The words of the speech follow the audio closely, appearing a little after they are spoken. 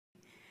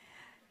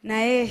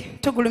naye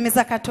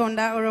tugulumiza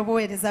Katonda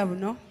olw'obuweereza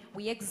buno.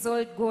 We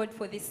exalt God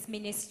for this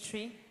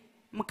ministry.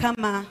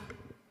 Mukama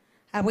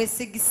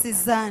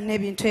abwesigisiza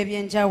n'ebintu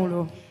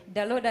ebyenjawulo.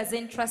 The Lord has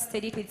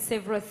entrusted it with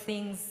several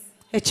things.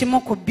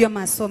 Ekimu ku byo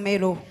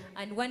masomero.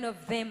 And one of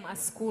them are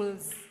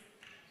schools.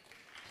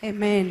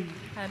 Amen.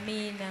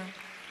 Amen.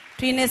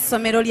 Tuyina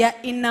essomero lya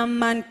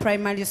Innerman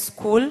Primary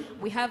School.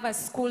 We have a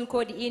school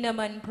called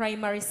Innerman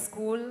Primary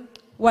School.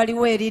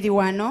 Waliwo eriri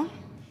wano.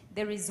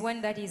 There is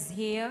one that is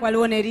here.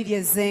 Waliwo n'eriri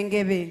e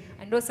Zengebe.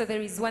 And also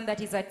there is one that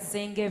is at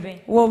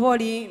Zengebe. W'oba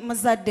oli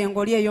muzadde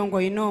ng'oli eyo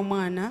ng'olina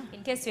omwana.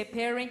 In case you're a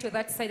parent to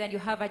that side and you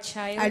have a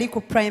child ali ku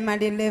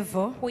primary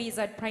level. who is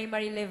at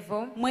primary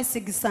level,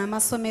 Mwesigisa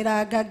amasomero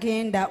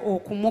agagenda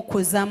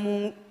okumukuza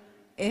mu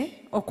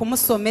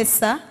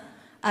okumusomesa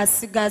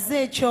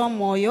asigaze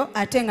eky'omwoyo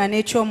ate nga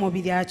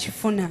n'eky'omubiri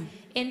akifuna.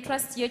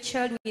 entrust your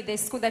child with a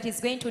school that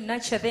is going to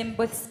nurture them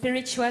both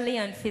spiritually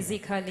and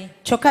physically.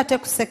 Kyokka ate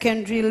ku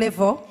secondary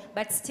level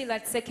But still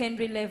at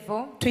secondary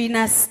level,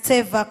 tuyina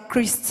Steva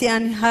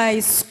Christian High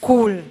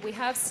School we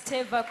have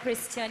Steva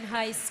Christian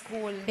High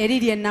School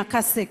eriri e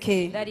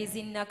Nakaseke. that is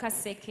in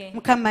Nakaseke.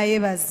 Mukama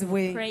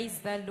yeebazibwe. Praise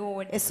the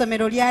Lord.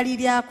 Essomero lyali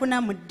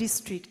lyakuna mu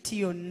district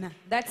yonna.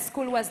 That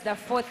school was the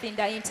fourth in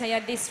the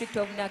entire district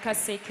of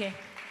Nakaseke.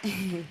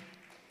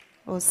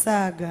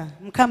 Osaaga.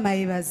 Mukama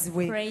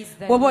yeebazibwe. Praise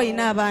the W'oba Lord.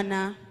 olina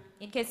abaana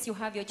In case you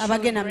have your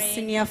abagenda mu children,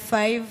 senior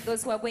 5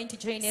 those who are going to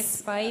join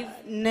S5,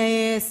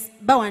 ne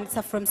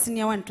bawandisa from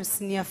senior 1 to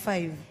senior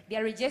 5. they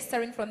are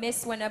registering from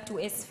S1 up to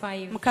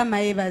S5. Mukama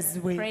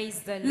yeebazibwe. Praise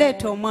the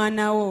Leeta Lord.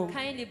 omwana wo.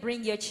 Kindly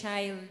bring your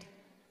child.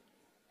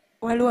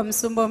 Waliwo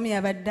omusumba omu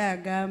yabadde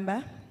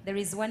agamba There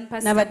is one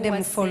pastor n'abadde who mu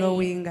was saying,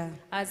 followinga.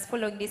 as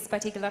following this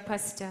particular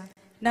pastor.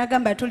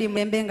 N'agamba tuli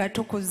mulembe nga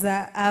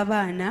tukuza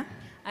abaana.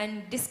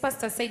 And this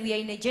pastor said we are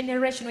in a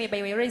generation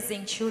whereby we are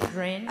raising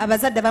children.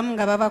 Abazadde abamu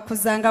nga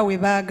babakuza nga we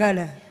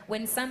baagala.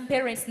 When some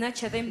parents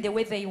nurture them the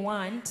way they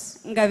want,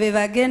 Nga be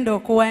bagenda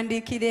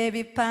okuwandiikira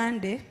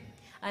ebipande.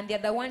 and they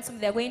are the ones whom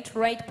they are going to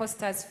write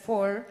posters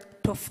for,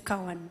 Tofuka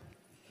wano.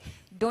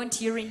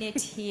 don't urinate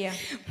here.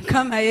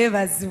 Mukama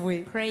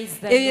yeebazibwe. Praise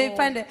the Ebyo Lord.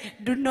 ebipande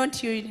do not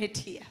urinate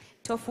here.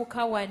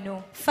 Tofuka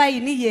wano.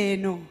 Fayini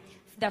yeeno.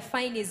 The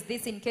fine is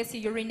this in case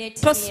you urinate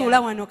Tosuula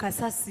here. wano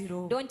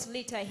kasasiro. Don't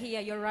litter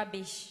here, you're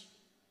rubbish.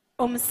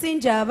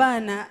 Omusingi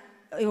abaana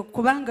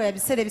kubanga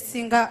ebiseera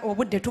ebisinga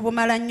obudde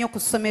tubumala nnyo ku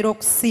ssomero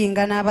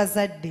okusinga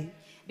n'abazadde.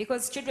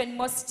 Because children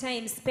most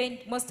times spend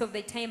most of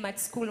the time at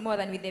school more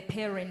than with their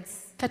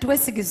parents. Kati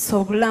weesigisa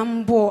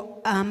obulamu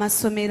bwo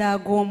amasomero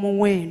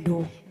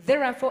ag'omuwendo.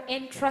 Therefore,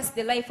 entrust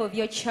the life of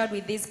your child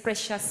with these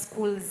precious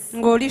schools.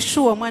 Ng'oli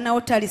sure omwana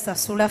wo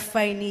talisasula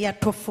fayini ya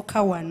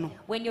tofuka wano.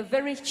 When you're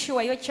very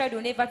sure your child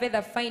will never pay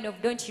the fine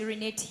of don't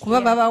urinate Kuba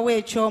here. babawa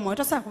ekyomwoyo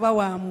tosobola kuba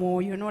wa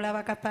mwoyo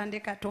n'olaba kapande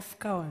ka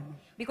tofuka wano.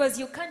 Because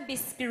you can't be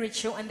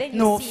spiritual and then you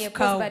No, see a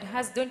cow. post that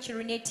has don't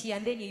urinate here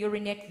and then you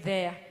urinate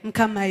there.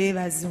 Mukama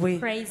yeebazibwe.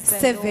 Praise the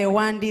Steve Lord.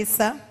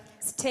 ewandiisa.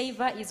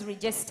 Steva is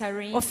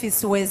registering.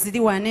 Office weeziri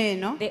wano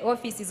eno. The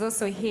office is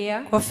also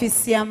here.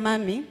 Office ya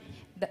mami.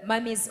 The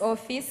mommy's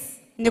office.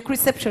 Ne ku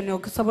reception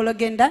okusobola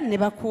ogenda ne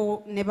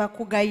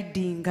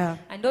bakugaidinga.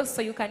 And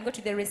also you can go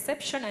to the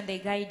reception and they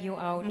guide you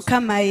out.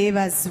 Mukama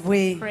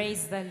yeebazibwe.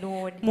 Praise the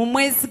Lord. Mu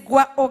mwezi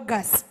gwa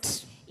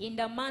August In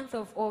the month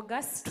of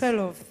August,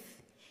 12th,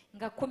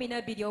 nga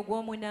 12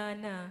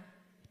 ogw'omunaana,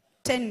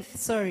 10th,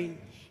 sorry.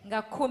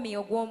 nga 10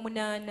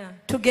 ogw'omunaana,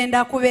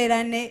 Tugenda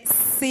kubeera ne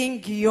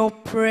Sing Your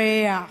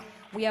Prayer.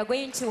 we are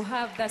going to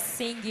have the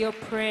Sing Your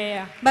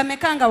Prayer.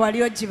 Bameka nga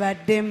wali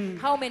ogibaddemu?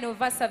 How many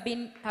of us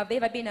have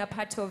ever been a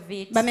part of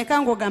it? Bameka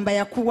ng'ogamba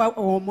yakuwa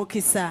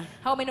omukisa?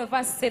 How many of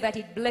us say that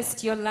it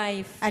blessed your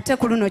life? Ate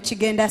ku luno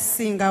kigenda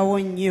singawo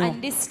nnyo.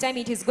 And this time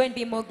it is going to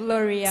be more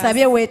glorious.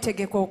 Sabye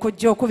weetegeka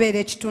okujja okubeera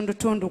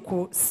ekitundutundu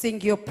ku Sing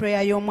Your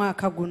Prayer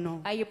y'omwaka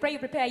guno. I pray you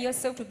prepare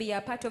yourself to be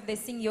a part of the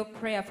Sing Your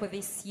Prayer for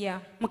this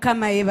year.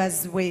 Mukama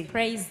yeebazibwe.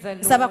 Praise the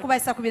Nsaba Lord.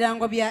 kubayisa ku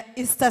birango bya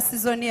Easter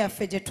season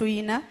yaffe gye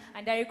tuyina.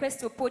 And I request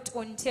to put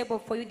on table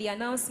for you the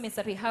announcements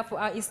that we have for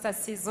our Easter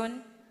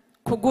season.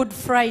 Ku Good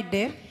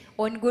Friday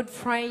On Good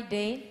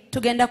Friday,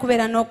 tugenda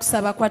kubeera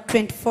n'okusaba kwa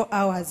 24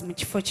 hours mu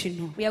kifo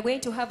kino. we are going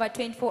to have a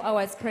 24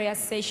 hours prayer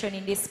session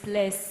in this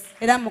place.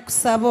 Era mu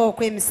kusaba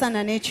okwo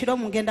emisana n'ekiro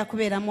mugenda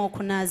kubeeramu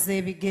okunaaza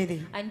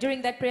ebigere. And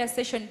during that prayer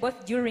session,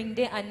 both during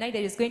day and night,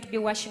 there is going to be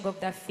washing of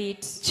the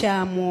feet.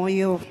 Kya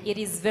mwoyo. It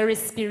is very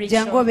Jangu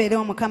spiritual. obeere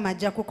Omukama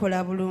ajja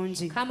kukola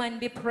bulungi. Come and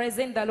be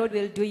present. The Lord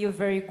will do you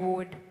very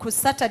good. Ku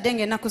Saturday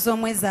ng'ennaku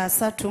z'omwezi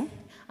 3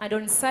 And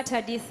on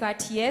Saturday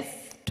 30th,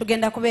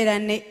 tugenda kubeera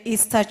ne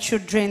Easter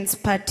Children's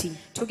Party.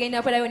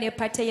 tugenda kulayo ne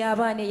party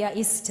y'abaana ya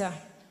Easter.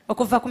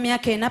 Okuva ku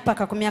myaka 4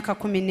 paka ku myaka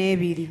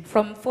 12.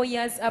 From 4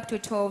 years up to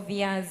 12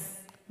 years.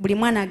 Buli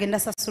mwana agenda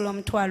sasula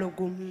omutwalo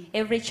gumu.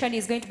 Every child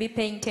is going to be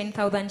paying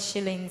 10,000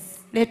 shillings.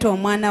 Leeta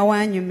omwana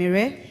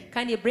wanyumirwe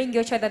Can you bring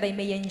your child that they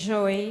may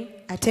enjoy?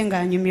 ate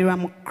ng'anyumirwa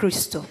mu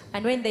Kristo.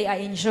 And when they are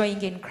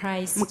enjoying in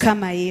Christ,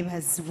 Mukama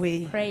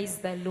yeebazibwe. praise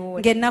the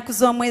Lord. Ng'ennaku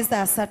z'omwezi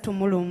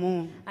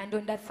 31 And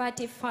on the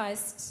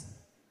 31st,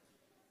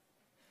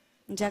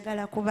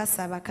 Njagala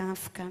kubasaba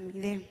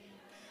kanfukamire.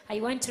 I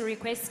want to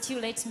request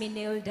you, let me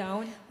kneel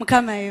down.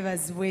 Mukama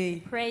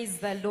yeebazibwe. Praise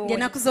the Lord.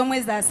 Ennaku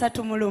z'omwezi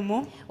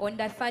 30 On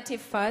the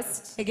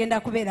 31st, egenda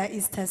kubeera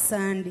Easter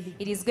Sunday.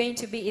 it is going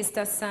to be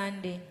Easter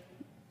Sunday.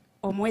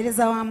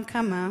 Omuweereza wa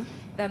Mukama,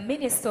 The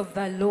minister of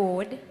the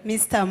Lord,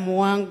 Mr.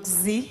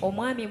 Muwanguzi,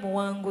 Omwami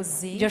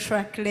Muwanguzi,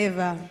 Joshua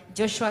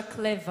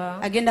Clever,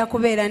 agenda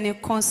kubeera ne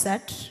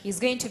concert is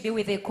going to be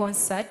with a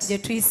concert gye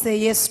tuyise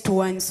Yesu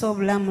tuwanise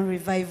obulamu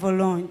revival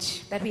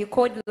launch. that we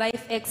called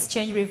Life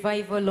Exchange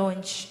Revival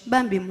Launch.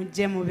 Bambi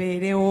mujje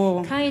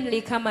mubeerewo.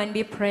 Kindly come and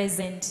be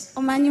present.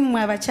 Omanyi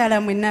mmwe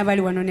abakyala mwenna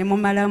abali wano ne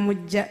mumala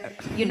mujja.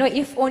 You know,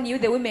 if only you,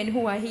 the women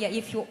who are here,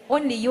 if you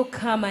only you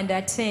come and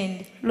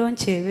attend,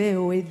 Launch eba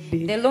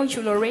ewedde. the launch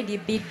will already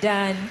be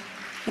done.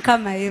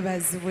 Mukama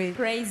yeebazibwe.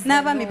 Praise the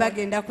N'abaami Lord.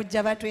 bagenda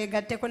kujja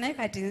batwegatteko naye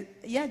kati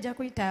ye ajja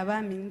kuyita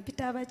abaami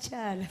mpita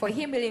abakyala. For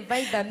him will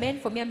invite the men,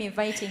 for me I'm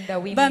inviting the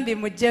women. Bambi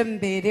mujje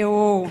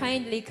mubeerewo.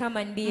 Kindly come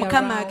and be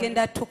Mukama around.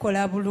 agenda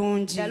tukola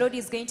bulungi. The Lord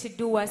is going to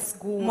do us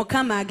good.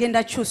 Mukama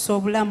agenda kyusa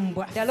obulamu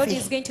The Lord bwaffe.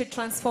 is going to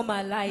transform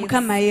our lives.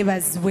 Mukama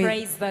yeebazibwe.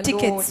 Praise the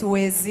Tickets Lord.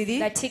 weeziri.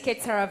 The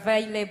tickets are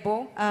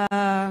available.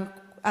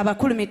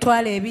 Abakulu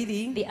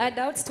 2,200, The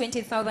adults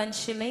 20,000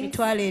 shillings,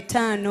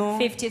 5,000,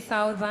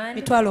 50,000,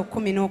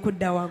 10,000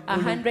 n'okudda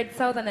waggulu.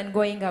 100,000 and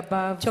going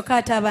above. Kyokka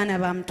ate abaana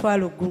ba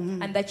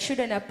 1,000. And the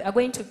children are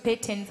going to pay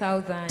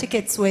 10,000.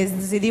 Tickets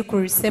weeziri ku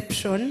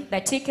reception.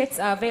 The tickets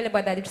are available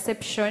at the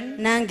reception,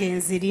 Nange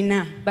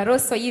nzirina. but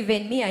also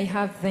even me, I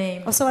have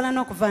them. Osobola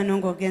n'okuvaano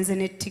ng'ogenze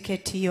ne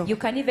tiketi yo. You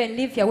can even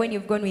leave here when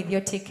you've gone with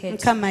your ticket.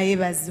 Mukama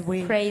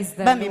yeebazibwe. Praise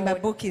the Bambi Lord.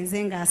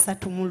 mbabuukinze nga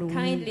 31.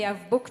 Kindly,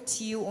 I've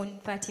booked you on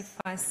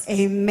 31st.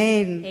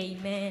 Amen.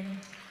 Amen.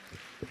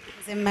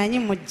 Nze mmanyi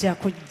mujja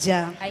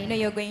kujja. I know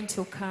you're going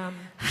to come.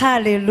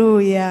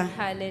 Hallelujah.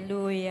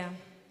 Hallelujah.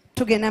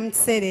 Tugenda mu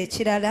kiseera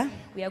ekirala.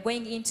 We are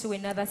going into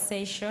another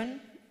session.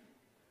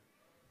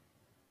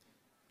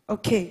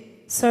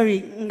 Okay,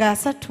 sorry, nga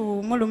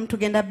 31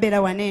 tugenda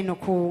beera wano eno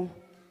ku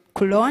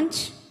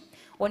launch.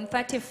 On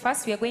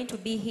 31st, we are going to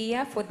be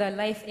here for the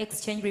Life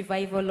Exchange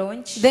Revival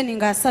launch. Then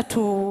nga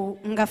 3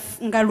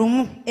 nga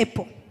lumu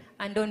April.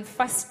 And on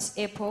 1st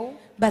April,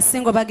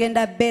 basingo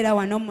bagenda beera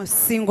wano mu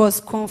singles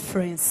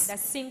conference. the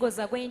singles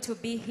are going to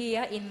be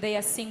here in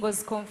their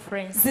singles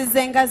conference.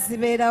 Zize nga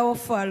zibeerawo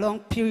for a long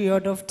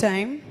period of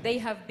time. They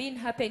have been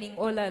happening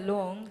all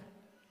along,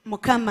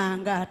 Mukama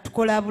nga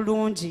tukola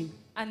bulungi.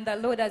 and the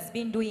Lord has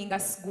been doing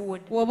us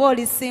good. Woba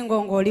oli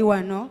single ng'oli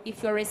wano,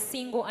 If you're a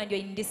single and you're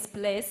in this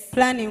place,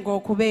 planning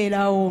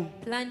okubeerawo.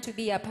 plan to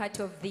be a part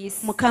of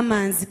this.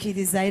 Mukama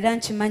nzikiriza era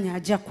nkimanyi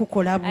ajja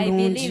kukola I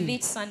believe bulungi.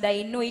 it and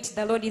I know it,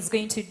 the Lord is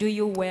going to do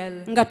you well.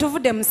 Nga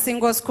tuvudde mu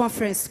singles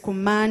conference ku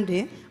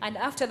Monday, And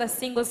after the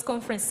singles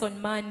conference on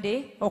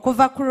Monday,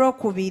 okuva ku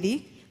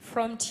Lwokubiri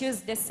from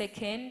Tuesday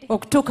 2nd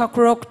okutuuka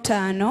ku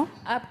Lwokutaano,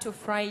 up to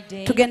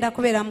Friday, tugenda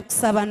kubeera mu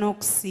kusaba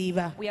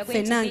n'okusiiba we are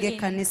going ffenna to be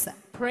ng'ekkanisa.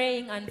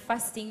 praying and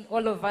fasting,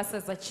 all of us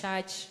as a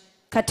church.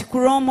 Kati ku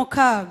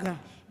Lwomukaaga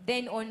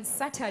Then on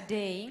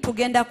Saturday,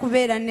 tugenda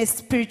kubeera ne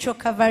spiritual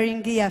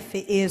covering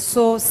yaffe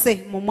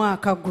esoose mu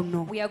mwaka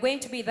guno. we are going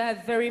to be the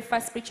very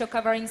first spiritual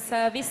covering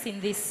service in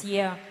this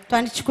year.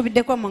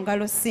 Twandikikubiddeko mu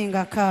ngalo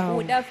singako We awo.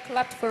 would have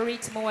clapped for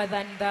it more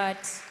than that.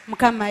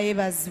 Mukama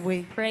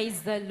yeebazibwe. Praise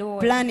the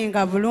Lord.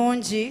 Planninga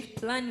bulungi,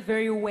 Plan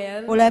very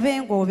well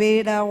olabe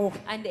ng'obeerawo.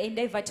 and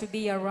endeavor to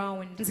be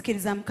around.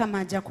 Nzikiriza Mukama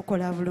ajja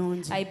kukola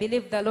bulungi. I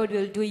believe the Lord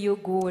will do you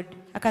good.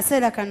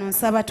 Akaseera kano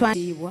nsaba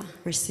twandibwa.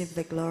 Receive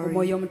the glory.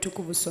 Omwoyo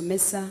omutukuvu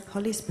somesa,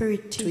 Holy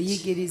Spirit, teach,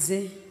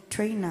 tuyigirize,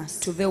 train us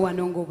tuve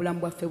wano ng'obulamu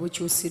bwaffe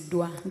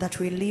bukyusiddwa. that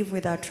we live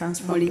with our Mu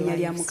transformed linnya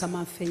lya lives. Mukama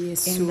waffe In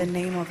Yesu. the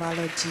name of our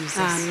Lord Jesus.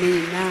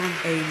 Amiina.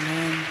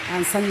 Amen.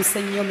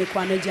 Ansanyuse nnyo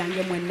mikwano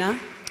gyange mwenna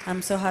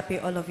I'm so happy,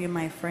 all of you,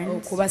 my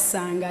friends,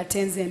 okubasanga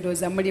ate nze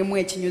ndowooza mulimu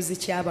ekinyuzi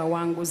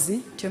ky'abawanguzi.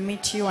 to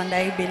meet you, and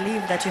I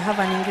believe that you have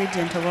an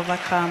ingredient of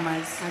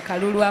overcomers.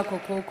 Akalulu ako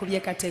k'okubye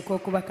kateeka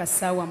okuba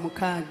kasaawa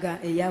 6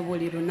 eya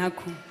buli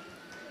lunaku.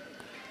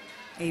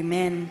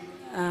 Amen.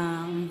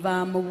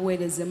 Nva mu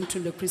buweereza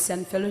Mutunde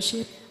Christian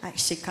Fellowship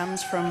She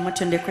comes from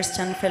Mutunde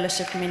Christian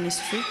Fellowship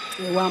Ministry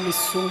ewa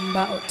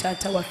musumba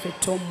taata waffe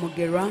Tom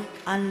Mugerwa.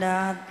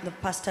 under the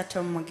Pastor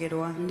Tom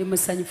Mugerwa. Ndi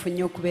musanyufu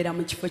nnyo okubeera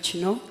mu kifo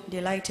kino.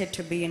 Delighted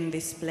to be in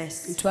this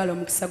place. Ntwala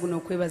omukisa guno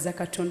okwebaza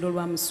Katonda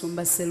olwa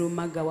musumba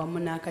Serumaga wamu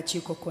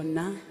n'akakiiko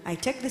konna. I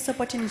take this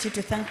opportunity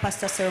to thank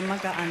Pastor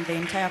Serumaga and the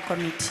entire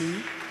committee,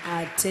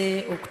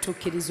 ate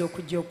okutuukiriza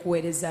okujja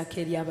okuweerezaako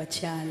eri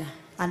abakyala.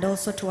 and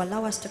also to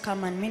allow us to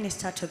come and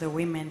minister to the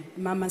women.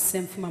 Maama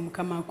Senfuma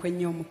Mukama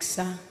akwenye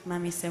omukisa.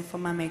 Mami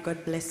Senfuma, may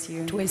God bless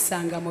you.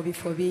 Twesanga mu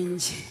bifo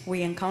bingi.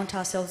 We encounter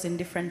ourselves in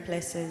different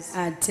places.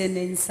 Ate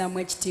ne nsaamu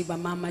ekitiibwa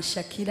Maama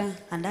Shakira,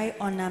 And I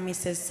honor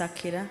Mrs.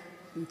 Sakira,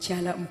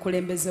 mukyala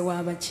omukulembeze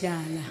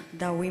w'abakyala.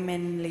 the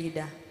women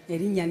leader.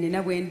 Erinnya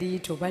nina bwe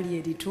ndiyita oba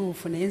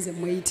lyerituufu naye nze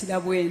mweyitira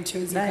bwe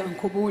ntyo nze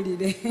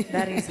kankubuulire.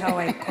 That is how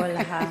I call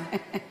her.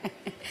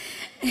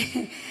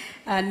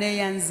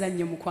 Neeyanza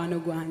nnyo mukwano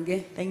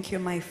gwange. Thank you,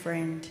 my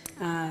friend.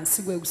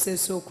 Si bwe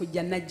guseesa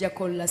okujja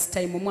najjako last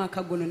time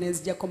omwaka guno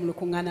nenzijjako mu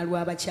lukuŋŋaana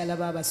lw'abakyala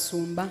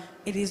b'abasumba.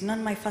 It is not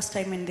my first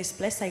time in this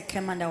place. I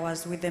came and I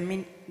was with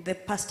the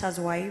pastor's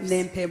wives.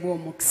 N'empeebwa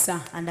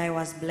omukisa. And I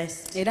was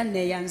blessed. Era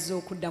neeyanza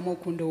okuddamu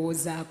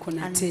okundowoozaako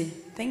nate.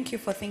 Thank you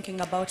for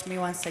thinking about me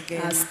once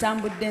again.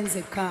 Sitambudde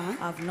nzekka.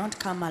 I've not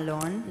come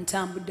alone.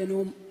 Ntambudde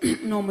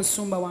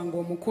n'omusumba wange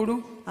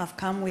omukulu. I've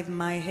come with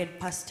my head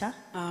pastor.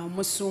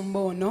 Omusumba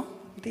ono.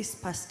 This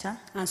pastor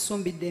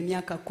ansumbidde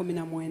emyaka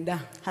 19.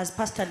 has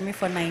pastored me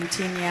for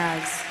 19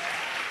 years.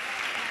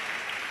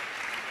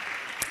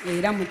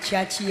 Era mu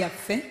kyaki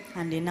yaffe.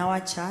 And in our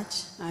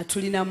church,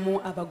 tulinamu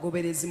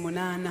abagoberezi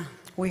 8.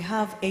 we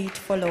have 8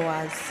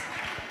 followers.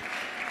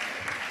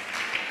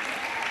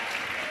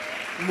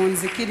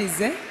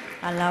 Munzikirize.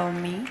 Allow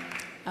me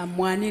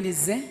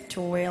amwanirize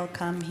to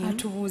welcome him,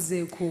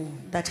 atubuuzeeko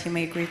that he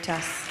may greet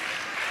us.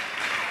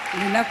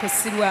 lunaku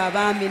si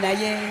lw'abaami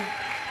naye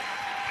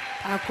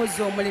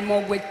akoze omulimu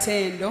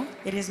ogw'ettendo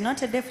It is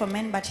not a day for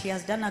men, but he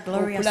has done a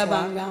glorious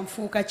okulaba work nga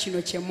nfuuka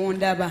kino kye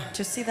mundaba.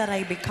 to see that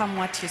I become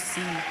what you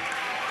see.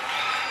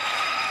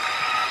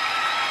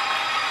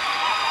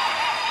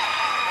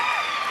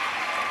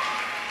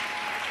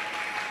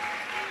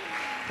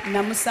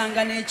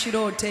 Namusanga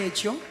n'ekirooto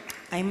ekyo.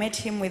 I met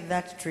him with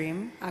that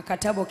dream.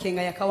 Akatabo ke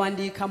nga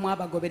yakawandiikamu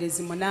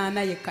abagoberezi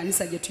 8 ye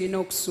kkanisa gye tulina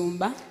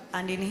okusumba.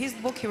 And in his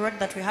book, he wrote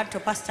that we had to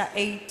pastor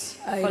 8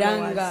 Era nga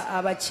followers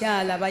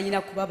abakyala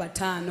balina kuba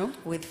 5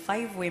 with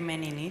 5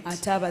 women in it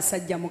ate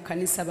abasajja mu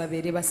kkanisa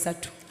babeere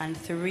 3. and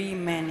 3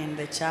 men in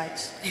the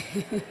church.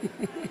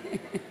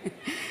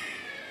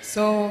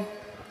 So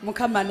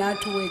Mukama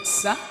n'atuwa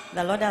ekisa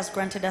The Lord has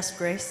granted us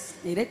grace.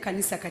 era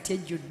ekkanisa kati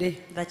ejjudde.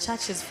 The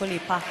church is fully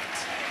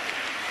packed.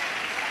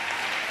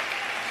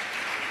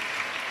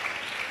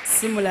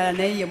 Si mulala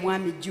naye ye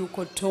mwami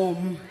JUUKO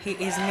Tom. He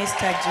is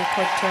Mr.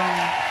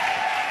 JUUKO.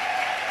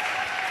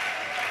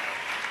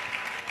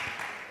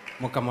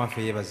 Mukama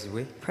waffe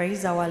yeebazibwe.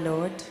 Praise our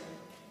Lord.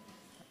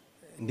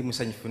 Ndi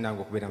musanyufu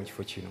nange okubeera mu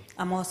kifo kino.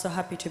 I'm also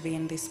happy to be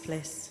in this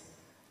place.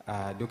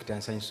 Dokita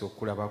nsanyusa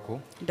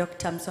okukulabako.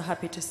 Doctor, I'm so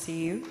happy to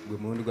see you. Gwe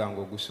mulundi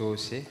gwange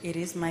ogusoose. It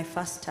is my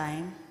first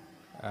time.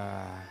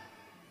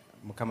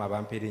 Mukama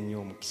abampeera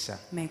ennyo omukisa.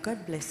 May God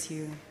bless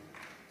you.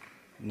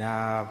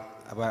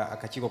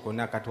 Akakiiko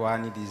konna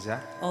akatwaniriza.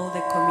 All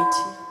the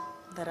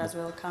committee that has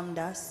welcomed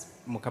us.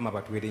 Mukama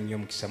batuweere ennyo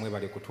omukisa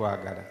mwebale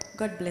kutwagala.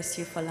 God bless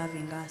you for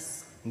loving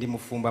us. Ndi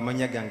mufumba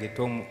amannya gange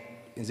Tom,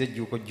 nze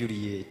JUUKO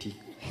JULIET.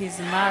 He's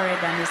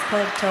married and he's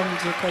called Tom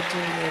JUUKO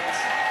JULIET.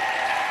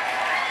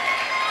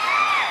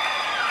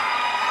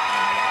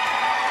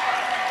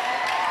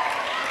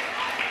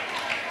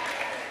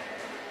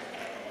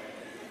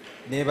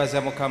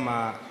 Neebaza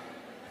Mukama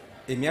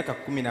emyaka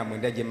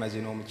 19 gye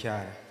maze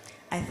n'omukyala.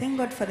 I thank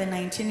God for the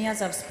 19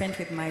 years I've spent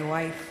with my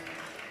wife.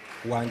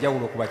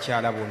 Wanjawulo ku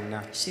bakyala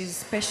bonna. She's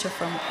special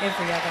from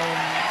every other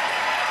woman.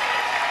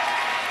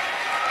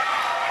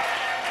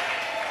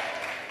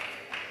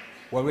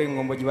 Waliwo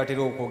engombo gye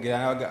batera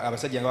okwogera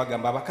abasajja nga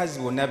bagamba abakazi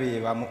bonna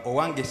beebamu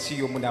owange si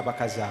y'omu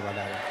n'abakazi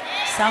abalala.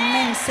 Some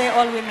men say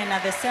all women are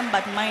the same,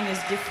 but mine is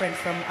different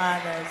from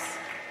others.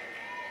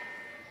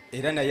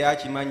 Era naye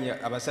akimanyi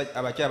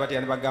abakyala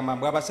batera ne bagamba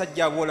mbwe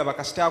abasajja aboolaba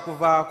kasita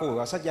akuvaako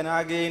abasajja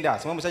n'agenda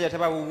asoma omusajja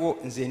tabawuwo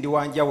nze ndi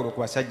wanjawulo ku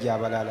basajja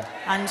abalala.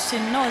 And she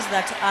knows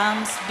that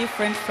I'm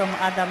different from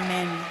other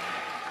men.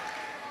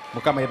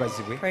 Mukama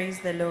yeebazibwe. Praise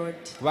the Lord.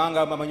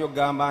 Kubanga bamanyi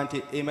okugamba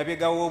nti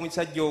emabega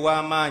w'omusajja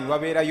ow'amaanyi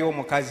wabeerayo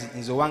omukazi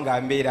nze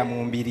owanga mbeera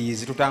mu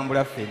mbiriizi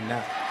tutambula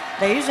ffenna.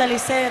 They usually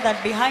say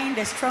that behind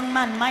a strong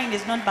man, mine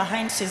is not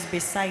behind, she's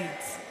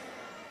besides.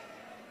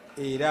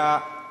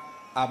 Era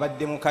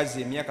abadde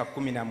mukazi emyaka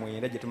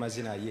 19 gye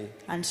tumaze naye.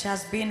 And she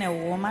has been a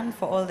woman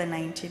for all the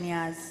 19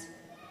 years.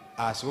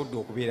 Asobodde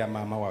okubeera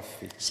maama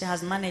waffe. She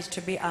has managed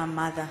to be our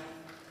mother.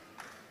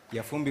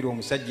 Yafumbirwa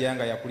omusajja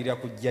nga yakulira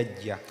ku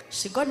jjajja.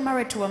 She got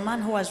married to a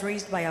man who was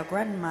raised by a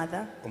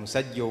grandmother.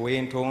 Omusajja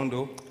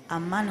ow'entondo. A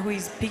man who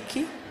is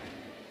picky.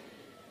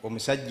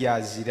 Omusajja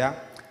azira.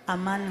 A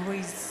man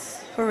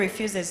who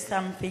refuses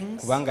some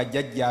things. Kubanga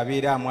jjajja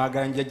abeera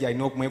amwagala jjajja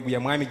alina okumweguya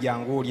mwami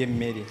jangu olye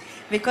emmere.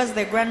 Because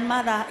the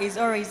grandmother is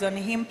always on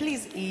him,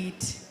 please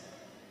eat.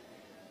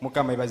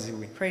 Mukama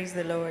yeebazibwe. Praise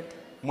the Lord.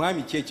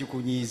 Mwami ki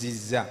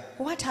ekikunyiizizza?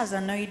 What has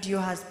annoyed you,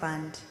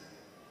 husband?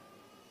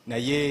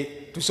 Naye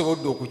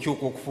tusobodde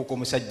okukyuka okufuuka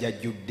omusajja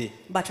ajjudde.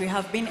 But we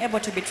have been able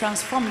to be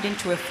transformed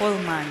into a full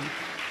man.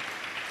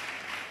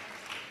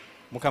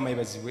 Mukama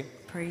yeebazibwe.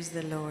 Praise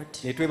the Lord.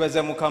 Ne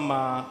twebaza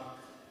Mukama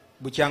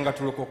bukyanga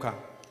tulokoka.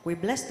 We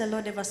bless the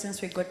Lord ever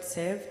since we got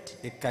saved.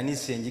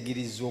 Ekkanisa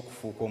enjigiriza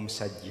okufuuka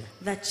omusajja.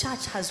 The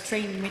church has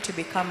trained me to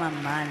become a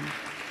man.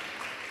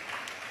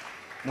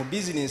 Mu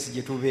bizinensi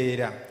gye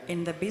tubeera.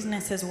 In the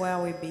businesses where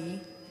we be.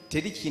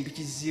 Teri kintu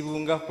kizibu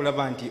nga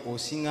kulaba nti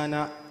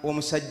osiŋŋana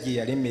omusajja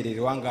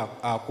eyalemererwa nga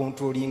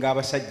akontrolinga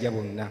abasajja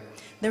bonna.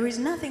 There is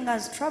nothing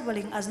as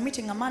troubling as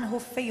meeting a man who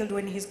failed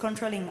when he's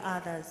controlling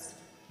others.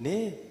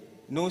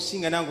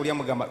 N'osiŋŋana ng'oli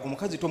amugamba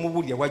omukazi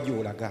tomubuulira wajja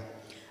olaga.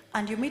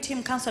 And you meet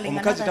him counseling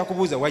omukazi another,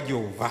 takubuuza wajja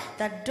ova.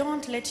 that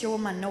don't let your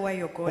woman know where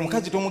you're going.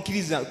 Omukazi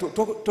tomukkiriza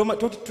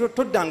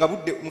toddanga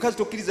budde, omukazi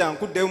tokkiriza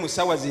nkuddayo mu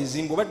ssaawa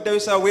zezimbu obaddayo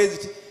ssaawa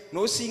eziti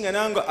n'osinga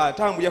nanga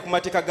atambulira ku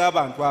mateeka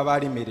g'abantu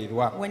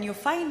abaalemererwa. When you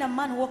find a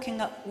man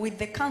walking with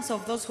the counsel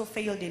of those who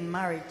failed in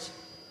marriage.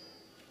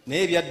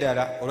 Naye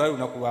ebyaddala olwali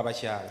lunaku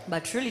lw'abakyala.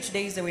 But truly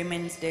today is the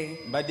Women's Day.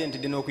 Mbadde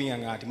ntidde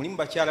n'okuyinga nti mulimu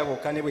bakyala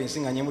bokka ne bwe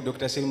nsiŋŋanyemu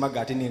Dr.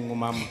 Serumaga ate ne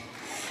ŋŋumamu.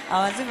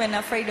 I was even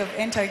afraid of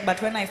entering,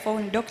 but when I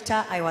found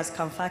doctor, I was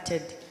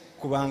comforted.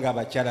 Kubanga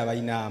abakyala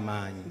balina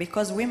amaanyi.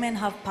 Because women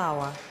have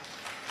power.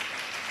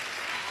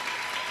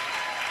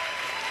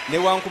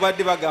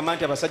 Newankubadde bagamba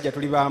nti abasajja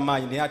tuli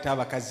b'amaanyi naye ate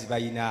abakazi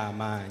balina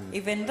amaanyi.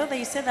 Even though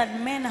they say that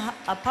men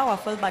are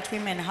powerful, but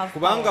women have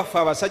Kubanga power. ffe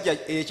abasajja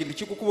ekintu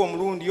kikukuba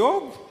omulundi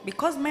ogwo.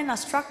 Because men are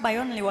struck by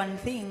only one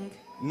thing.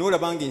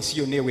 N'olabanga ensi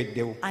yonna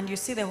eweddewo. And you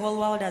see the whole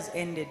world has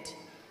ended.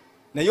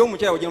 Naye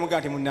omukyala wajja mugamba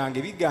nti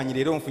munnange bigganye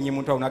leero nfunye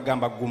muntu awo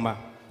n'agamba guma.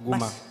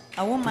 But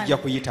a woman, Tujja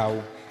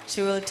kuyitawo.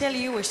 she will tell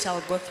you we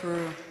shall go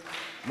through.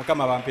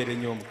 Mukama bampeere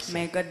nnyo omukisa.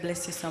 May God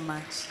bless you so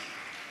much.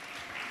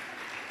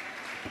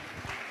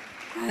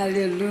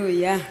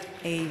 Hallelujah.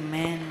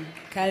 Amen.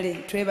 Kale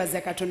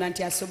twebaza Katonda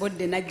nti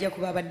asobodde najja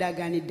kuba abadde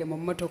agaanidde mu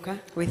mmotoka.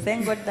 We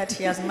thank God that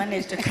he has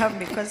managed to come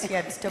because he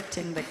had stopped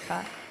in the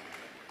car.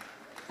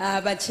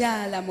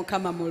 Abakyala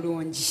Mukama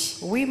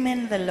mulungi.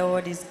 Women, the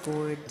Lord is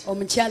good.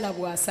 Omukyala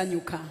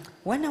bw'asanyuka,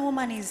 When a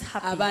woman is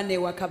happy, abaana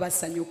ewaka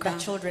basanyuka, the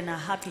children are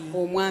happy,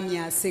 omwami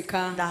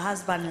aseka, the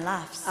husband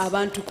laughs,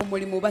 abantu ku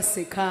mulimu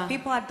baseka,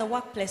 people at the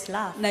workplace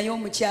laugh. naye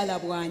omukyala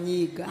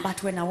bw'anyiiga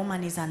But when a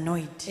woman is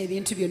annoyed,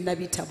 ebintu byonna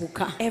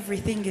bitabuka.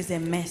 everything is a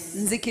mess.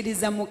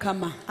 Nzikiriza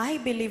Mukama I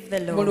believe the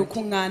mu Lord,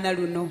 lukuŋŋaana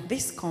luno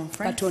this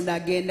conference, Katonda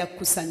agenda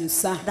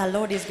kukusanyusa, the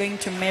Lord is going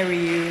to marry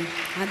you.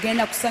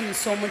 agenda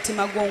kusanyusa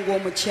omutima gwo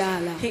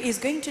ng'omukyala. He is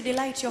going to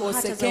delight your heart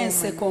as Oseke a woman.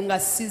 enseko nga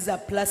si za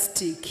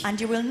plastic, And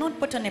you will not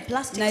put on a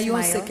plastic naye smile,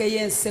 osekeyo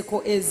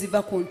enseko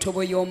eziva ku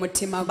ntobo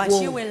y'omutima but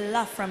you gwo, will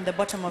laugh from the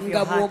bottom of nga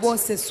your bw'oba heart.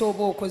 osese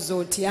oba okoze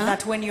otya,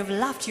 That when you've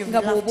laughed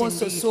nga bw'oba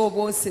indeed. osose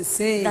oba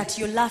osese. That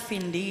you laugh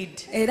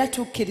indeed. Era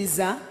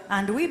tukkiriza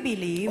And we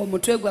believe,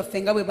 omutwe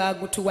gwaffe nga bwe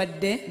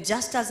baagutuwadde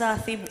just as our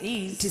theme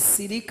nti is,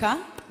 sirika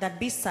that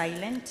be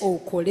silent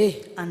okole.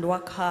 and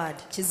work hard.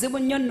 Kizibu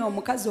nnyo nno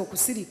omukazi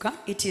okusirika,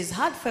 It is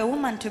hard for a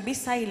woman to be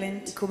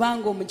silent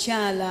kubanga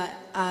omukyala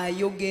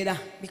ayogera.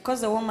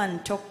 because a woman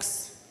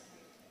talks.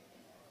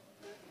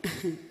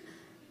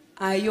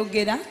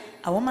 Ayogera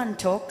A woman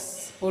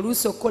talks,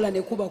 oluusi okukola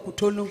ne kuba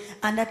kutono,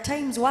 and at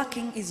times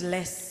working is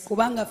less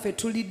kubanga ffe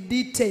tuli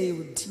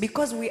detailed,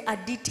 because we are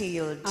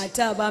detailed.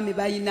 ate abaami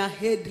balina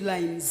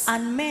headlines.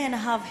 And men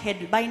have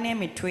head by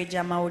name it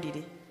tweja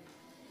mawulire.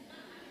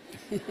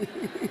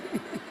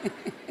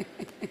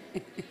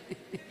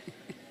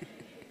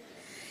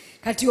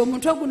 Kati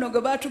omutwe guno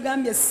gwe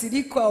baatugambye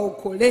sirika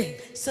okole,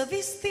 So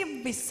this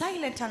theme, be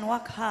silent and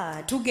work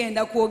hard,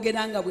 tugenda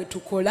kwogera nga bwe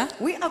tukola,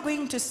 we are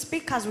going to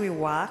speak as we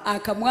work,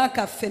 akamwa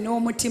kaffe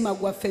n'omutima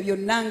gwaffe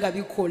byonna nga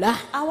bikola.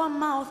 our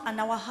mouth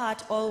and our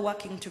heart all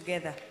working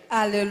together.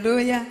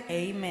 Aleluya.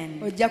 Amen.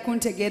 Ojja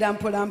kuntegeera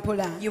mpola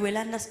mpola. You will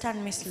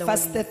understand me 1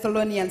 slowly.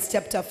 Thessalonians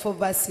chapter 4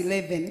 verse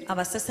 11.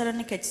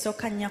 Abasessalonike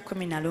ekisooka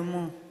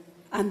 4:11.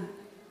 And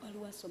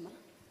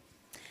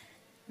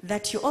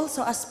That you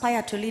also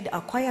aspire to lead a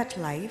quiet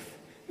life,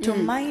 to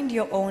mind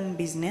your own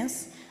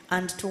business,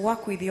 and to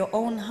work with your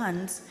own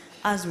hands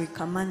as we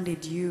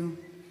commanded you.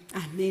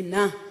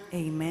 amena.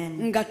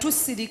 Amen. Nga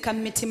tusirika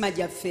mu mitima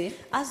gyaffe,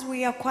 As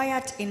we are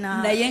quiet in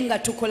our, naye nga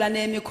tukola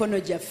n'emikono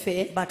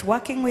gyaffe, but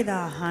working with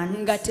our hands,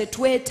 nga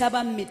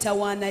tetwetaba mu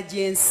mitawaana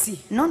gy'ensi.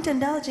 not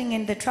indulging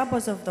in the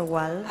troubles of the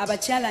world.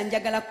 Abakyala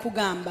njagala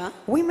kugamba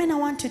Women, I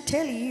want to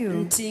tell you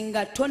nti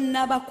nga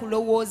tonnaba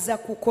kulowooza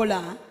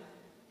kukola,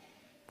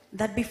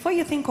 that before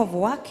you think of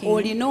working,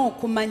 olina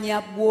okumanya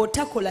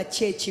bw'otakola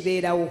ki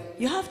ekibeerawo,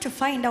 you have to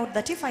find out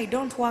that if I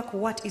don't work,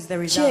 what is the ki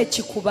result?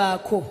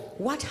 ekikubaako,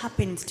 What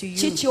happens to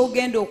ki you?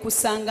 ky'ogenda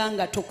okusanga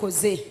nga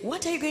tokoze.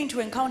 What are you going to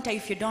encounter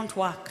if you don't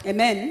work?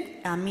 Amen.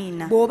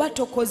 Amina. Bw'oba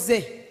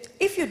tokoze,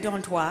 If you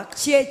don't work,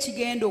 ki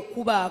ekigenda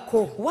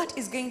okubaako, what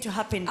is going to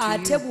happen to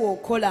ate you?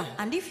 bw'okola,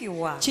 And if you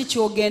work, ki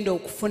ky'ogenda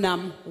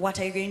okufunamu. what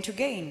are you going to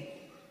gain?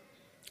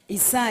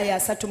 Isaaya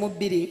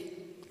 32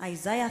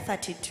 Isaiah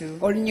 32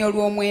 olunya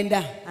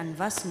olw'omwenda. and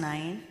verse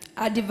 9.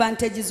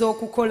 Advantage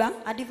z'okukola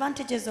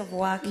Advantages of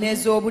working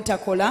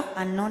n'ez'obutakola,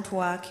 and not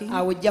working.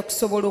 awo ojja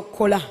kusobola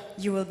okukola.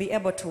 You will be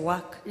able to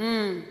work.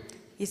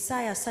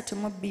 Isaiah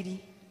 32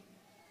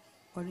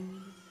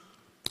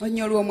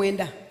 Olunya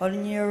olw'omwenda.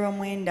 olunyiriro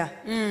lw'omwenda.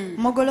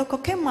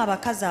 Mugolokoke mmwe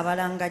abakazi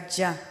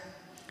abalangajja,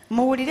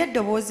 muwulire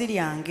eddoboozi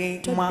lyange.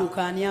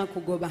 Todduka ani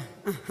akugoba.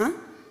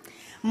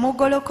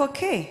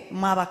 Mugolokoke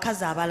mmwe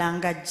abakazi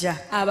abalangajja,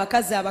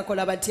 Abakazi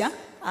abakola batya?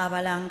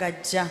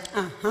 abalangajja.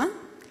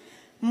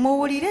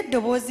 Muwulire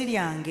eddoboozi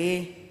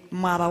lyange,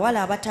 mmwe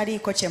abawala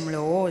abataliiko kye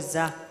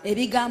mulowooza.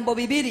 Ebigambo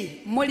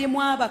bibiri,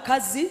 mulimu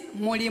abakazi,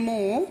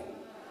 mulimu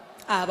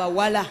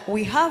abawala.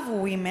 We have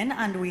women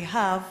and we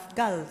have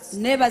girls.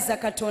 Nebaza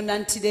Katonda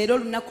nti leero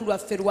lunaku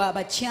lwaffe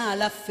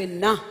lw'abakyala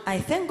ffenna. I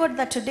thank God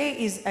that today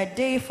is a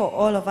day for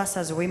all of us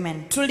as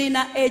women.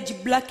 Tulina age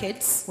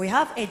brackets We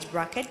have age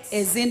brackets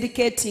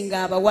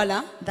ezindicatinga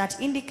abawala that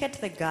indicate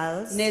the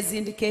girls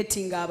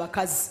n'ezindicatinga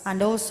abakazi.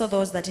 and also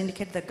those that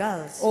indicate the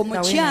girls. the women.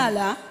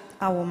 Omukyala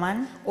A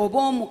woman, oba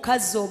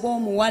omukazi oba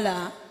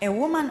omuwala, a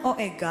woman or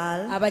a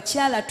girl.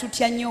 abakyala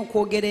tutya nnyo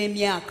okwogera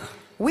emyaka.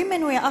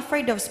 Women were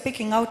afraid of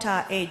speaking out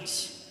our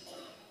age.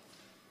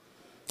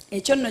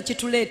 Ekyo nno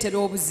kituleetera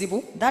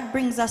obuzibu. That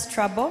brings us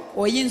trouble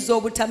Oyinza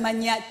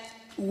obutamanya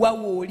wa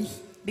wooli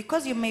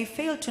because you may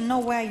fail to know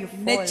where you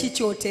ne fall ki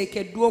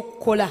ky'oteekeddwa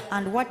okukola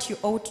and what you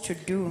ought to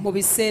do mu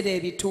biseera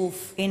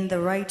ebituufu. in the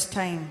right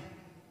time.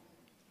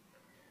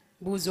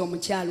 Buuza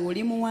omukyala,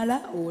 oli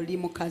muwala oli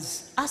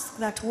mukazi? Ask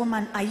that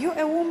woman, are you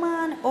a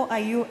woman or are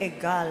you a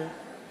girl?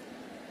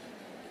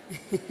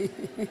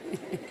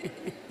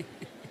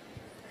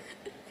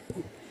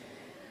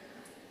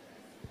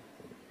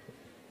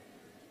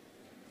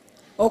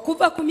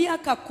 Okuva ku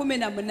myaka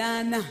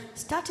 18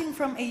 Starting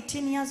from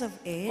 18 years of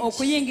age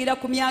okuyingira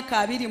ku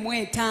myaka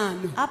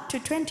 25 up to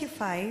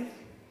 25,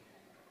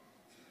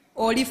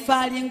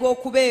 olifaalinga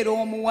okubeera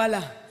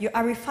omuwala. you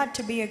are referred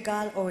to be a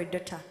girl or a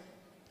daughter.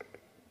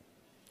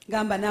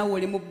 Gamba naawe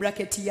oli mu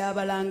bracket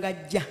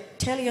y'abalangajja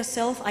Tell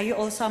yourself, are you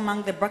also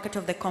among the bracket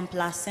of the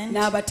complacent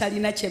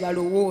n'abatalina kye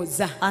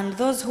balowooza. and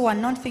those who are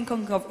not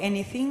thinking of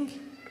anything?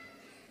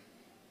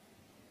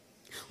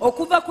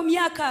 Okuva ku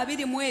myaka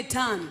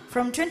 25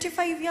 From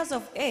 25 years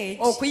of age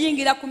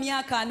okuyingira ku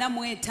myaka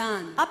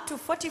 45 up to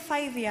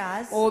 45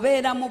 years,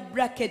 obeera mu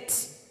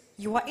bracket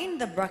you are in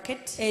the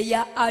bracket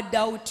eya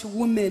adult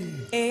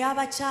women.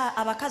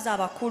 abakazi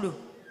abakulu,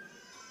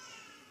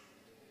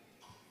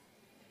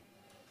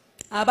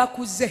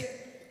 Abakuze.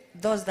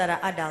 those that are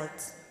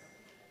adults.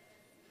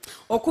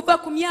 Okuva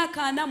ku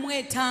myaka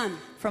 45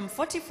 From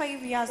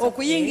 45 years of age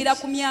okuyingira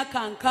ku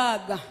myaka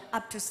 60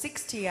 up to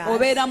 60 years,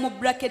 obeera mu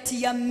bracket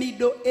ya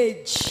middle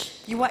age.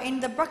 you are in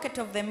the bracket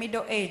of the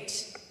middle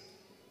age.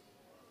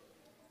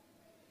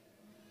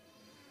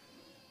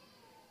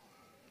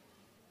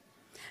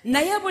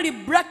 Naye buli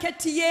bracket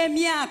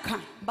y'emyaka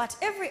But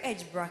every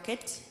age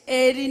bracket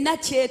erina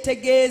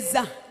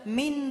kyetegeeza.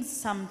 means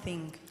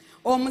something.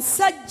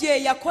 Omusajja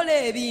eyakola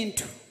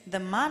ebintu The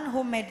man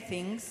who made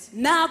things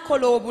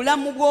n'akola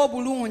obulamu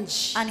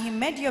bw'obulungi and he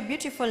made your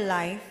beautiful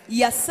life,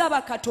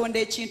 yasaba Katonda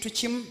ekintu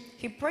kimu,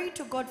 he prayed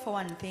to God for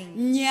one thing.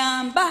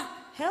 nyamba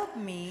Help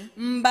me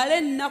mbale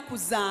ennaku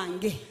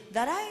zange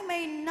that I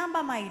may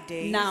number my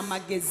days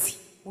n'amagezi.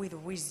 with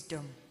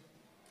wisdom.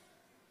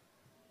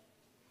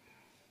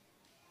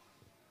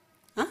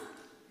 Huh?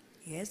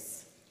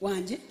 Yes,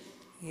 Wange?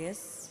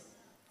 yes.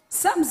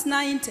 Psalms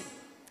 90.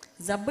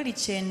 Zaburi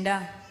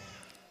 9.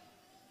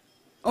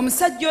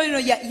 Omusajja oyo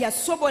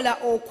yasobola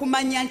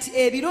okumanya nti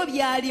ebiro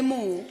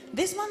byalimu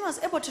This man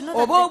was able to know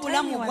oba that the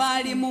time he obulamu was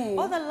bwalimu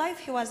all the life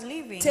he was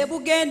living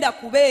tebugenda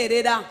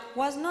kubeerera.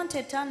 was not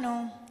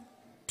eternal.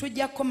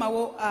 Tujja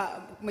kukomawo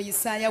mu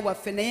Isaaya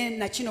waffe naye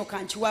nakino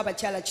kankiwa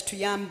abakyala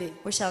kituyambe.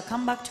 We shall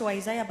come back to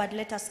Isaiah, but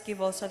let us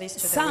give also this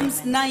to the Psalms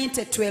women.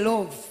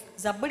 90:12.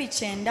 Zaburi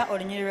 9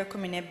 olunyiriri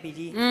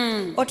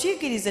 12.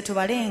 Otuyigirize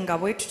tubalenga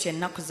bwe tutyo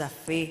ennaku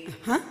zaffe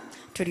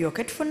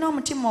tulyoke tufune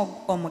omutima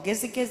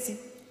omugezigezi.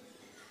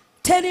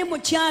 Teri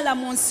mukyala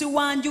mu nsi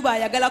wa njuba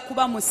ayagala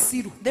kuba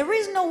musiru. There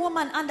is no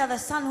woman under the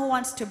sun who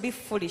wants to be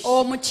foolish.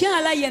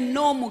 Omukyala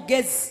yenna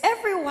omugezi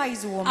Every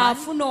wise woman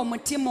afuna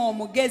omutima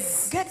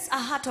omugezi gets a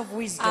heart of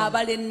wisdom.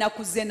 abala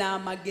ennaku ze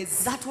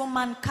n'amagezi. That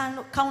woman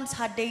counts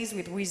her days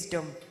with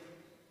wisdom.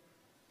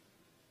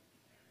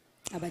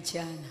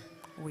 Abakyala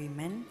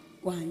Women,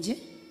 wange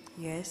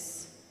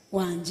yes,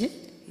 wange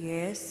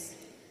yes.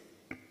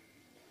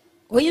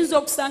 oyinza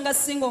okusanga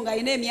single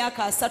ng'alina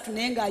emyaka 3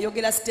 naye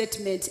ng'ayogera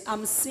statement,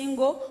 I'm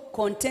single,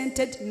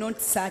 contented,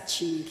 not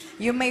searching.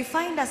 You may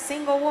find a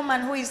single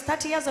woman who is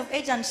 30 years of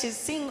age and she's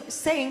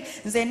saying,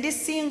 nze ndi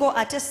single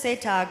ate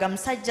seetaaga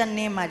musajja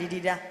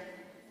neemalirira.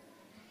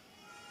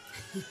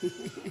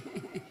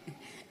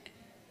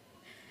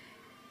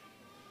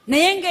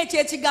 Naye ng'ekyo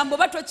ekigambo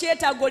oba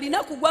tokyetaaga,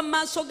 olina kugwa mu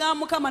maaso ga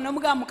Mukama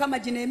n'omugamba Mukama,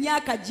 gino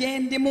emyaka gye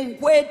ndimu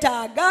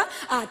nkwetaaga,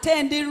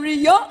 ate ndi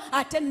riyo,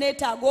 ate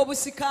neetaaga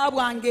obusika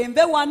bwange,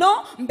 nve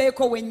wano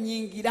mbeeko we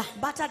nnyingira.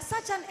 But at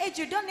such an age,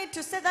 you don't need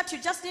to say that. You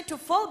just need to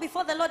fall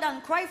before the Lord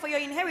and cry for your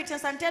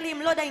inheritance and tell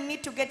him, Lord, I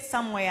need to get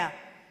somewhere.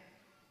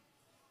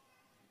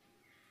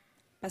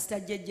 Pastor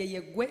Jeje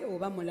yeggwe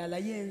oba mulala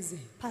yenze?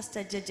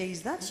 Pastor JJ,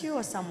 is that you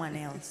or someone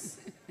else?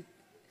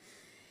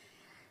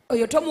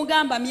 Oyo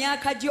tomugamba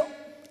myaka gyo,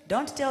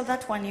 Don't tell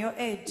that one your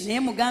age, naye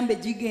mugambe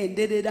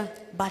gigenderera.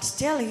 but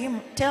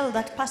tell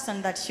that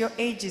person that your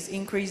age is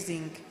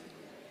increasing.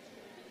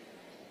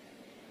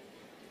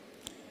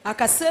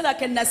 Akaseera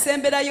ke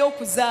nasemberayo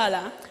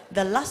okuzaala,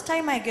 The last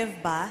time I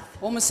gave birth,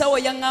 omusawo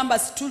yaŋŋamba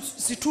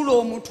situla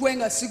omutwe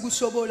nga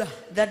sigusobola,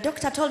 the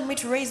doctor told me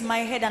to raise my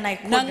head and I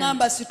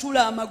n'aŋŋamba couldn't,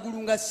 situla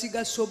amagulu nga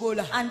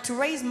sigasobola. and to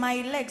raise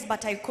my legs,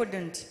 but I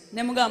couldn't.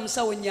 Ne mugamba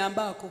musawo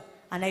nyambaako.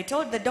 And I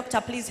told the doctor,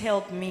 please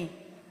help me.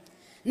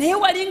 naye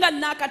wali nga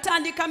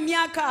naakatandika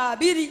myaka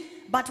 2.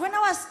 But when I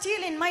was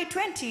still in my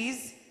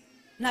 20s,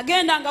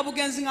 nagendanga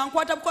bugenzi nga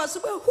nkwata bukwasi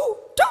bwe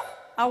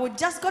I would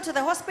just go to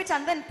the hospital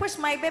and then push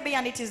my baby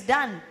and it is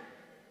done.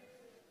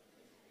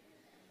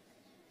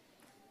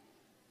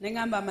 ne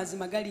ngamba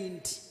amazima gali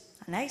nti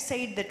And I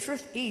said the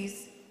truth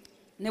is,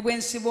 ne bwe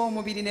nsiba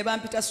omubiri ne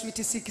bampita sweet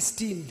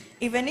 16.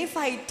 even if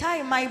I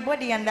tie my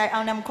body and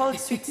I'm called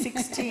sweet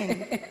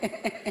 16,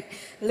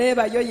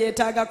 leeba yo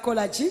yeetaaga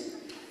kukola ki?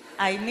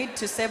 I need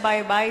to say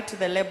bye-bye to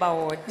the labor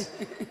ward.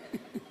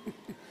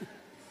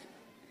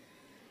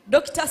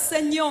 Dr.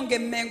 Senyonge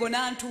Mmengo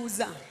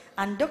n'antuuza.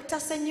 And Dr.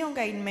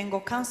 Senyonga in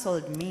Mengo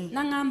counseled me.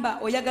 N'angamba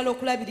oyagala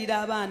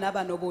okulabirira abaana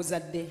bano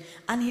b'ozadde.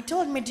 And he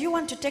told me, do you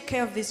want to take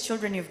care of these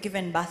children you've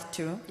given birth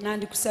to?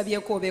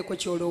 Nandikusabyeko obeeko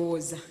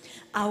ky'olowooza.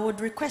 I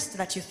would request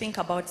that you think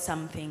about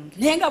something.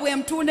 Naye nga bwe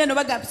mutunda eno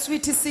baga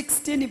sweet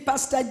 16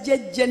 pastor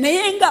jejje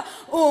naye nga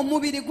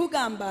omubiri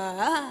gugamba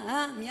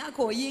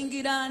myaka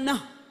oyingira 4.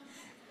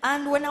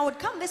 And when I would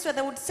come this way,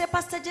 they would say,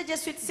 Pastor JJ,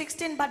 sweet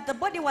 16, but the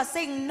body was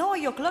saying, no,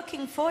 you're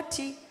clocking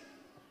 40.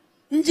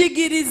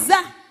 Njigiriza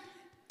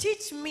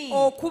Teach me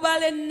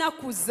okubala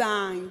ennaku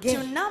zange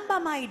to number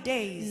my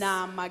days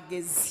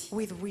n'amagezi.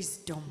 with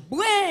wisdom.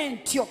 Bwe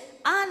ntyo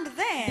And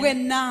bwe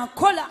then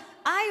nnaakola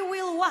I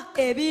will work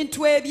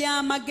ebintu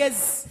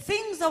eby'amagezi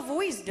things of mu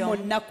wisdom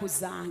nnaku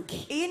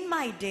zange. in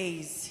my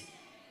days.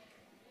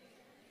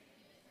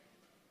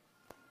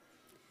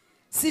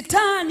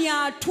 Sitaani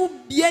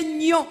atubbye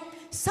nnyo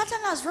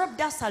Satan has robbed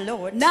us a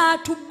lot,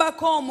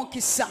 n'atubbako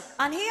omukisa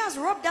and he has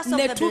robbed us of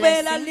ne the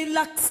tubeera blessing,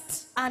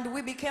 relaxed and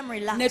we became ne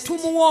relaxed.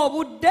 tumuwa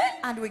obudde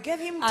And we gave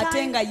him ate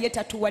time, nga ye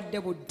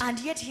tatuwadde budde. and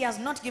yet he has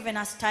not given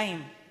us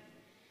time.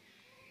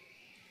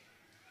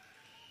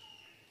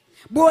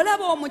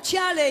 Bw'olaba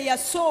omukyala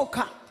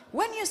eyasooka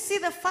When you see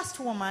the first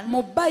woman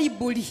mu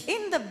Bayibuli,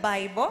 in the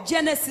Bible,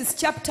 Genesis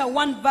chapter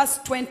 1 verse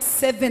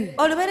 27.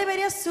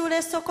 olubereberye essuula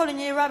esooka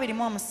olunyiriri lwa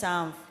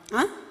 27.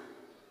 Huh?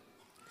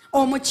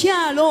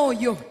 Omukyala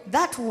oyo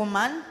That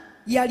woman,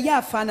 yali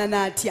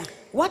afaanana atya?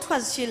 what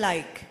was she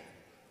like?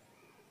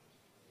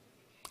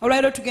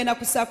 Olwaleero tugenda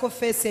kusaako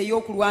feesi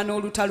ey'okulwana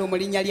olutalo mu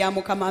linnya lya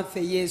Mukama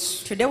waffe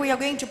Yesu. Today we are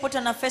going to put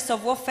on a face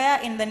of warfare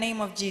in the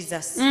name of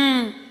Jesus.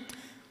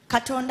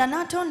 Katonda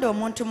n'atonda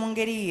omuntu mu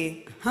ngeri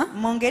ye.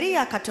 Mu ngeri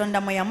ya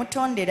Katonda mwe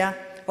yamutondera,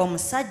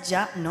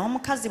 omusajja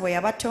n'omukazi bwe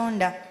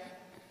yabatonda.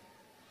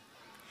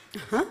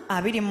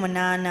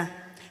 28.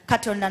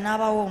 Katonda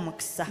n'abawa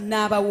omukisa.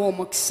 N'abawa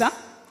omukisa.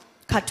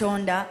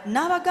 Katonda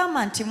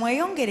n'abagamba nti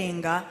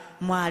mweyongerenga,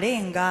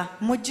 mwalenga,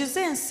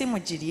 mujjuze ensi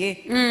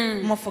mugirye,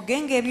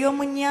 mufugenga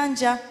eby'omu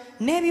nnyanja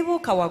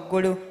n'ebibuuka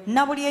waggulu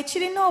na buli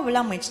ekirina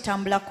obulamu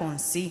ekitambula ku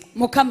nsi.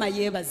 Mukama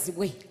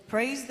yeebazibwe.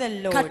 Praise the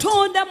Lord.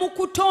 Katonda mu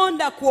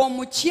kutonda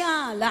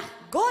kw'omukyala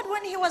God,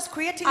 when he was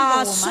creating the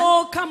woman,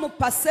 asooka mu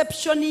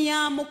perception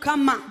ya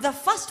Mukama the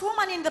first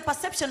woman in the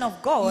perception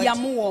of God,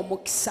 yamuwa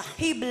omukisa.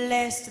 he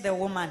blessed the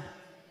woman.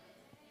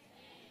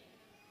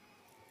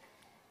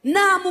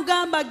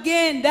 N'amugamba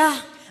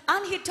genda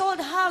And he told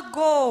her,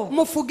 go,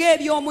 mufuge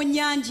eby'omu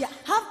nnyanja,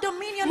 have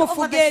dominion over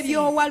mufuge the sea,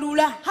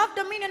 eby'owalula, have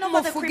dominion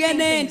over the mufuge creeping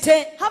things,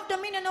 n'ente. have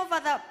dominion over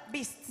the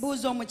beasts.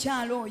 Buuza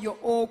omukyala oyo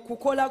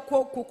okukola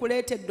kwo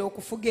kukuleetedde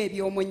okufuga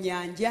eby'omu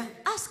nnyanja?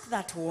 Ask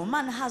that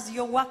woman, has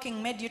your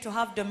working made you to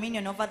have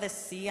dominion over the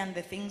sea and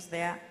the things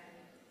there?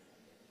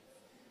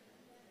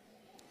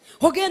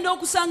 Ogenda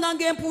okusanga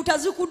ng'empuuta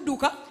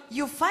zikudduka,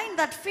 You find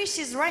that fish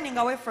is running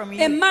away from you.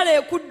 emmala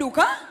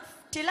ekudduka,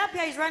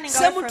 Tilapia is running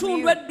away from ssemutundu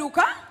you.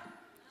 edduka,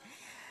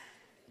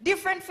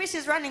 Different fish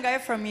is running away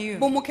from you.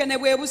 bumukene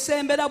bwe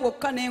busembera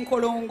bwokka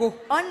n'enkolongo.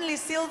 Only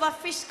silver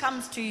fish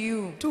comes to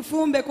you.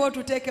 Tufumbeko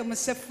tuteeke mu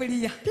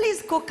seffuliya.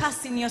 Please cook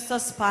us in your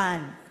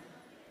saucepan.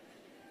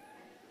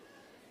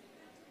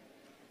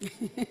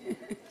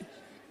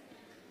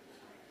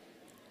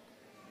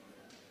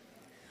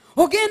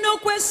 Ogenda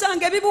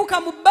okwesanga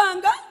ebibuuka mu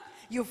bbanga,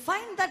 You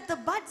find that the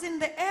birds in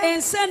the air,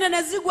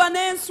 enseenene zigwa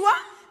n'enswa,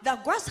 the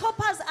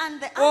grasshoppers and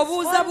the ants,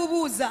 obuuza fall.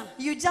 bubuuza.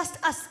 You just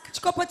ask,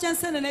 Kikopo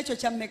ky'enseenene ekyo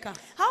kya mmeka?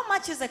 how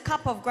much is a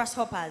cup of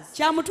grasshoppers?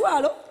 Kya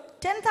mutwalo?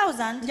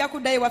 10,000. Nja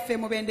kuddayo waffe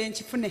Mubende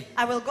nkifune.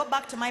 I will go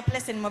back to my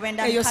place in Mubenda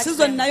and Eyo catch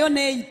season them. nayo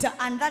neeyita.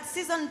 And that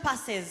season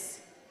passes.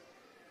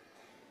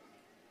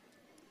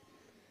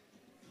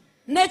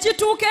 Ne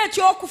kituuka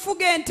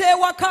eky'okufuga ente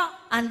ewaka.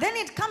 And then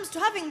it comes to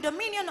having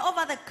dominion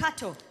over the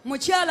cattle.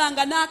 Mukyala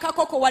nga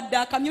n'akakoko wadde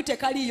akamyu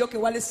tekaliiyo ke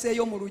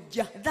waleseeyo mu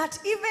luggya. That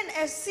even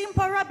a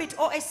simple rabbit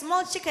or a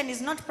small chicken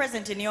is not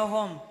present in your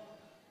home.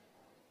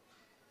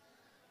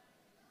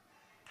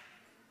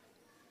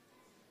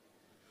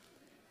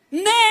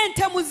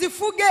 N'ente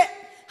muzifuge.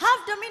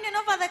 Have dominion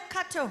over the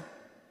cattle.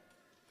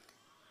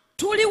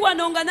 Tuli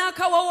wano nga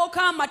n'akawawo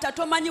k'amata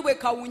tomanyi bwe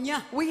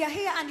kawunya. We are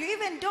here and you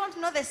even don't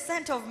know the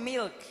scent of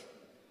milk.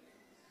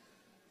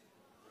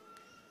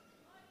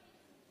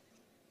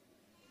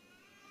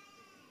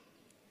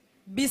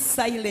 Be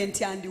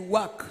silent and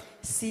work.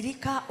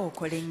 sirika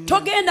okole nnyo.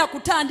 Togenda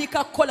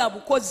kutandika kukola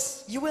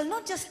bukozi. You will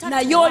not just start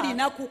Naye to work,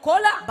 olina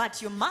kukola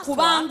but you must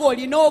kubanga work,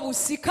 olina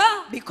obusika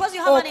because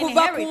you have an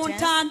okuva ku inheritance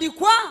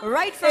ntandikwa.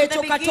 right from the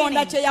Ekyo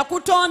Katonda beginning. kye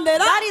yakutondera,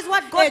 That is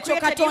what God ekyo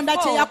created you Katonda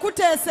kye for.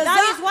 yakuteeseza,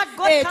 That is what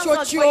God ekyo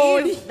counsels for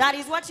ky'oli. you. That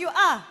is what you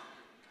are.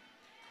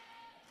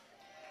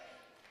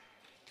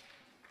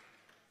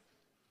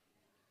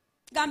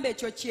 Gamba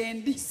ekyo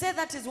kyendi. Say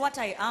that is what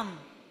I am.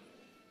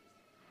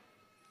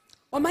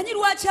 Omanyi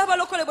lwaki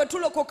abalokole bwe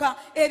tulokoka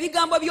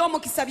ebigambo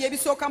by'omukisa bye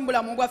bisooka mu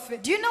bulamu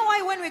bwaffe? Do you know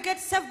why when we get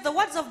saved, the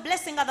words of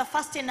blessing are the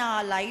first in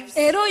our lives?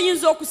 Era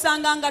oyinza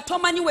okusanga nga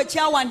tomanyi we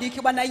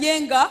kyawandiikibwa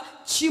naye nga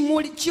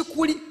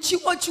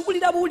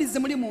kiwulira buwulizi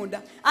muli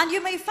munda. And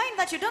you may find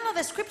that you don't know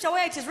the scripture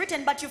where it is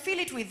written, but you feel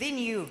it within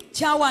you.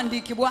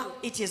 Kyawandiikibwa.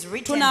 It is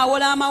written.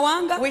 Tunaawola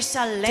amawanga, We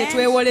shall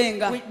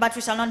tetwewolenga. but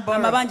we shall not borrow.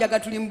 Amabanja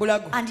gatuli mu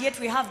bulago. And yet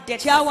we have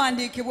debt.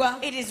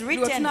 Kyawandiikibwa. It is Lwe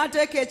written.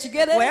 tunaateeka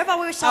ekigere, Wherever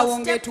we shall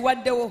awo step,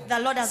 ng'etuwaddewo. the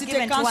Lord has Si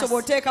given to tekanso us.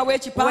 bw'oteekawo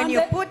When you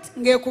ekipande put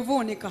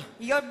ng'ekuvuunika.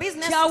 your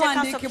business, take us to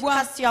Kyawandiikibwa.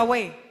 cast you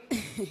away.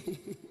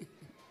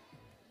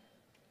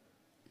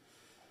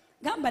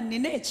 Gamba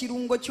nina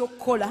ekirungo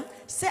ky'okukola,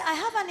 Say, I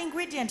have an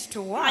ingredient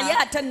to work, naye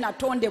ate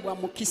natondebwa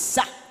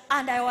mukisa.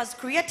 and I was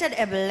created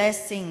a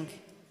blessing.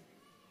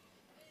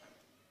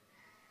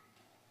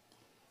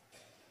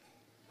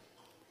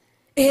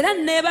 Era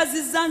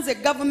neebazizza nze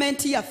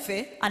gavumenti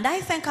yaffe And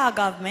I thank our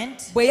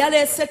government bwe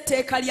yaleese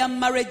etteeka lya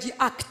Marriage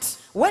Act.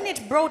 when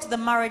it brought the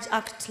Marriage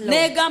Act law.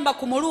 N'egamba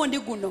ku mulundi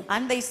guno,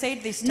 And they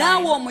said this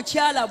naawe time,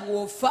 omukyala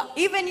bw'ofa,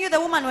 even you, the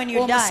woman, when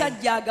you die,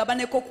 omusajja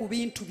agabaneko ku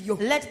bintu byo.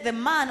 let the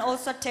man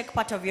also take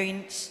part of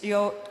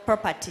your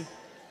property.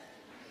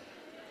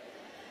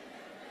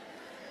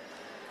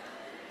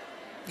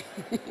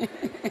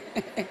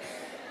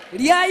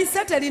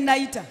 Lyayise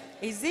terinayita.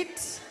 Is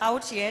it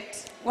out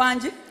yet?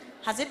 Wangi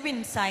Has it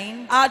been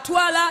signed?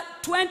 atwala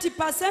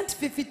 20%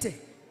 50.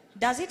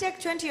 Does it take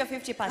 20 or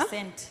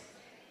 50%?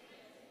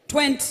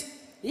 20.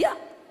 Yeah.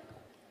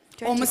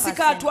 20%.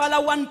 Omusika atwala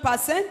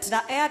 1%,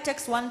 The heir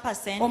takes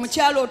 1%,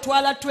 omukyala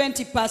otwala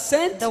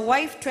 20%, the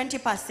wife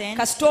 20%,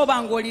 kasita oba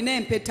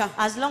ng'olina empeta.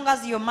 as long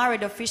as you're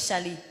married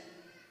officially.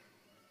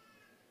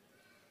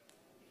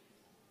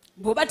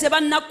 Bw'oba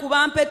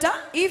tebannakuba mpeta,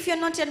 If you're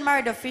not yet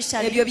married ebyo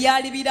officially,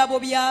 byali birabo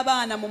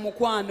by'abaana mu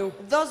mukwano.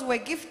 those were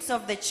gifts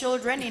of the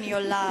children in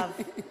your love.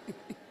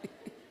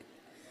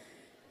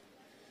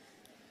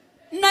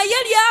 Naye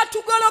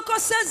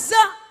lyatugolokosezza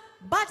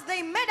But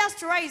they made us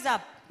to rise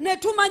up. ne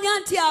tumanya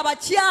nti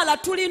abakyala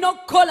tulina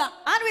okukola.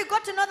 And we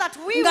got to know that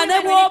we Nga women ne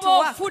we need to bw'oba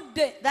work.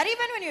 ofudde, That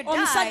even when you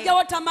omusajja die,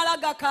 wo tamala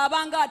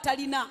gakaaba nga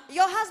atalina.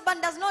 your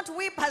husband does not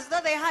weep as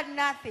though they had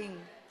nothing.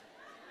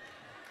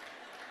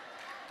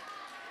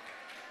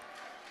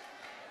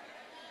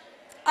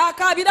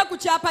 Akaabira ku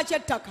kyapa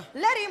ky'ettaka,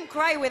 Let him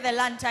cry with a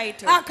land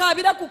title.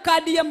 akaabira ku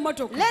kaadi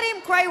y'emmotoka, Let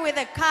him cry with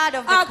a card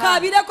of the car.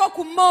 akaabireko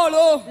ku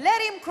moolo.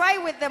 Let him cry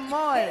with the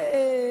mall.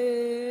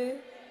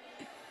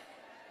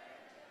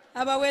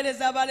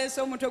 Abaweereza abaleese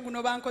omutwe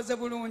guno bankoze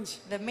bulungi.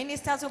 The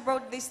ministers who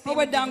brought this thing.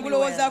 Obwedda did me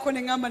well. ngulowoozaako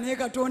ne ŋŋamba naye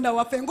Katonda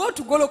waffe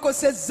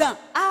ng'otugolokosezza.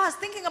 I was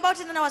thinking about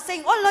it and I was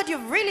saying, oh Lord,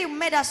 you've really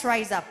made us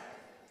rise up.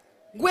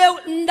 Gwe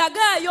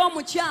ndagaayo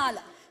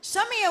omukyala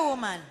Show me a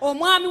woman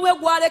omwami we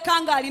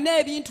gw'aleka ng'alina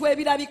ebintu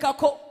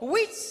ebirabikako,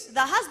 which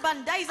the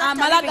husband dies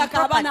after amala leaving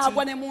gakaaba n'agwa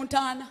property, ne mu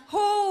ntaana.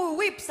 who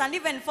weeps and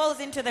even falls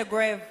into the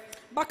grave.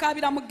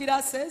 Bakaabira mu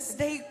glasses,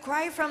 They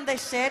cry from the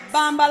sheds.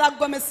 bambala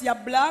gomesi ya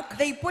black,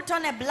 They put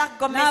on a black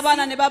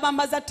n'abaana gomesi ne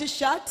babambaza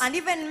t-shirt. and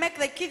even make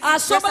the kids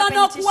dress Asobola up in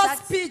n'okuwa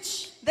t-shirts.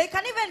 speech. They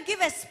can even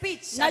give a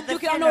speech at the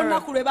N'ajjukira funeral.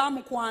 n'olunaku lwe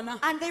baamukwana.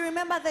 And they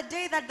remember the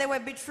day that they were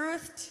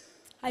betrothed.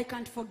 I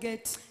can't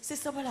forget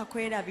Sisobola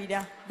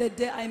kwerabira the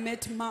day I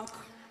met Mark.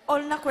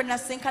 olunaku lwe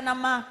nasinkana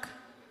Mark.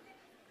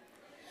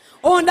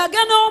 Ondage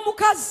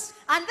n'omukazi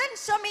And then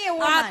show me a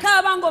woman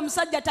akaaba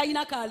ng'omusajja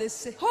talina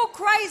kaalese. who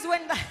cries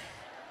when the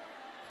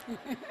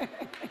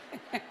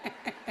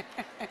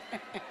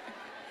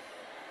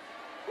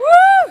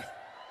Woo!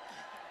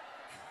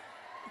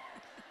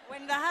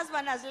 when the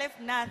husband has left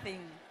nothing.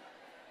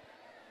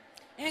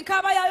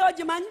 Enkaaba yayo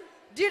ogimanyi?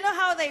 Do you know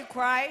how they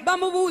cry?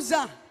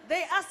 Bamubuuza,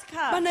 They ask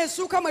her,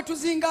 baneesuuka mwe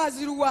tuzinga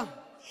aziruwa?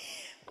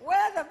 where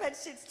are the bed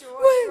sheets to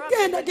wash?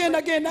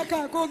 Genda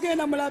kaako,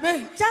 genda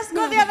mulabe. Just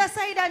go the other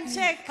side and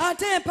check.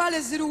 Ate empale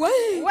ziruwa?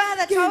 Where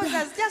are the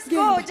trousers? Just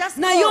go, just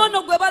Naye go.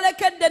 ono gwe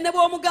balekedde ne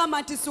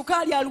bw'omugamba nti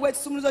sukaali aluwa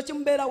ekisumuluzo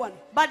kimubeera wano.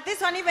 But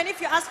this one, even if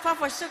you ask her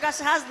for sugar,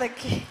 she has the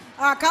key.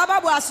 Akaaba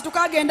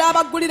bw'asituka agenda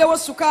abaggulirewo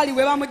sukaali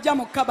we bamugja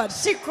mu kabadi.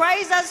 She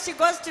cries as she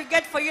goes to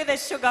get for you the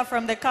sugar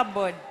from the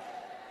cupboard.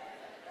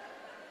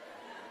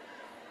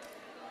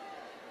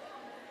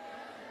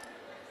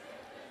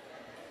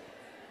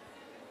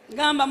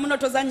 Gamba muno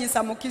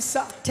tozanyisa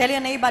mukisa. Tell your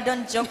neighbor,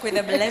 don't joke with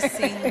the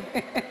blessing.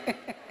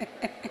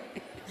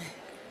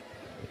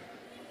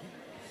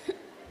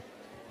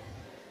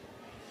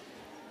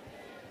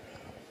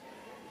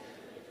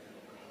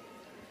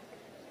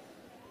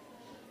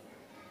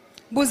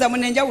 Buuza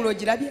muno enjawulo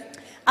ogirabye?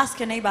 Ask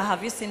your neighbor,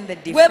 have you seen the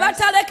Bwe difference?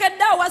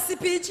 batalekedde awa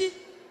sipiiki,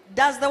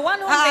 Does the one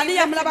who Ani made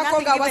yamulabako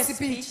nothing nga give a wa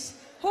speech? speech.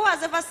 Who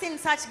has ever seen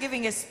such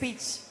giving a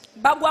speech?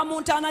 bagwa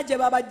mu ntaana gye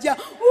babajja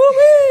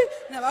uwi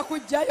ne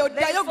bakujjayo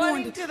They ddayo fall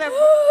gundi into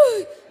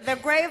Uwi. the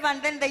grave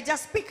and then they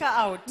just pick her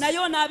out. naye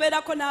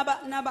onaabeerako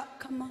n'aba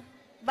come on.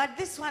 But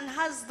this one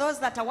has those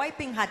that are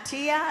wiping her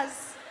tears.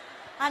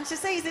 And she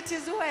says, it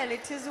is well,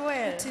 it is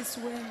well. It is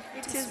well.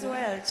 It is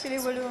well. Chili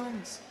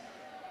bulungi.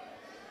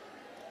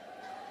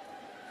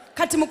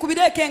 kati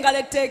mukubireeko engalo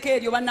etteeka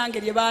eryo bannange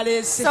lye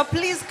baleese So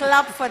please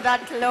clap for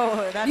that law.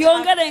 That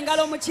lyongere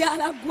engalo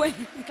mukyala gwe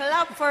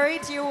clap for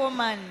it, you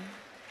woman.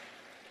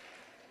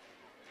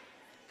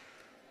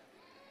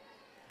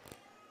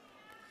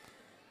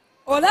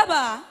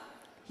 olaba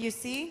You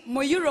see,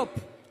 mu Europe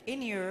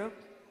in Europe,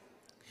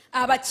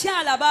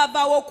 abakyala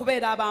baavaawo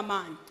okubeera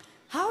ab'amaanyi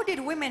how did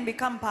women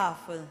become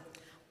powerful?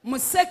 mu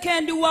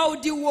second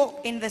world war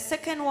In the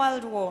Second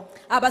World War,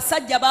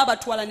 abasajja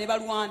baabatwala ne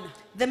balwana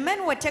the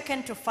men were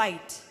taken to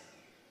fight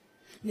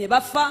ne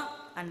bafa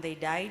and they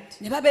died.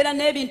 ne babeera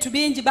n'ebintu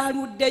bingi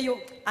baaluddeyo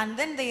And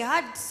then they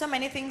had so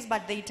many things,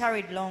 but they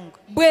tarried long.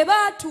 bwe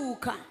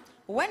baatuuka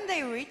When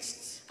they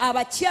reached,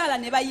 abakyala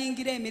ne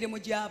bayingira emirimu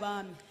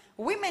gy'abaami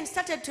women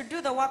started to do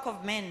the work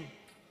of men.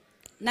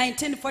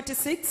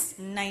 1946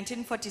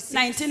 1946,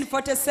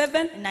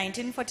 1947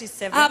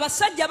 1947.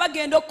 abasajja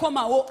bagenda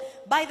okukomawo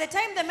By the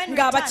time the men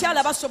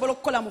ng'abakyala returned, basobola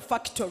okukola mu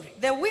factory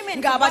the women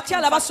could work in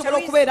ng'abakyala basobola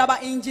factories. okubeera ba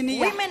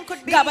engineer Women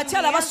could be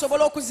ng'abakyala engineers.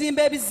 basobola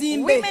okuzimba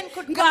ebizimbe Women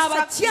could construct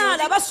ng'abakyala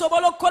buildings.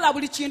 basobola okukola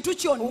buli kintu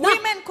kyonna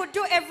Women could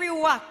do every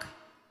work.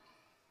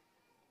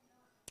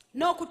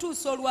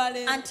 n'okutuusa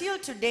olwaleero Until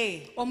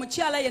today,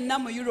 omukyala yenna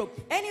mu Europe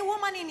any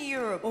woman in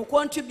Europe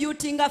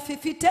okontributinga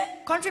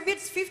 50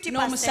 contributes 50%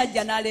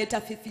 n'omusajja n'aleeta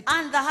 50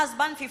 and the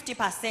husband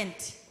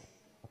 50%.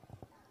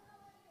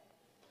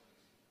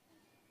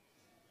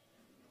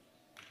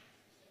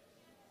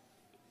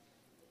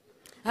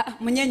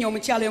 munyenye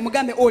omukyala oyo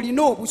mugambe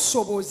olina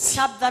obusobozi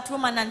Tap that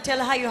woman and tell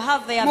her you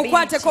have the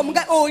mukwateko ability.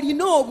 mugambe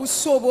olina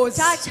obusobozi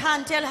Touch her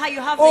and tell her you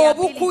have the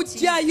ability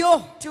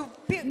obukujjayo to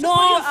pull you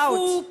out.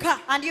 n'ofuuka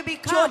And you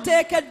become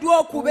ky'oteekeddwa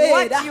what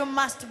okubeera you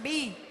must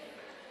be.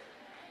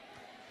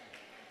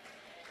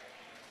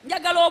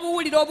 njagala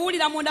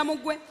obuwulira munda mu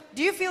ggwe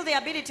Do you feel the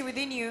ability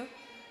within you?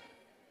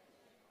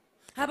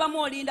 abamu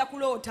olinda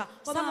kuloota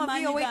oba Some of you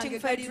amaanyi are waiting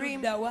gange for a gali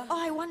dream. luddawa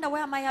Oh, I wonder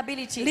where my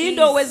ability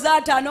linda is. oweze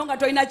ataano nga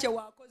tolina kye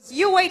waakoze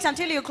You wait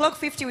until you clock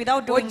 50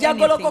 without doing ojja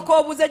anything. golokoka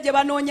obuze gye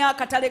banoonya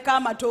akatale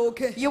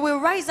k'amatooke You will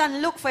rise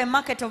and look for a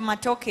market of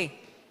matoke.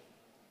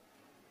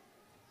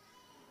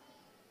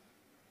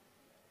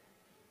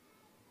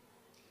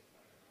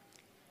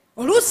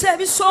 oluusi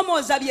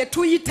ebisoomooza bye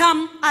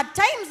tuyitamu At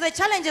times, the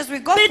challenges we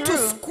go through,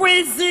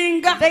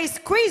 bitusqueezinga they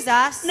squeeze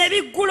us ne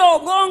biggula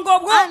obwongo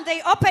bwo and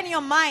they open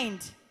your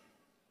mind.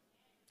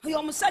 oyo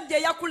omusajja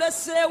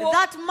eyakuleseewo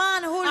That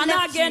man who left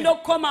anaagenda you,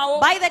 okukomawo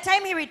by the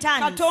time he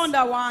returns,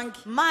 katonda wange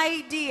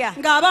my dear,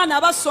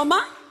 ng'abaana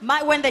basoma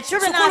when the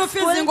children sukulu are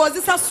fiizi school,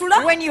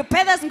 ng'ozisasula when you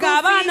pay the school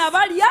ng'abaana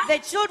balya fees,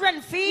 the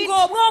children feed,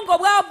 ng'obwongo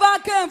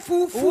bwavaako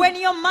enfuufu when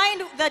your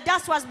mind, the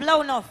dust was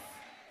blown off.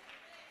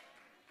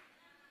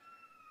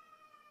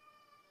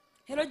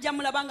 era ojja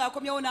mulaba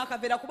ng'akomyewo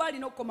n'akaveera kuba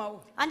alina okukomawo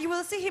And you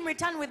will see him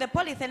return with the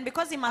polythene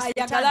because he must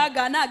ayagala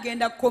return. agaana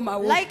agenda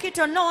kukomawo Like it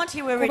or not,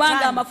 he will kubanga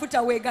return.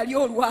 amafuta weegali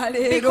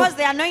olwaleero Because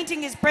the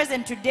anointing is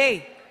present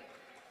today.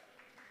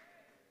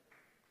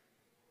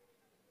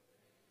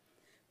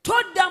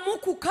 toddamu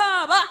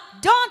kukaaba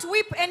Don't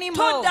weep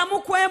anymore.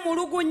 toddamu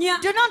kwemulugunya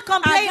Do not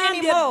complain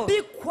agambye anymore.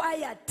 be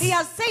quiet He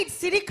has said,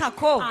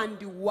 Sirikako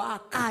and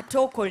work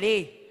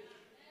atokole.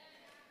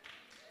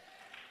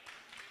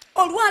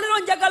 olwaleero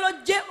njagala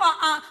ojje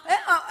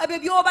ebyo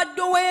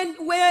by'obadde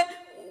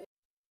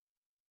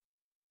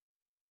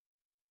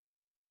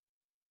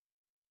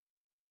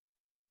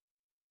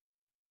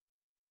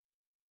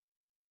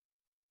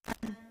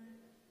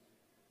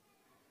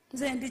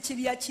nze ndi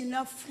kirya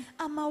kinafu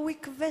I'm a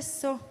weak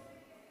vessel.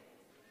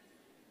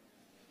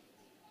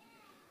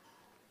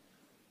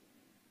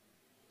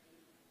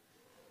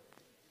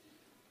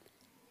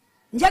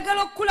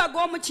 njagala okukulaga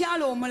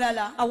omukyala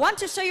omulala I want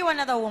to show you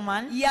another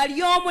woman.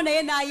 yali omu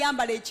naye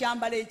n'ayambala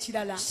ekyambalo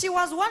ekirala She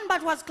was one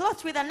but was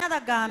clothed with another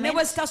ne garment.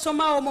 bwe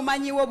sitasomaawo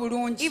mumanyiwo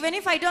bulungi Even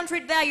if I don't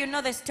read there, you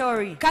know the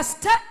story.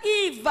 kasita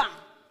eva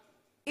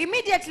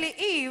Immediately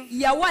Eve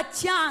yawa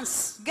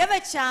chance gave a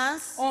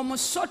chance,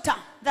 omusota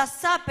the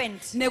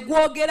serpent, ne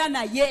gwogera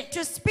naye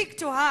to speak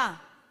to her.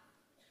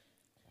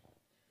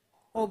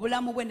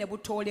 obulamu bwe ne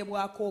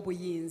butoolebwako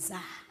obuyinza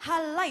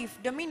Her life,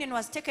 dominion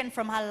was taken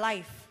from her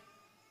life.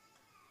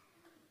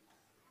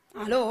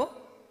 alo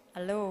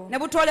Hello. ne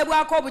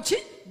butoolebwako obuki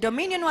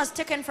Dominion was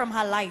taken from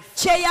her life.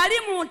 kye yali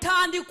mu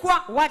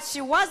ntandikwa What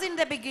she was in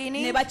the ne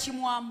beginning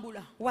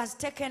bakimwambula was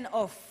taken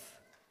off.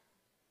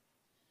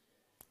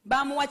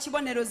 bamuwa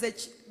kibonerezo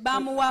ki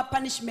bamuwa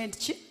punishment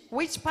ki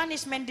Which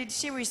punishment did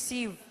she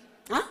receive?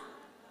 Ha?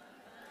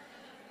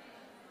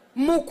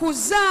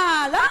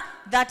 mukuzaala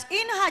that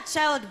in her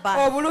childbirth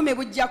obulumi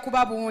bujja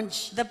kuba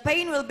bungi the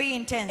pain will be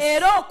intense.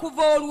 era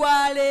okuva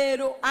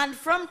olwaleero And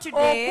from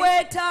today,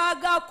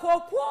 okwetaagako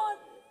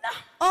kwonna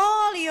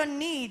all your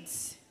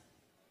needs,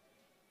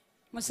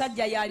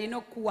 musajja yalina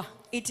okuwa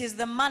it is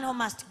the man who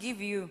must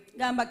give you.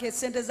 gamba ke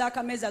sente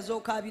z'akameeza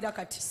z'okaabira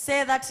kati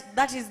Say that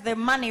that is the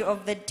money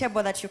of the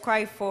table that you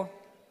cry for.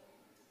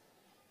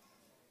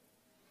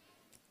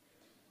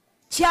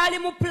 kyali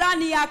mu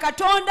pulaani ya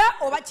katonda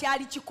oba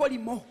kyali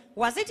kikolimo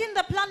Was it in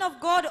the plan of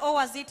God or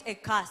was it a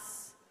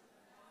curse?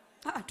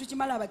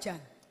 tukimala abakyala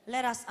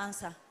Let us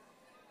answer.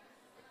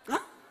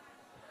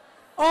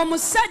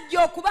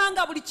 omusajja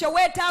okubanga buli kye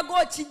weetaaga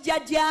okijja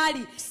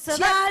gy'ali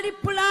kyali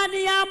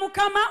pulaani ya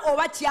mukama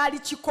oba kyali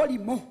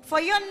kikolimo For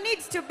your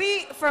needs to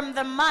be from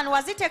the man,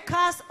 was it a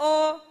curse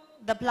or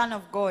the plan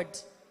of God?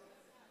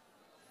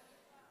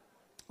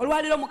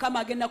 olwaliro mukama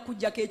agenda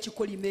kukuggyako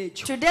ekikolimo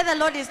ekyo Today the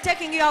Lord is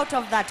taking you out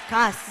of that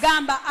curse.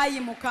 gamba ayi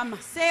mukama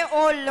Say,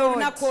 oh Lord,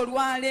 olunaku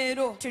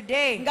olwaleero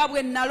today, nga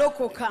bwe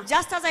nalokoka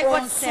just as I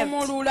got saved,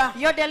 onsumulula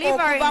you're okuva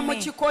delivering mu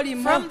me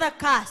kikolimo from the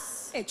curse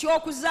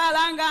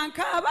ekyokuzaala nga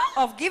nkaaba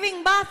of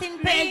giving birth in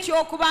pain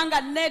n'ekyokuba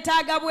nga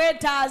neetaaga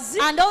bwetaazi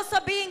and also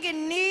being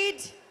in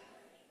need.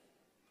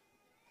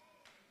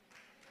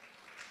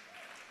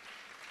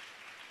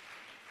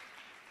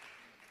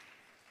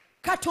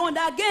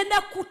 katonda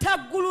agenda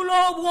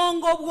kutaggulula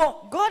obwongo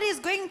bwo God is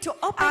going to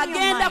open your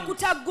agenda mind.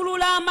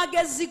 kutaggulula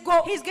amagezi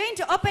go He's going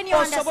to open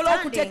your osobole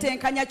understanding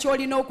okutetenkanya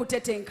ky'olina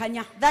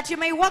okutetenkanya that you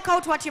may work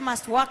out what you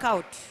must work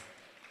out.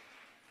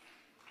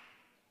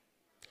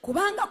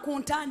 kubanga ku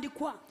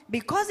ntandikwa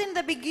Because in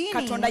the beginning,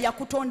 katonda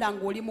yakutonda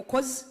ng'oli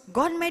mukozi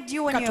God made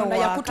you when you're a katonda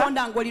worker.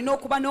 yakutonda ng'olina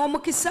okuba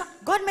n'omukisa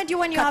God made you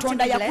when you have to be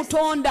katonda blessed.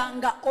 yakutonda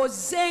nga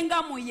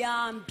ozzenga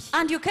muyambi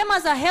And you came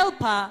as a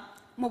helper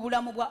mu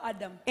bulamu bwa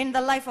adamu in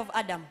the life of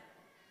Adam.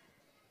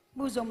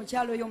 buuza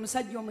omukyalo oyo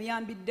omusajja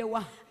omuyambidde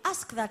wa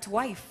Ask that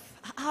wife,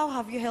 how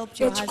have you helped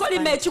your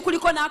ekikolimo husband?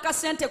 ekikuliko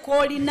n'akasente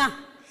k'olina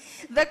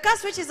The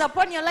curse which is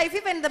upon your life,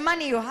 even the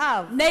money you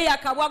have, naye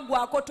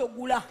akabwaggwako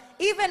togula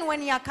even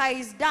when your car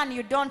is done,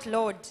 you don't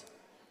load.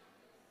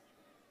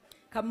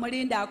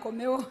 kamulinda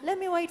akomewo Let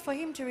me wait for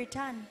him to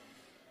return.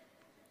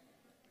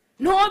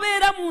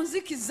 n'obeera mu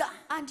nzikiza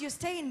And you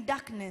stay in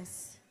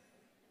darkness.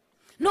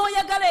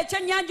 n'oyagala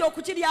ekyennyanja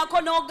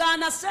okukiryako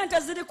n'ogaana sente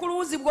ziri ku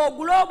luuzi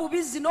bw'ogula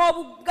obubizzi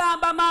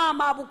n'obugamba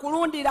maama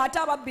abukulundira ate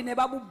ababbi ne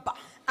babubba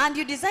And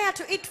you desire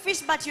to eat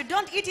fish, but you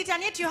don't eat it,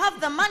 and yet you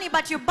have the money,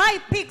 but you buy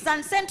pigs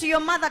and send to your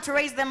mother to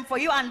raise them for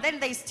you, and then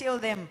they steal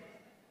them.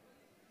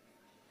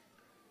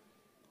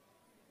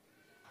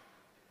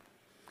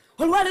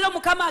 olwaliro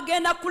mukama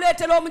agenda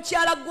kuleetera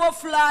omukyala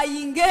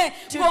gw'ofulayinge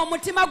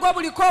ng'omutima gwo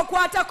buliko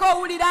okwatako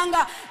owulira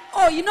nga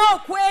olina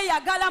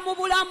okweyagala mu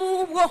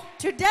bulamu bwo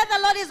Today the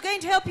Lord is going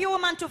to help you,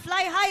 woman, to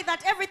fly high,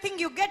 that everything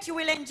you get, you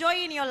will enjoy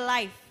in your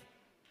life.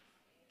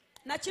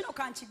 nakino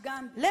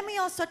kankigambe Let me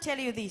also tell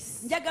you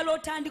this. njagala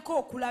otandike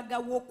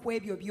okulagawo ku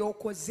ebyo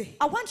by'okoze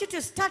I want you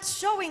to start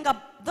showing up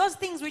those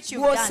things which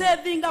you've done.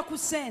 bw'oseevinga ku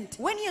sente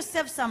When you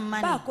save some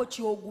money, baako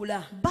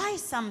ky'ogula buy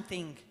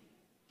something.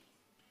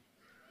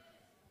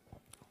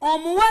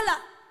 omuwala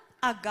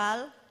A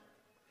girl,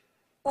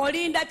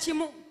 olinda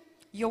kimu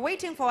you're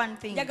waiting for one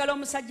thing. njagala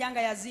omusajja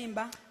nga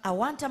yazimba I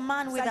want a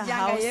man with a musajja nga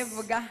house,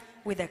 yeevuga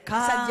with a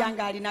musajja car,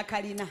 nga alina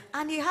kalina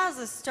and he has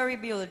a story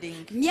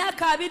building.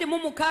 myaka 26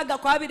 ku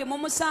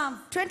 27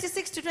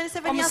 26 to 27 years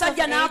of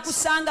omusajja age.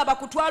 n'akusanga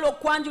bakutwala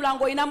okwanjula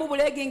ng'olinamu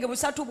bulegingi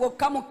busatu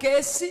bwokka mu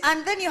keesi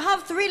And then you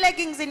have 3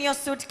 leggings in your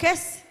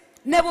suitcase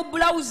ne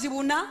bubulawuzi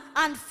 4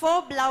 and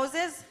 4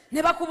 blouses.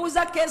 ne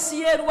bakubuuza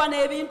keesi yeeruwa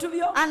n'ebintu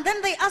byo And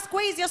then they ask,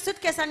 where is your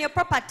suitcase and your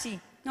property?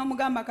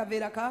 n'omugamba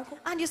akaveera kaako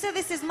And you say,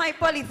 this is my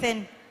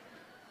polythene.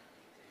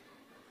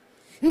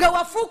 nga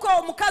wafuuka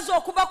omukazi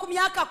okuva ku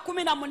myaka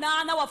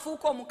 18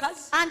 wafuuka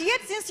omukazi And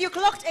yet since you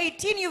clocked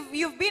 18,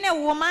 you've been a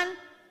woman.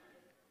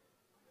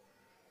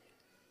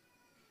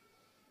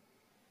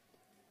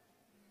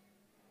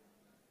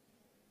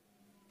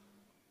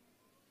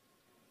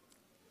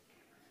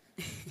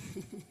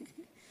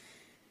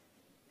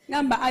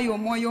 ngamba ayi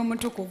omwoyo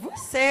omutukuvu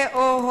Say,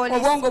 oh Holy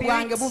obwongo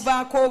bwange Spirit,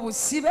 buvaako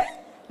obusibe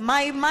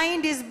my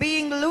mind is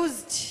being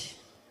loosed.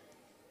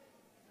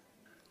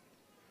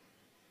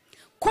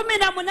 18 ku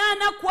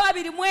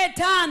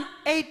 25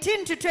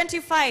 18 to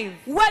 25.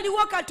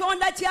 waliwo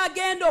katonda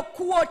kyagenda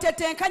okuwa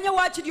otetenkanye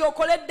waakiri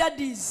okole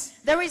daddies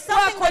There is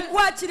something that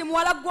waakiri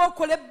muwala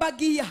gw'okole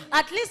bagiya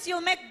at least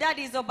you'll make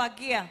daddies or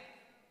bagia.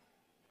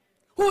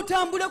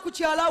 otambule ku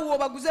kyalawo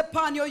obaguze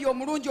paani oyo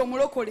omulungi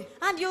omulokole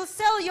And you'll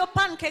sell your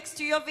pancakes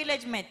to your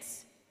village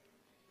mates.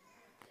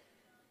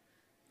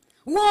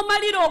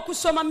 w'omalira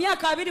okusoma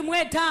myaka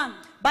 25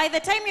 By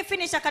the time you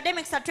finish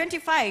academics at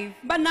 25,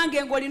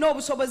 bannange ng'olina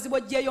obusobozi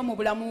bw'oggyeyo mu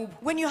bulamu bwo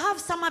when you have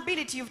some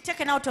ability you've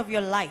taken out of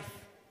your life,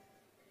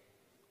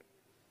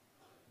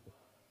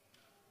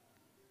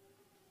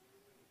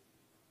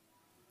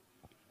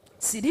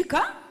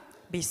 sirika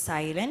be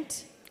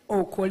silent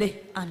okole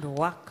and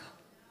work.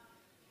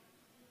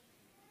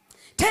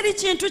 teri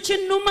kintu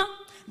kinnuma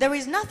There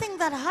is nothing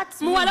that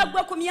hurts me muwala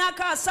gwe ku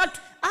myaka 3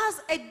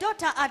 as a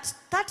daughter at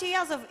 30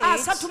 years of age,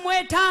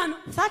 35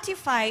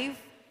 35,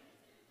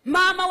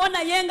 maama wo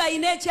naye nga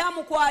ayina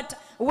ekyamukwata.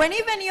 when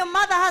even your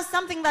mother has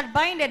something that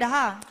binded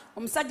her.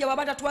 Omusajja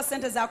bw'aba tatuwa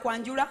ssente za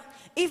kwanjula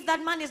If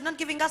that man is not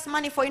giving us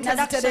money for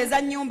introduction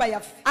nazitereeza nnyumba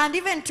yaffe and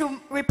even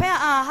to repair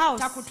our house,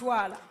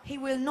 takutwala. he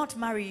will not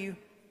marry you.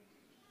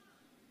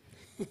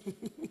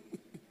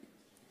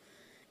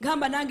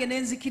 Gamba nange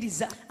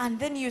nenzikiriza. And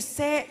then you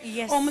say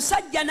yes.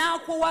 Omusajja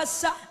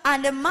n'akuwasa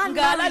And the man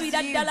marries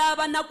ng'alabira you ddala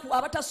abanaku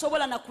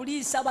abatasobola na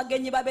kuliisa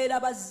abagenyi babeera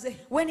bazze.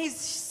 when he's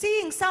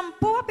seeing some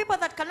poor people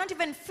that cannot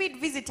even feed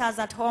visitors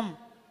at home.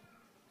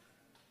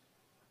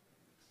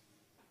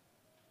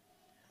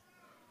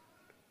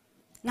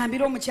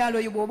 Ngambira omukyalo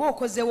oyo bw'oba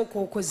okozeewo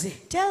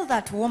k'okoze. Tell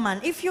that woman,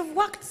 if you've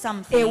worked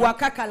something,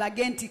 Ewaka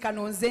kalage nti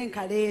kano nze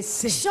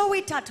nkaleese. show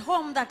it at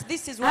home that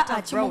this is what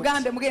I brought.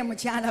 Kimugambe mugee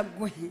mukyala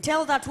gwe.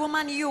 Tell that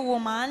woman, you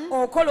woman,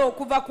 Okola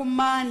okuva ku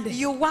Monday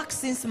you work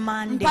since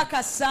Monday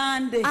mpaka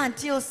Sunday.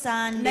 until Naye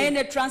Sunday.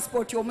 ne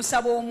transport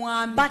omusaba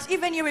omwami. But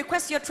even you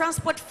request your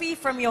transport fee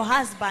from your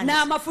husband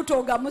N'amafuta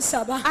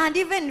ogamusaba. and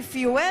even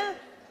fuel.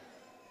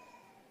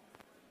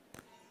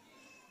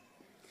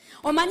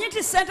 Omanyi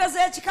nti ssente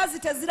z'ekikazi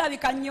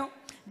tezirabika nnyo.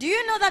 Do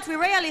you know that we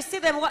rarely see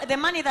the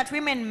money that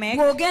women make?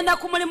 Bw'ogenda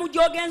ku mulimu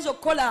gy'ogenza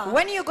okukola.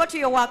 When you go to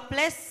your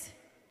workplace,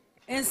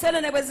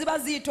 Enseenene bwe ziba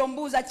ziyita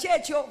ombuuza ki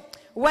ekyo?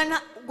 when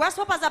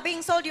grasshoppers are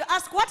being sold, you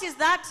ask, what is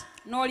that?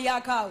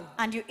 N'olyako awo.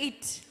 And you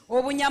eat.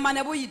 Obunyama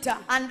ne buyita.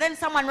 And then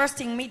someone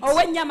roasting meat.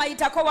 Ow'ennyama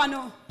yitako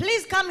wano.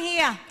 Please come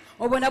here.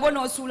 Obwo nabwo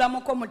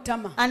n'osuulamuko mu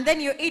ttama. And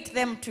then you eat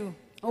them too.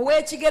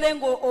 Ow'ekigere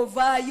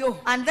ng'ovaayo.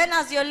 And then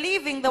as you're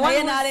leaving, the one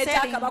Naye who's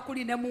n'aleeta selling,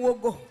 akabakuli ne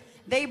muwogo.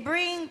 they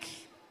bring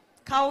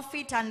cow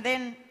feet and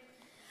then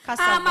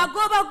cassava.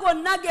 Amagoba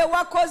gonna ge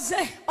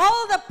wakoze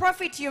All the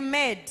profit you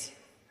made,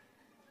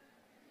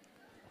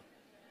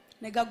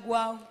 ne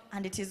gaggwawo.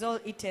 and it is all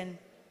eaten.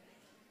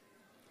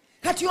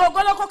 Kati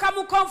ogolokoka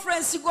mu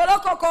conference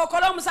golokoka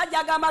okole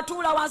omusajja agamba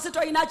tuula wansi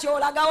tolina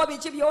kyolagawo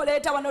biki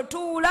byoleeta wano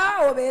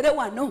tuula obeere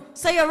wano.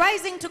 So you're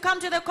rising to come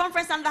to the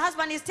conference and the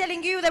husband is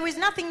telling you there is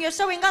nothing you're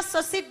showing us,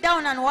 so sit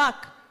down and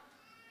work.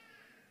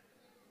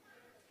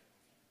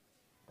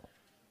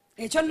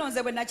 Ekyo nno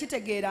nze bwe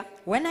nakitegeera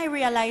When I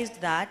realized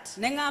that,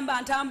 ne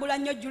ŋŋamba ntambula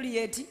nnyo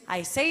Juliet.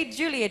 I said,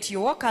 Juliet,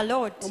 you walk a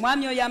lot.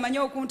 Omwami oyo amanyi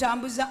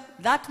okuntambuza.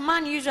 That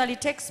man usually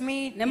takes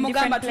me Ne in different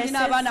mugamba places.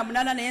 tulina abaana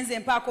 8 naye nze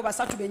mpaako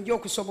 3 benja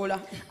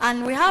okusobola.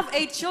 And we have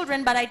 8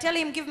 children, but I tell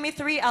him, give me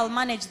 3, I'll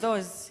manage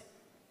those.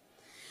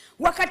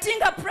 Wakati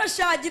nga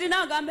pressure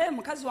agirina agamba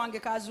mukazi wange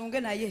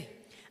kazunge naye.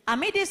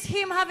 Amidst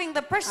him having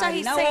the pressure,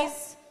 he Alinawo.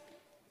 says,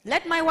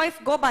 let my wife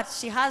go, but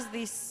she has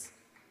this.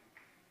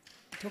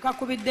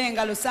 Tokakubidde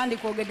engalo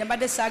sandika ogedde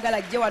mbadde saagala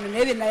ajje wano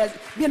naye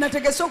bye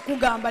nategese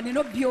okugamba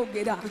nina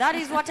byogera. That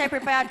is what I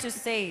prepared to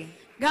say.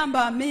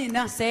 Gamba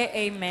amiina. Say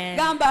amen.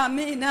 Gamba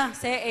amiina.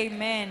 Say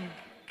amen.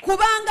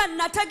 Kubanga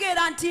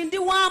nategeera nti ndi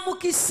wa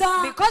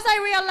mukisa. Because I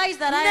realized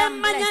that I am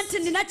Nemmanya blessed.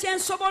 nti nina kye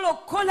nsobola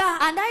okukola.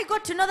 And I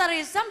got to know that there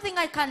is something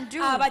I can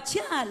do.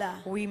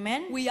 Abakyala,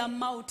 Women, we are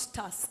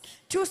multitask.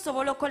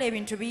 tusobola okukola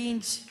ebintu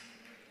bingi.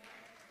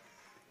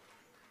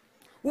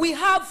 We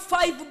have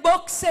 5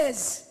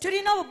 boxes.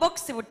 Tulina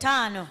obuboxi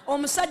butaano.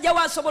 Omusajja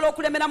waasobola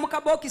okulemera mu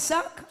kabokisi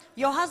aka.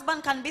 Your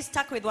husband can be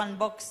stuck with one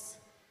box.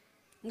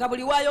 Nga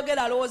buli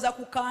waayogera alowooza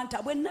ku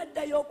kanta bwe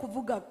naddayo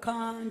okuvuga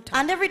kanta.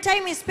 And every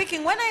time he's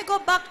speaking, when I go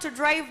back to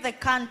drive the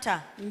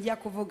canter, Nja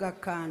kuvuga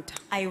kanta.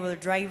 I will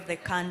drive the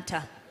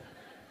canter.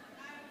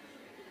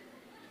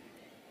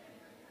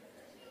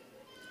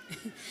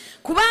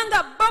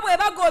 Kubanga bo bwe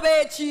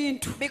bagoba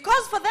ekintu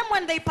Because for them,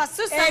 when they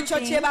pursue ekyo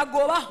something, kye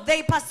bagoba.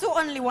 they pursue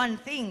only one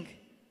thing.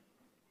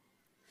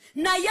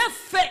 Naye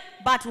ffe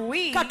But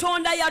we,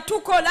 Katonda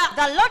yatukola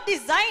the Lord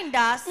designed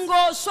us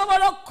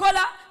ng'osobola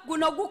okukola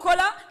guno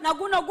gukola na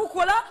guno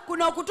gukola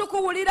kuno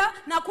okutukuwulira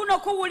na kuno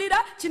kuwulira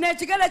kino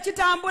ekigere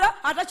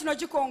kitambula ate kino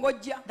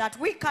kikongojja. that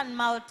we can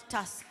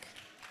multitask.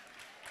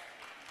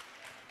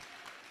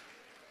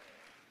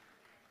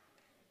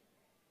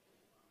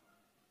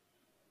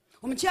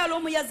 Omukyalo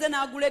omu yazze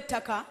n'agula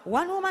ettaka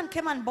One woman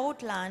came and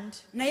bought land,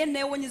 naye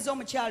neewunyiza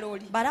omukyalo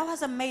oli but I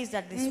was amazed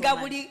at this nga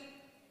woman. buli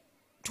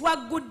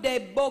twaggudde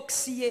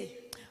ebokisi ye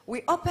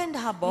We opened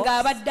her box,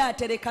 ng'abadde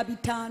atereka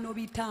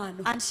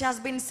bitaano and she has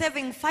been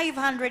saving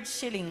 500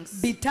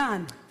 shillings.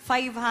 500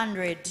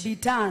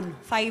 500.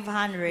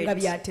 500. nga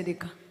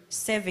byatereka.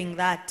 Saving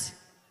that.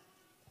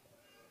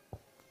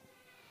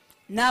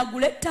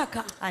 N'agula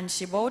ettaka And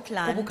she bought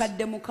land,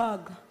 obukadde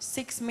 6.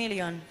 6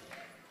 million.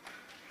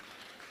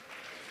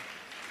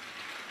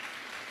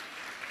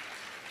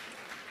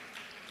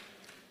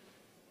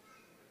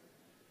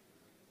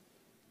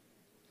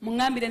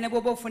 Muŋŋambire ne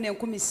bw'oba ofuna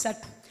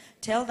 3,000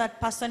 Tell that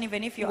person,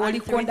 even if you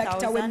Ng'oli earn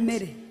conductor 3,000,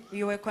 w'emmere.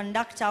 you were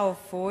conductor of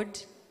food.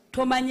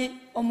 tomanyi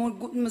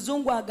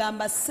omuzungu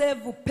agamba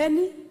save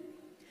penny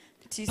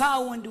It is-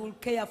 pound will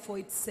care for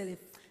itself.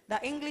 The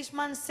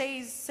Englishman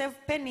says, save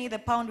penny, the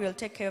pound will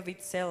take care of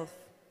itself.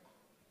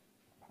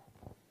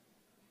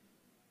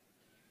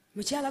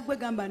 mukyala gwe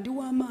gamba ndi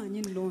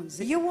w'amaanyi nno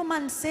nze. You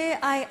woman say,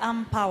 I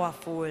am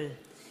powerful.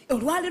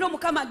 Olwaleero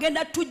Mukama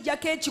agenda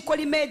tujjako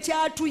ekikolimo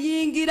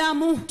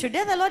ekyatuyingiramu.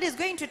 Today the Lord is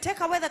going to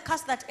take away the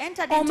curse that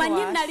entered into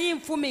Omanyi us. nali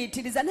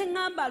nfumiitiriza ne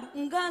ŋŋamba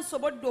nga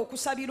nsobodde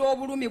okusabira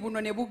obulumi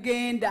buno ne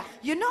bugenda.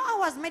 You know, I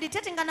was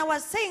meditating and I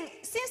was saying,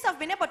 since I've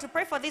been able to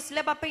pray for this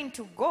labor pain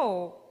to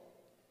go,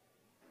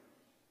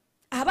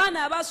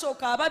 Abaana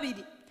abasooka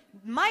ababiri,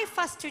 my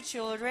first 2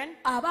 children,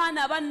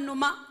 abaana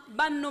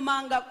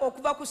bannumanga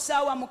okuva ku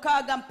ssaawa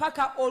 6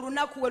 mpaka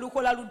olunaku we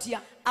lukola lutya.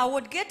 I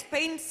would get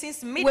pain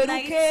since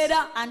midnight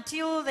Werukeera.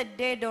 until the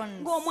day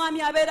dawns.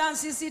 Ng'omwami abeera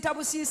nsiisiita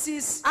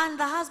busiisiisi. And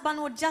the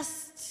husband would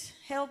just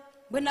help.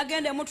 Bwe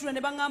nagenda e Mutule ne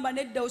baŋŋamba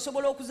nedda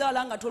osobola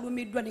okuzaala nga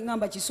tolumiddwa, ne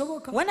ŋŋamba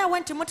kisoboka. When I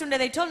went to Mutunde,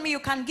 they told me you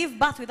can give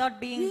birth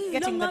without getting the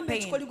N'aŋŋamba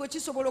pain. ekikoligo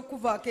kisobola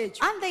okuvaako ekyo.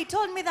 And they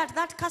told me that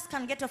that curse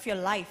can get off your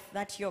life,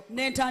 that yoke.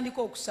 Ne ntandika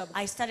okusaba.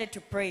 I started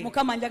to pray.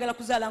 Mukama njagala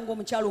kuzaala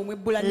ng'omukyala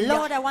omwebbulaniya.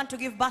 Lord, I want to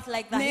give birth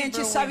like the Ne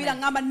Hebrew nkisabira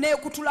women. ŋŋamba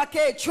neekutulako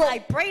ekyo. I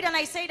prayed and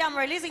I said, I'm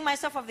releasing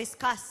myself of this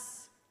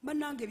curse.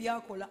 Bannange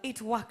byakola. It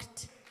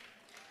worked.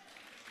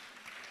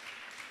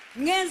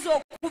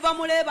 Ngenza okuva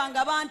mu leeba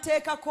nga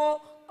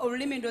banteekako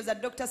olulimi ndooza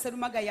Dr.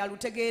 Serumaga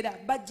yalutegeera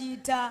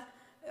bagiyita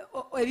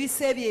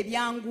ebisa ebyo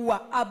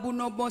ebyanguwa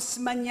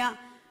abunomosimanya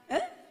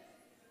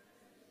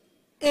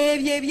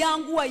ebyo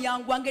ebyanguwa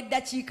yanguwa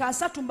ng'eddakiika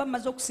 3 mba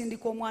mmaze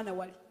okusindika omwana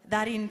wali.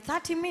 That in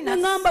 30 minutes,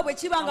 Ngamba bwe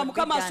kibanga I would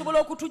be Mukama done. asobola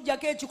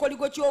okutujjako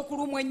ekikoligo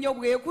ky'okulumwa ennyo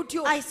bwe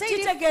kutyo, I said if-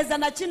 kitegeeza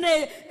na kino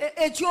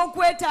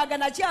ekyokwetaaga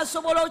nakyo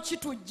asobola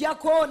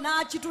okitujjako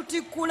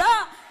n'akitutikkula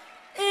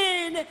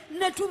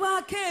ne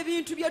tubaako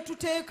ebintu bye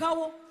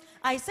tuteekawo.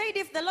 I said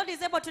if the Lord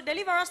is able to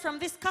deliver us from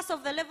this curse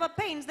of the liver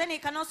pains, then he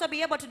can also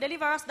be able to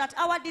deliver us that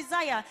our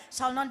desire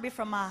shall not be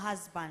from our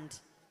husband.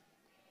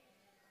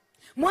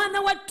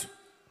 Mwana wattu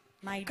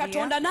My dear.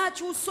 Katonda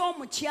n'akyusa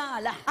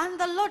omukyala And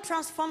the Lord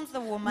transforms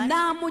the woman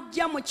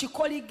n'amugja mu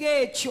kikoligo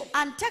ekyo.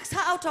 and takes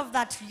her out of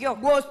that yoke.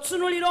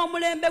 Bw'otunulira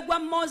omulembe gwa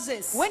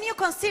Moses, When you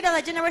consider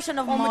the generation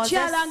of Moses,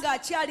 omukyala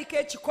ng'akyaliko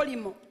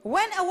ekikolimo,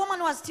 when a woman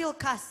was still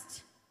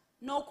cast,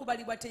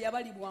 n'okubalibwa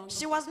teyabalibwanga,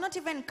 she was not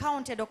even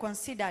counted or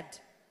considered.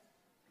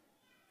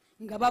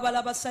 nga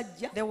babala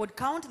basajja They would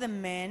count the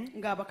men.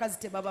 ng'abakazi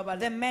tebababala,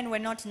 The men were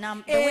not the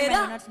women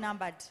were not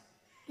numbered.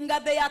 nga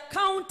they are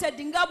counted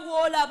nga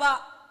bw'olaba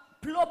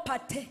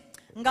property,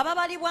 Nga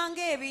babalibwa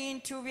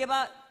ng'ebintu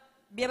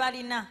bye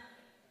balina.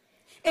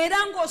 era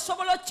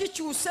ng'osobola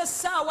okikyusa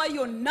essaawa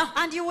yonna.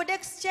 And you would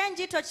exchange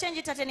it or change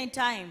it at any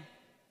time.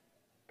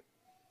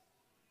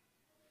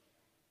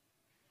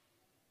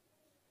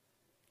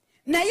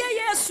 Naye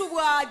Yesu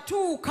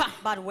bw'atuuka,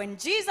 But when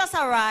Jesus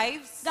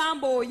arrives,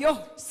 gamba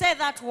oyo, say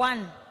that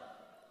one.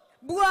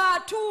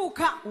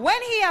 bw'atuuka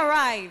When he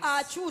arrives,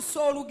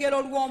 akyusa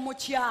olugero he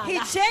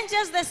lw'omukyala.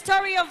 changes the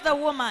story of the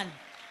woman.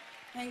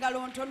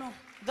 Engalo ntono.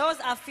 Those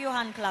are few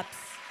hand claps.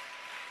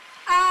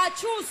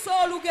 Akyusa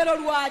olugero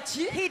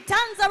lwaki? He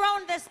turns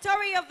around the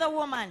story of the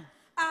woman.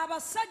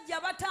 Abasajja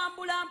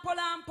batambula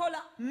mpola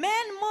mpola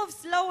Men move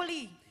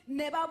slowly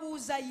ne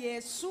babuuza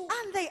Yesu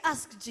and they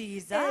ask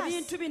Jesus,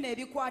 ebintu bino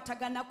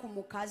ebikwatagana ku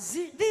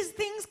mukazi these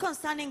things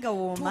concerning a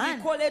woman,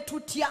 tubikole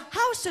tutya?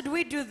 how should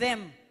we do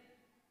them?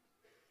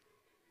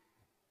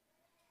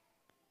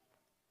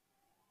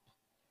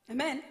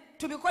 Amen.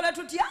 Tubikole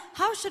tutya?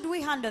 How should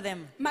we handle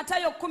them?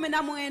 Matayo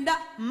 19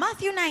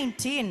 Matthew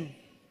 19.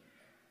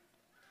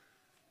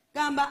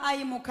 gamba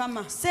ayi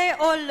Mukama Say,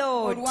 oh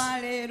Lord,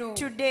 olwaleero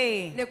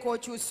today leka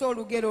okyuse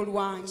olugero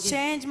lwange.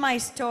 change my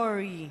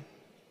story.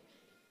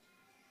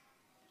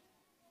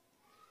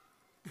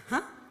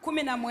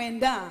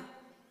 19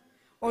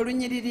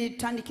 olunyiriri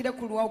tandikire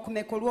ku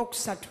lwokumeka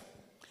olwokusatu.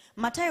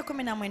 Matayo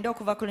 19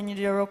 okuva ku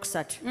lunyiriri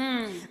olwokusatu.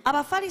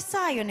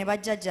 Abafalisaayo ne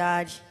bajja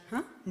gy'ali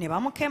ne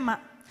bamukema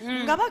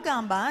nga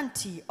bagamba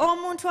nti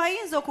omuntu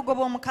ayinza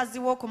okugoba omukazi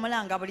we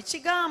okumulanga buli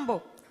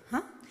kigambo.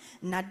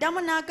 N'addamu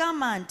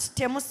n'agamba nti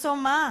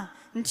temusoma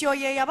nti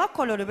oyo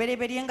eyabakola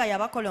olubereberye nga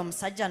yabakola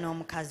omusajja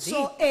n'omukazi.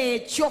 So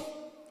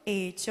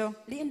ekyo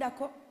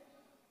lindako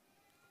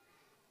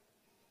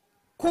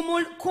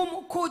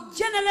ku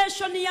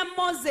generation ya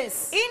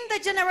Moses, in the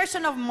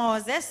generation of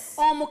Moses,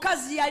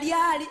 omukazi yali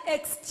ali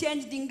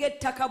exchanged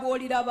ng'ettaka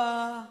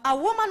bw'oliraba. a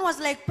woman was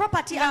like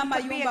property and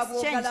could be Ng'amayumba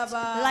exchanged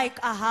bw'ogalaba. like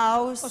a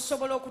house.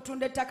 Osobola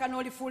okutunda ettaka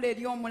n'olifuula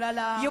eri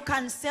omulala. You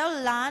can sell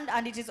land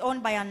and it is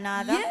owned by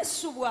another.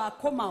 Yesu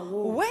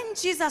bw'akomawo When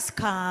Jesus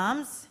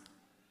comes,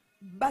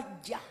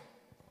 bajja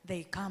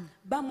they come.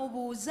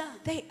 bamubuuza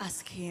They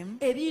ask him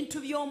ebintu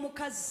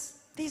by'omukazi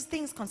these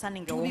things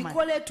concerning the woman.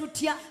 tubikole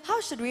tutya?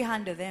 How should we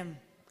handle them?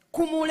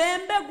 Ku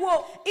mulembe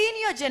gwo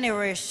In your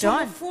generation,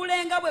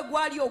 tumufuule nga bwe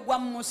gwali ogwa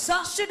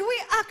Musa. should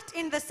we act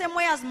in the same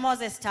way as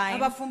Moses' time?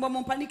 Abafumbo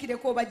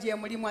mumpanikireko oba gye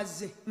mulimu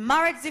azze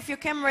Marrieds, if you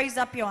can raise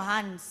up your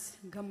hands.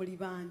 nga muli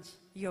bangi.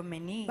 You're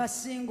many.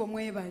 Basingo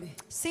mwebale.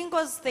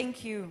 Singles,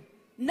 thank you.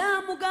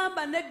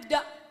 N'amugamba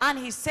nedda, And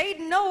he said,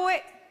 no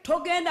way.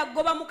 togenda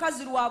kugoba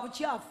mukazi lwa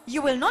bukyafu.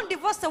 You will not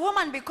divorce a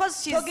woman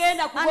because she's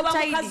Togenda kugoba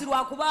mukazi untidy.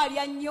 lwa kuba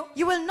alya nnyo.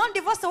 You will not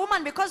divorce a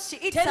woman because she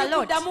eats a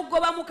lot. Terikuddamu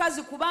kugoba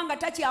mukazi kubanga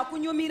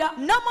takyakunyumira.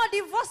 No more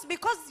divorce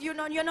because you're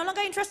no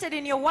longer interested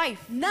in your wife.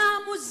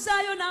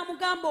 N'amuzzaayo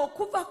n'amugamba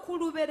okuva ku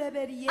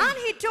lubereberye. And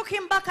he took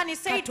him back and he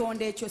said,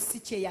 Katonda ekyo si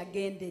kye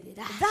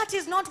yagenderera. that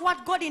is not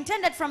what God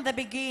intended from the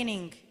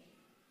beginning.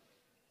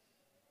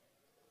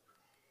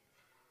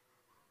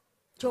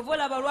 Kyova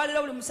olaba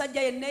olwaleero buli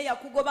musajja yenna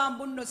eyakugoba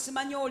mbu nno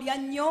simanyi olya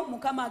nnyo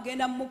Mukama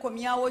agenda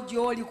mumukomyawo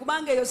gy'oli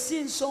kubanga eyo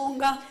si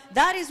nsonga.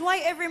 That is why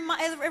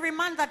every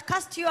man that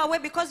cast you away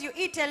because you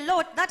eat a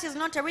lot, that is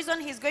not a reason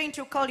he's going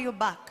to call you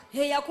back.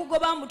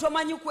 Eyakugoba mbu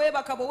tomanyi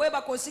kwebaka bwe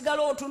weebaka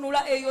osigala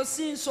otunula eyo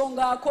si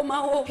nsonga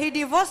akomawo. He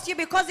divorced you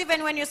because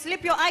even when you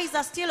sleep your eyes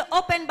are still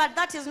open, but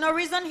that is no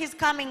reason he's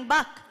coming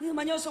back.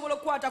 Manyi osobola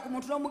okukwata ku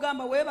muntu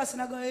n'omugamba weebase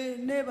naga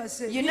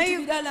neebase. You know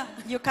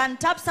you can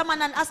tap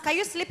someone and ask, are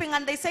you sleeping?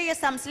 And they say,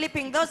 yes, I'm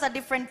sleeping. Those are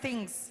different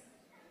things.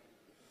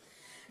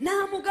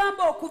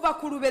 N'amugamba okuva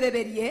ku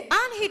lubereberye.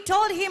 And he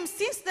told him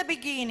since the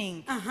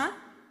beginning.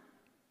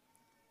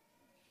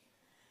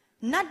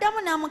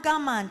 N'addamu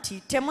n'amugamba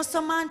nti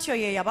temusoma nti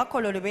oyo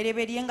yabakola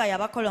olubereberye nga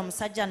yabakola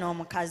omusajja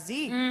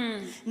n'omukazi.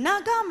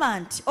 N'agamba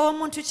nti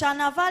omuntu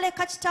ky'anaava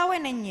aleka kitaawe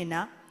ne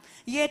nnyina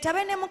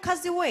yeetabe ne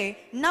mukazi we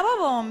nabo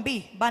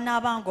bombi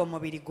banaabanga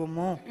omubiri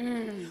gumu.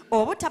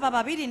 Obutaba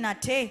babiri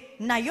nate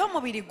naye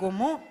omubiri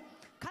gumu.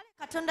 Kale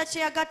Katonda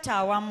kye yagatta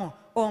awamu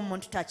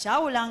omuntu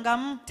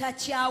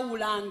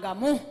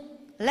takyawulangamu.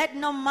 Let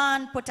no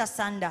man put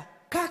asunder.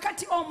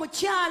 Kakati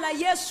omukyala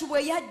Yesu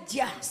bwe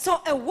yajja.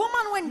 So a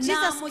woman, when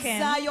Jesus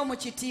came, n'amuzaayo mu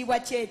kitiibwa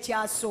kye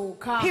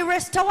ekyasooka. he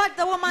restored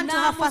the woman to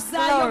her first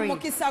glory. N'amuzaayo mu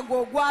mukisa gwe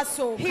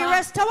ogwasooka. He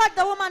restored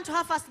the woman to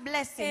her first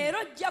blessing. Era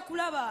ojja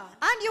kulaba.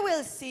 And you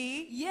will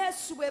see,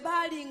 Yesu bwe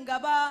baali nga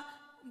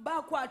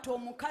bakwata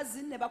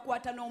omukazi ne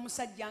bakwata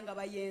n'omusajja nga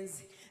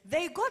bayenzi.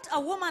 they got a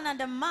woman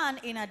and a man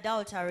in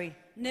adultery,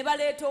 Ne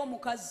baleeta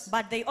omukazi.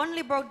 but they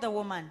only brought the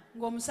woman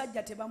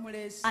Ng'omusajja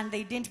tebamuleese. and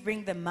they didn't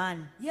bring the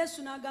man.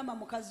 Yesu n'agamba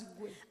mukazi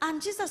gwe. And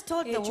Jesus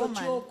told the Ekyo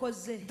woman,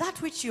 ky'okoze that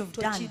which you've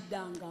done,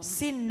 tokiddangamu.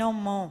 sin no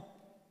more.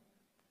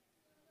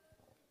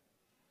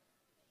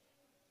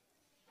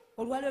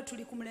 Olwaleero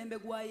tuli ku mulembe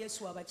gwa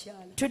Yesu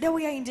abakyala. Today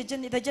we are in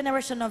the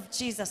generation of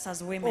Jesus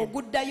as women.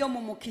 Oguddayo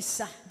mu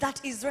mukisa. That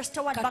is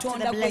restored back to the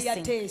Katonda gwe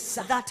blessing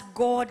yateesa. that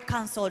God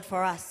cancelled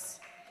for us.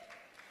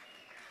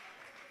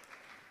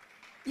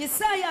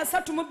 Yesaya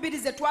 32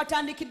 ze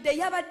twatandikidde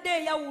yabadde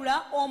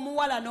eyawula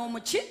omuwala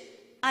n'omuki.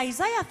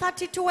 Isaiah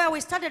 32, where we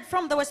started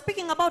from, they were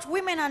speaking about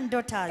women and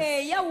daughters.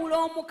 Eyawula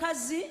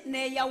omukazi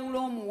n'eyawula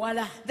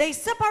omuwala. They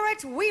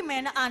separate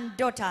women and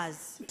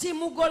daughters. Nti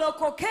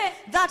mugolokoke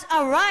That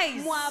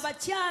arise, mu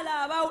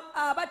abakyala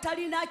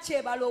abatalina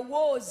kye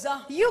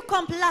balowooza. you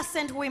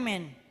complacent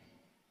women,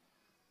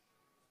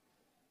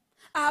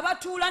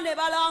 Abatuula ne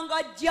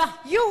balangajja.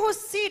 you who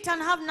sit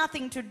and have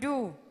nothing to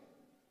do.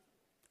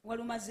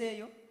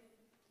 Walumazeeyo.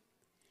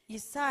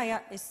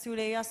 Isaiah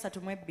essula eya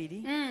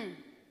 32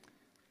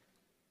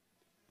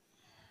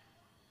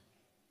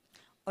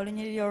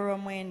 olunyiriri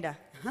olw'omwenda.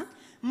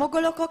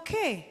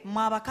 Mugolokoke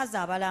mmwe abakazi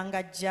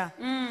abalangajja,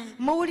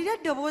 muwulire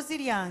eddoboozi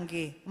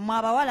lyange mmwe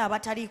abawala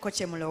abataliiko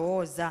kye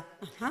mulowooza,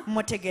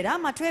 mutegere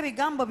amatwi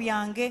ebigambo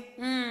byange.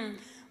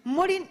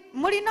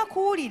 Mulina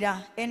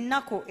kuwulira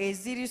ennaku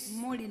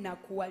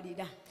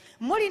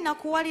mulina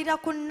kuwalira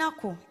ku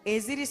nnaku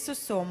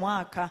ezirisussa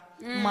omwaka,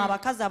 mmwe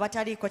abakazi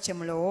abataliiko kye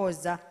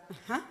mulowooza.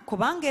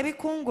 Kubanga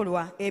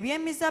ebikungulwa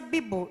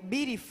eby'emizabbibu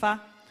birifa,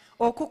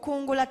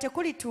 okukungula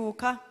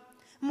tekulituuka.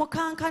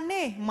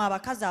 Mukankane mmwe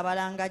abakazi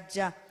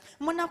abalangajja,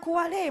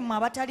 munakuwale mmwe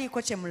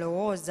abataliiko kye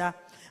mulowooza.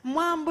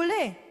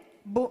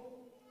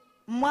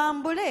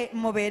 Mwambule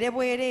mubeere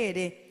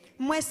bwereere,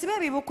 mwesibe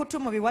ebibukutu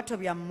mu biwato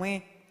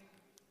byammwe.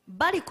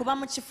 Bali kuba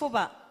mu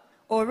kifuba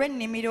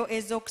olw'ennimiro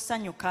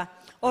ez'okusanyuka,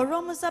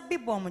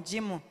 olw'omuzabbibu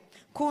omugimu.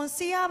 Ku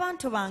nsi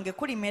y'abantu bange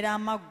kulimera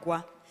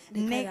amaggwa.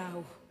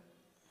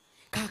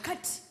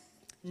 Kaakati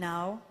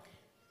Now,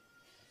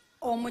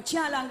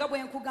 omukyala nga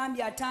bwe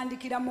nkugambye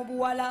atandikira mu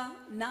buwala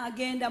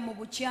n'agenda mu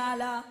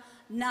bukyala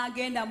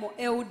n'agenda mu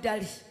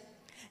elderly.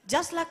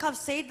 just like I've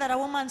said that a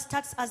woman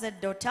starts as a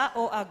daughter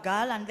or a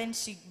girl and then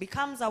she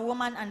becomes a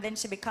woman and then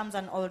she becomes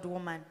an old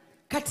woman.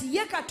 Kati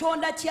ye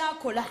Katonda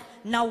ky'akola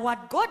Now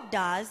what God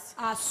does,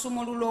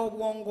 asumulula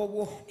obwongo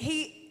bwo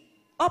He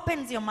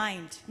opens your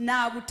mind.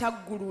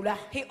 n'abutaggulula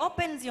He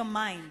opens your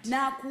mind.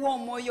 n'akuwa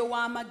omwoyo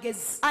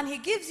w'amagezi And He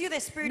gives you the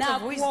spirit of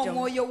n'akuwa wisdom.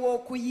 omwoyo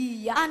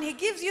w'okuyiiya And He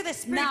gives you the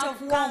spirit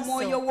of n'akuwa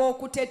omwoyo counsel.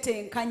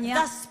 w'okutetenkanya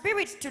The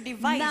spirit to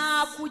devise.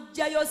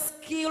 n'akuggyayo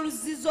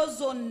skills zo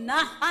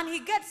zonna And He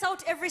gets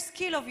out every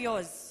skill of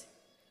yours.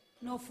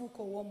 n'ofuuka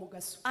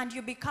ow'omugaso. And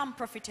you become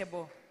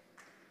profitable.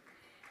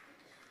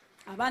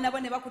 Abaana bo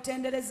ne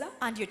bakutendereza,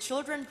 And your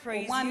children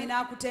praise omwami you.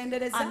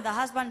 n'akutendereza, And the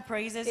husband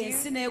praises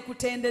ensi you.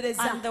 n'ekutendereza.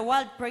 And the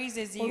world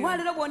praises you.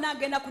 Olwaleero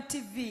bw'onaagenda ku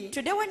TV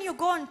Today when you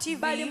go on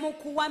bali TV, mu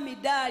kuwa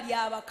midaali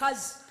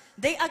abakazi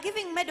They are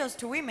giving medals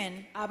to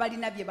women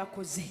abalina bye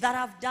bakoze. that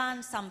have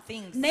done some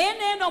things. Naye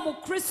neeno mu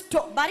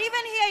Kristo But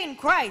even here in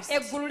Christ,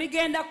 eggulu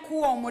ligenda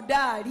kuwa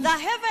omudaali. the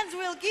heavens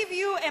will give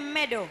you a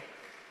medal.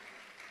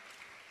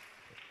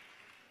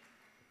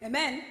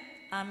 Amen.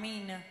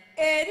 Amen.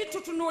 Eri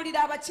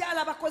tutunuulira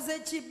abakyala bakoze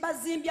ki,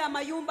 bazimbye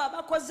amayumba,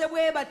 bakoze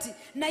bwe bati.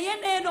 Naye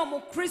neeno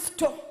mu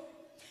Kristo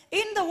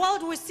In the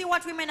world, we see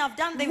what women have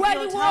done. They built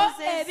waliwo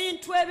houses.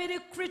 ebintu ebiri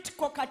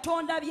critical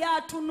Katonda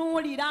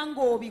by'atunuulira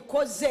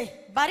ng'obikoze.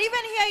 But even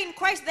here in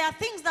Christ, there are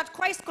things that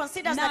Christ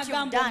considers that you've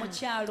N'agamba done.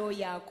 omukyala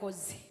oyo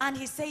akoze. And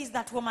he says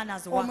that woman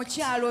has worked.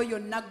 Omukyala oyo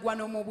naggwa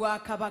no mu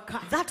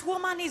bwakabaka. That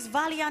woman is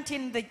valiant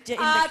in the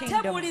Ate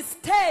kingdom. buli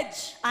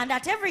stage And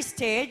at every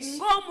stage,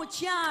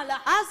 ng'omukyala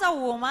as a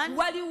woman,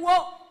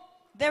 waliwo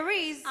there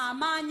is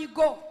amaanyi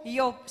go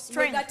your we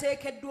strength.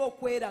 gateekeddwa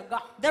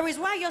okweraga. There is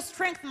where your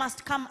strength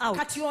must come out.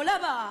 Kati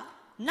olaba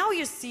Now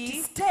you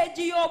see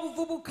siteegi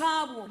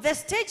y'obuvubuka bwo the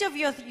stage of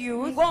your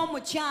youth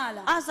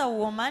ng'omukyala as a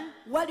woman.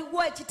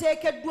 waliwo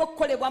ekiteekeddwa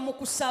okukolebwa mu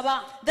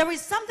kusaba. There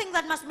is something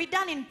that must be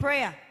done in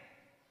prayer.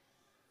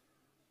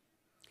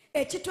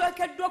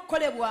 Ekiteekeddwa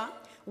okukolebwa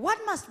What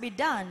must be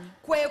done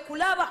kwe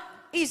kulaba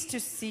is to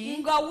see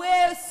nga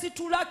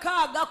weesitulako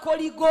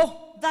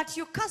agakoligo. that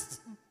you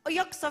cast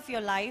yokes off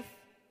your life.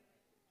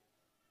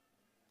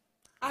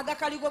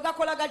 Agakaligo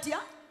gakola gatya?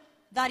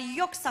 That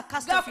yokes are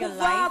cast off your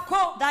life.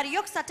 Gakuvaako. That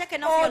yokes are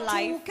taken off your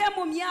life. Otuuke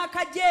mu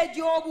myaka gye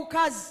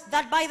egy'obukazi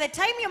That by the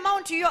time you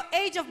mount to your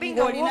age of being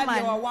a ng'olina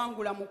bye woman,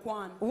 wawangula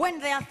mukwano. when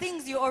there are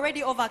things you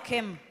already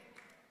overcame.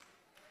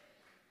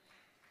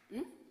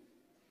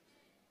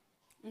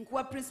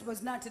 Nkuwa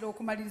principles naatera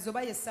okumaliriza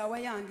oba yessaawa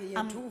yange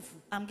yentuufu.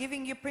 I'm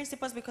giving you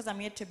principles because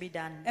I'm yet to be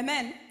done.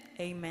 Amen.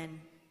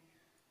 Amen.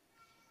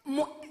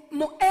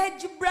 Mu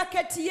age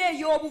bracket ye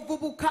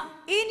ey'obuvubuka.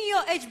 In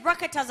your age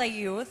bracket as a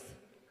youth,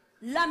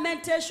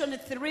 Lamentation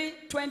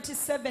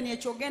 3:27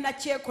 ekyo ogenda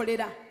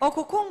kyekolera.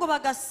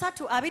 okukungubaga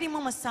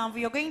 3:27,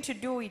 you're going to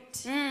do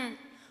it.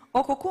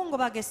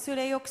 okukungubaga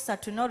essula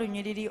eyokusatu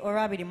n'olunyiriri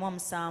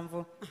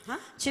olw'27.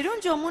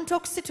 Kirungi omuntu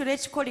okusitula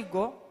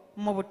ekikoligo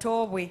mu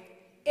buto bwe.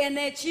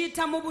 Eno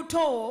ekiyita mu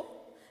buto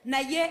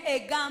naye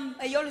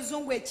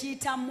ey'oluzungu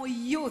ekiyita mu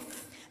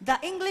youth. The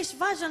English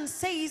version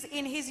says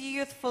in his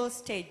youthful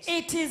stage.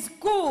 It is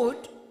good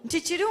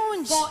Nti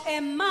kirungi for a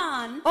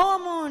man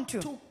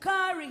omuntu to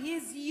carry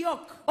his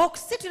yoke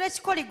okusitula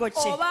ekikoligo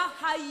kye oba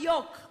her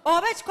yoke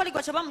oba ekikoligo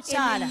kye oba in a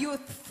mukyala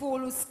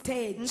youthful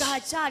stage.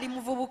 ng'akyali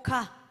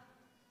muvubuka.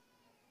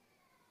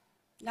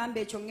 Gamba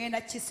ekyo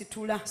ngenda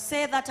kisitula.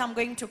 Say that I'm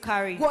going to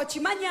carry.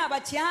 Gw'okimanyi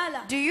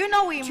abakyala Do you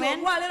know, women,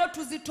 kyolwaleero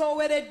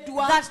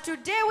tuzitoowereddwa. that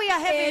today we are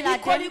heavy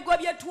laden? Ebikoligo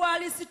bye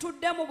twali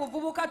situdde mu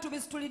buvubuka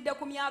tubisitulidde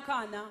ku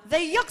myaka 4.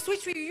 The yokes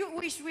which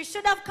we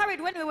should have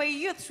carried when we were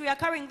youths, we are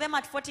carrying them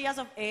at 40 years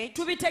of age.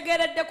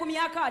 Tubitegeeredde ku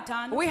myaka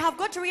 5. We have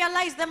got to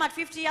realize them at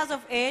 50 years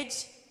of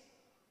age.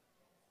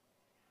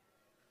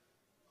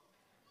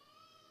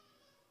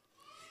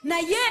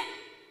 Naye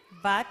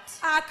But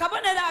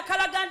akabonero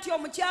akalaga nti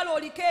omukyala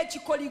oliko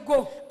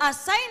ekikoligo a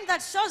sign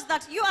that shows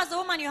that you as a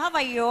woman, you have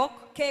a yoke,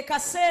 ke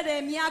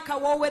kaseera emyaka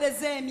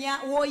w'owereza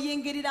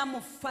w'oyingirira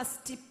mu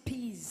first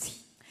peas.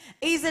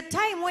 is a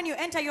time when you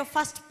enter your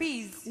first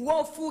peas.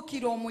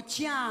 W'ofuukira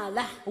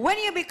omukyala. When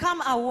you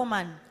become a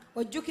woman.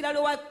 Ojjukira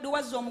lwe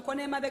wazza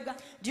omukono emabega?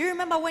 Do you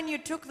remember when you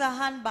took the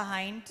hand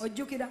behind?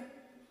 Ojjukira?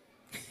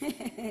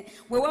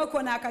 We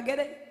weekona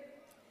akagere?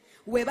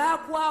 We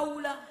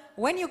baakwawula?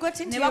 When you got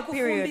into Ne your bakufumbira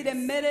period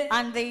emmere?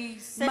 and they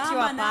set you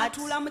Maama apart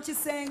n'atuula mu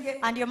kisenge?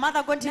 and your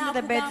mother got into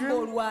the N'akugamba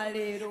bedroom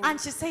olwaleero and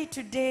she said,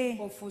 today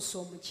ofuuse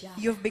omukyala.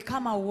 you've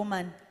become a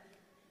woman.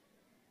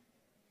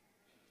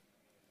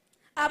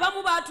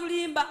 Abamu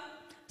baatulimba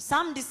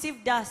Some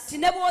deceived us ti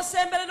ne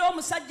bw'osemberera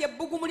omusajja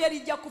ebbugumu lye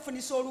lijja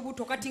kufunisa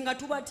olubuto kati nga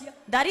tubatya.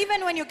 that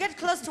even when you get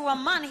close to a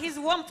man, his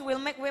warmth will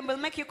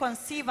make you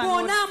conceive and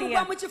will Bw'onaamugwa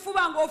fear. mu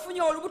kifuba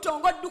ng'ofunye olubuto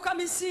ng'odduka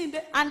misinde.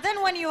 And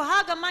then when you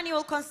hug a man, you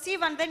will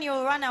conceive and then you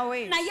will run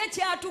away. Naye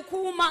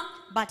kyatukuuma.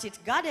 But it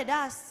guarded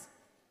us.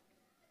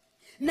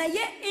 Naye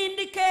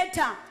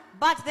indicator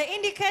But the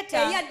indicator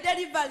eya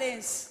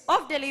deliverance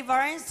of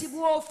deliverance, ti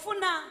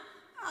bw'ofuna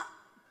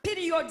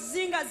periods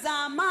nga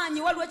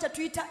z'amaanyi waliwo kye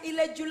tuyita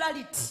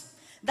irregularity.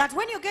 that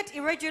when you get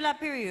irregular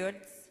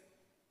periods,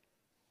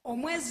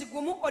 Omwezi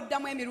gumu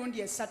oddamu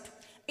emirundi 3.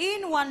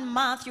 in 1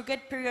 month you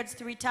get periods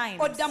 3 times.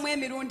 Oddamu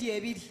emirundi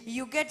 2.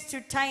 You get 2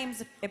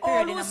 times a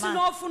period in a Oluusi month.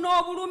 n'ofuna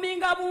obulumi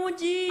nga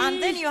bungi.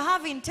 And then you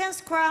have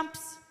intense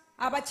cramps.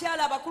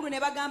 Abakyala abakulu ne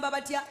bagamba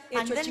batya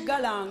And ekyo then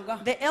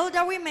kigalanga. the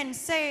elder women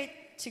say,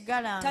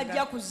 Tajja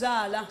Chigalanga,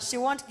 kuzaala. she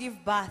won't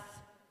give birth.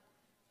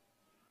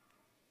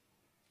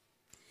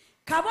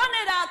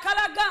 Kabonero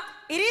akalaga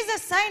It is a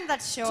sign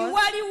that shows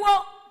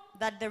tiwaliwo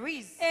that there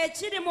is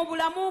ekiri mu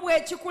bulamu bwe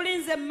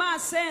ekikulinze mu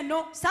maaso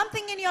eno.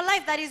 something in your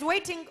life that is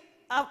waiting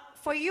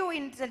for you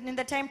in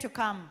the time to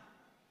come.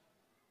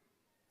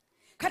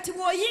 kati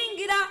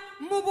bw'oyingira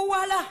mu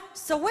buwala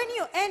So when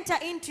you enter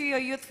into your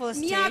youthful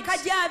stage, myaka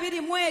gya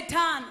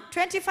 25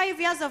 25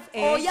 years of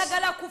age,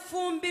 oyagala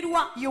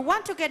kufumbirwa you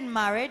want to get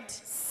married,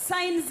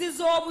 signs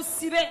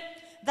z'obusibe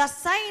the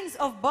signs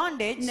of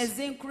bondage, ne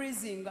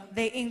zincreasinga.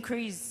 they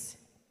increase.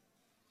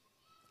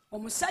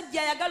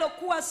 Omusajja ayagala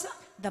okuwasa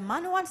The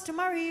man who wants to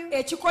marry you,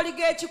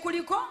 ekikoligo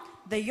ekikuliko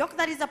the yoke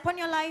that is upon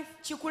your life,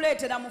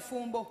 kikuleetera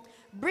mufumbo.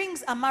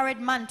 brings a married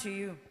man to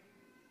you.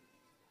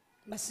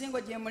 Basingo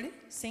gye muli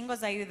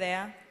Singles, are you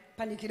there?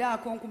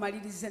 panikiraako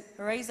nkumalirize.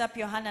 Raise up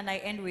your hand and I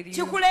end with you.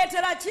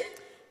 Kikuleetera ki?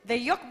 The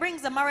yoke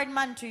brings a married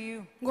man to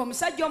you,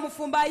 Ng'omusajja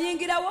omufumbo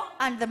ayingirawo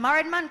and the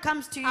married man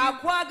comes to you,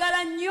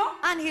 akwagala nnyo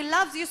and he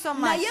loves you so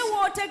much. naye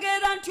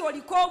w'otegeera nti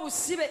oliko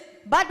obusibe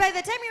But by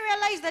the time you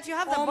realize that you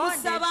have the bondage,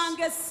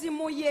 omusabanga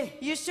essimu ye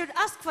you should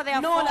ask for their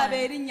n'olaba phone,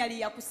 erinnya lye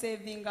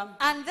yakuseevingamu.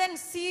 and then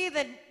see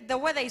the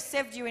way they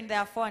saved you in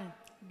their phone.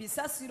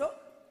 Bisasiro,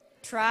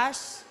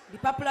 Trash,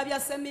 bipapula bya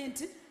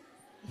seminti,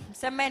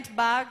 cement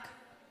bag.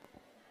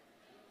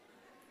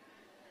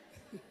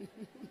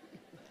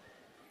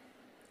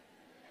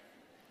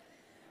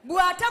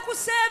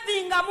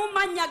 bw'atakuseevingamu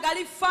mannya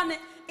gali fane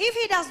If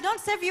he does not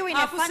save you in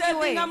a funny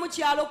way, akuseevinga mu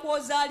kyalo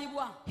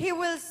kw'ozaalibwa. he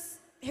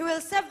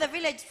will save the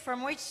village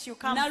from which you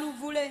come.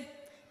 Naluvule.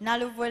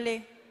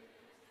 Naluvule.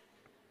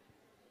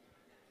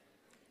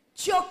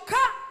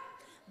 Kyokka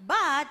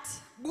But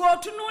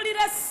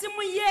bw'otunuulira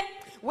essimu ye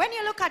when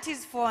you look at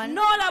his phone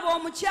n'olaba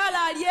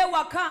omukyala ali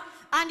ewaka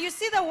and you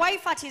see the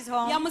wife at his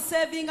home,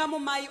 yamuseevingamu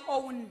my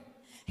own,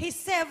 he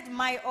saved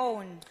my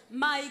own.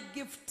 my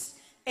gift.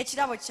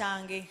 Ekirabo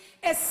kyange.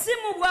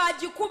 Essimu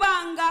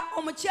bw'agikubanga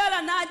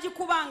omukyala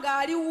n'agikubanga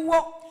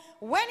aliwo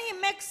When he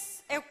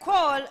makes a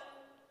call,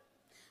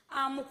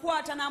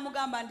 amukwata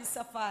n'amugamba ndi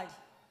safaari.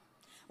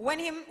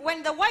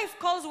 when the wife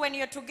calls when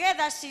you're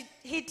together,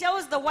 he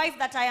tells the wife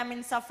that I am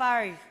in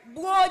safari.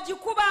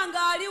 Bw'ogikubanga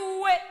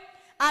aliwe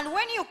And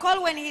when you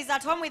call when he's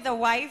at home with the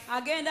wife,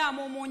 agenda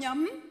amuumuunya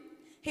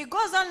he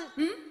goes on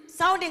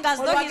sounding as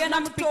though he's Olwagenda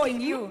not mu picking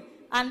toilet. you.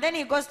 And then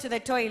he goes to the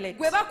toilet.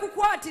 gwe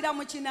bakukwatira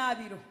mu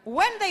kinaabiro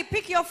When they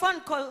pick your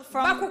phone call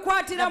from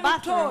Bakukwatira the mu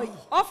bathroom toy.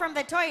 or from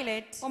the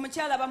toilet,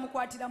 omukyala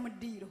bamukwatira mu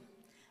ddiiro.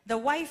 the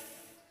wife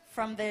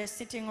from the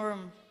sitting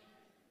room.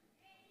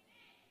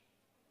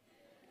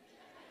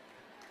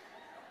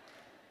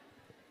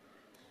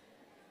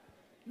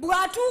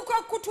 Bw'atuuka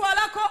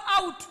okukutwalako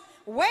out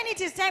When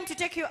it is time to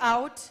take you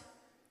out,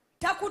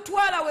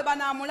 takutwala we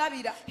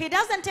banaamulabira, he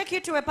doesn't take you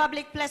to a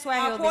public place where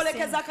you'll be seen.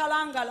 akwolekeza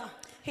kalangala.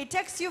 He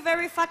takes you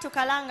very far to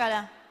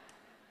Kalangala.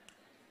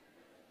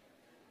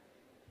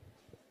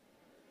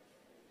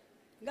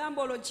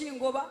 Gamba olwo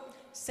kingoba.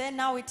 Say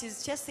now it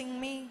is chasing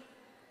me.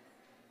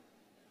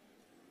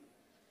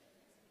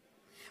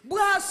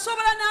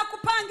 Bw'asobola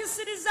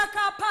n'akupangisiriza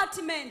ka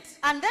apartment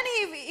And then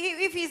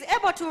if he's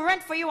able to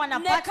rent for you an ne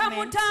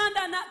apartment,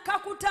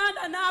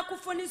 kakutanda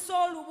n'akufunisa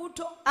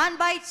olubuto, and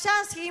by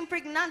chance he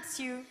impregnates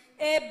you,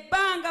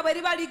 ebbanga bwe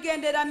liba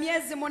ligendera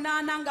myezi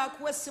 8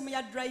 ng'akuwa essimu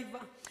ya driver,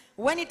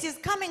 when it is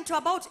coming to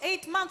about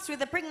 8 months with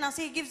the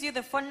pregnancy, he gives you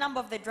the phone number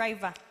of the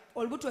driver.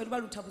 olubuto we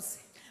luba lutabuse,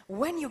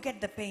 When you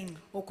get the pain,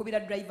 okubira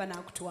driver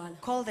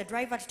n'akutwala. call the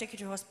driver to take you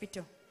to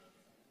hospital.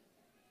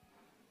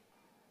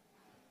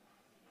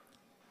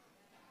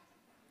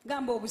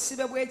 Gamba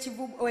obusibe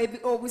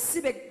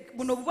obusibe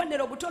buno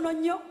obubonero butono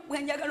nnyo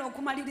bwenjagala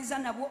okumaliriza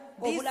nabwo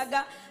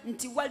obulaga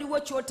nti waliwo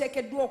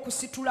ky'oteekeddwa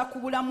okusitula ku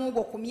bulamu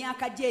bwo ku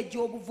myaka gye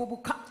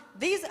egy'obuvubuka.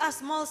 These are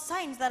small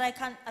signs that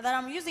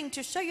I'm using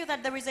to show you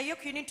that there is a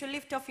yoke you need to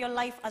lift off your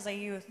life as a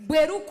youth.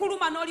 Bwe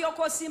lukuluma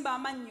n'olyoka osimba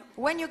amannyo,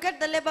 When you get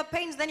the labor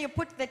pains, then you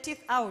put the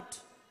teeth out.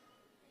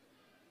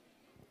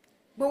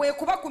 bwe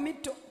weekuba ku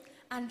mitto,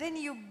 And then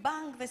you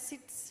bang the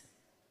seats.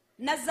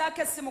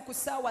 n'azzaako essimu ku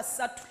ssaawa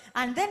 3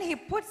 And then he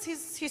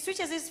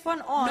switches his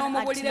phone on at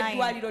n'omubulira 9.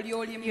 eddwaliro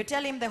ly'olimu, You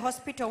tell him the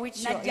hospital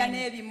which you're n'ajja in.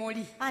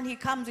 n'ebimuli. And he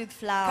comes with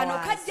Kano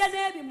flowers. kajja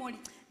n'ebimuli,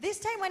 This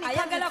time when he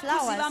comes ayagala with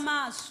kuziba flowers,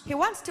 maaso he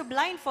wants to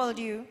blindfold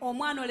you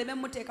omwana oleme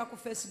muteeka ku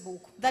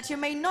Facebook. that you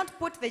may not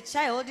put the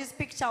child's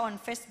picture on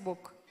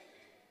Facebook.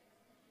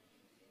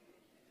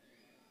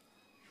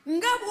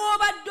 Nga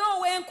bw'obadde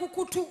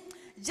ow'enkukutu,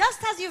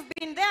 Just as you've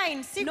been there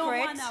in secret,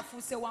 n'omwana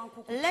afuuse wa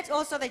nkukutu. let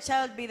also the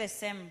child be the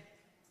same.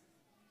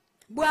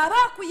 Bw'aba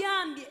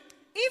akuyambye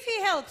If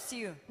he helps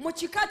you mu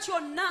kika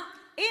kyonna,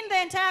 in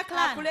the entire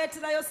clan,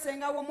 akuleeterayo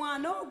ssenga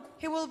w'omwana ogwo.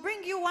 he will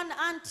bring you one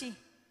auntie.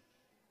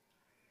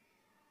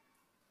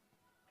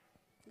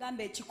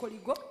 Gamba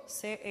ekikoligo.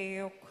 Say a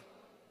yoke.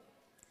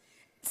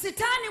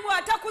 Sitaani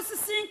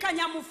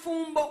bw'atakusisinkanya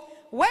mufumbo,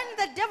 When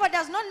the devil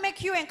does not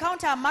make you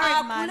encounter a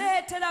married man,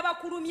 akuleetera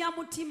bakulumya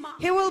mutima.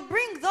 he will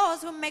bring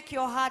those who make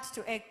your heart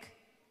to ache.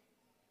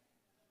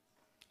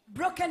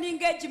 Broken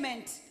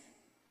engagement.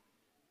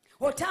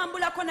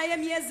 Otambulako naye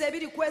myezi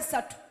 2 ku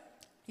 3,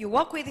 You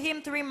walk with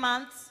him 3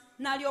 months,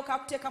 n'alyoka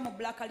akuteeka mu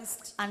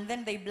blacklist, and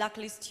then they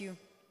blacklist you.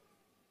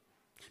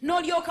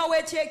 n'olyoka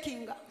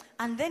weekyekinga,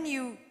 And then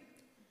you,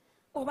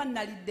 oba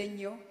nalidde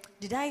nnyo,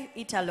 did I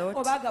eat a lot?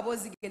 oba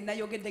agaboozi ge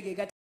nayogedde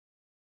ge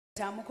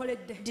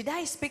tamukoledde Did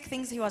I speak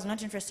things he was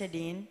not interested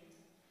in?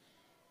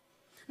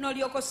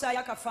 n'olyoka ossaayo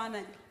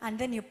akafaananyi And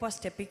then you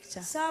post a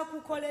picture.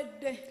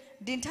 saakukoledde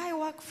Didn't I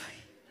work for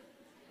you?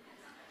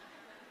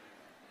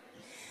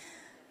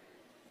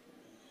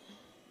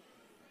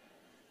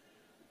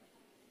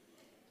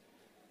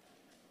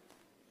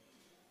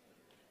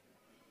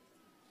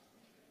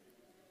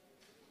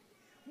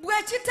 bwe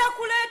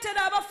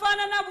kitakuleetera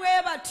abafaanana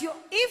bwe batyo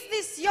If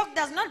this yoke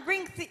does not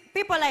bring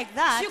people like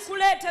that,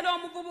 kikuleetera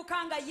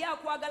omuvubuka nga ye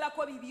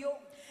akwagalako bibyo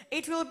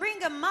it will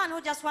bring a man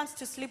who just wants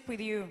to sleep with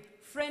you.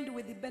 friend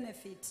with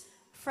benefit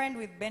Friend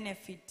with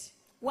benefit.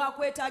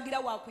 waakwetaagira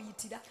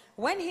waakuyitira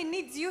When he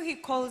needs you, he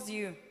calls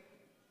you.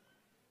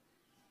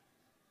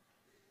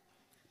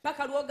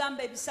 paka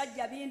lw'ogamba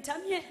ebisajja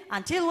bintamye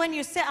Until when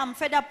you say, I'm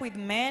fed up with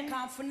men,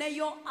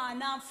 kanfuneyo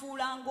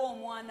ananfuula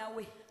ng'omwana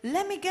we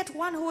let me get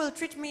one who will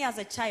treat me as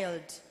a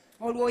child.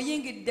 olwo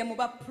oyingidde mu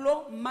ba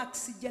pro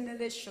max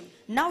generation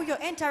Now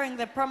you're entering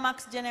the Pro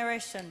Max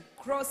generation,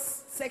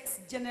 cross sex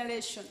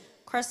generation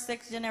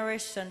cross-sex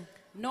generation.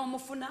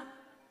 n'omufuna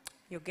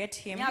You get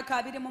him,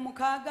 myaka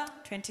 26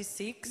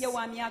 26, ye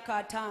wa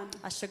myaka 5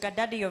 a sugar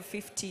daddy of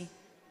 50.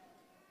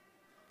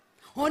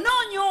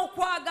 onoonya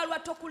okwagalwa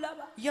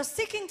tokulaba You're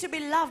seeking to be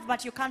loved,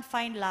 but you can't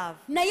find love.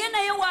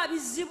 naye wa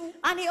bizibu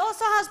And he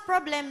also has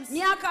problems.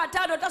 myaka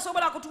 5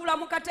 tasobola kutuula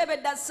mu katebe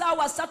dda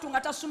ssaawa 3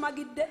 nga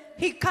tasumagidde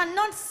He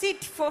cannot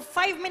sit for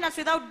 5 minutes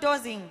without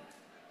dozing.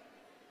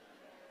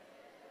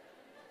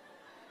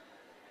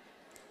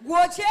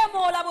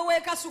 gw'okyemoola bwe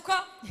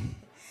weekasuka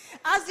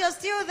As you're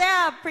still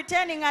there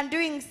pretending and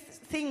doing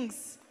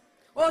things,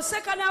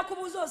 oseka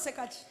n'akubuuza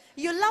oseka ki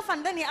you laugh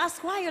and then he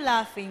asks, why are you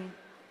laughing?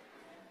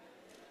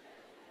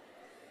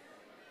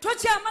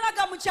 tokyamala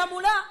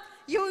gamukyamula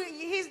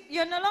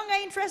You're no longer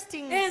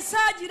interesting. ensi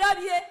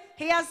agirabye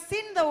He has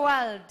seen the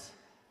world.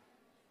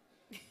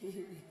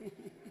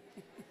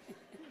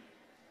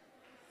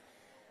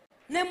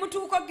 ne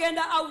mutuuka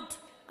okgenda out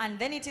And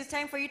then it is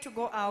time for you to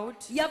go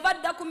out. yava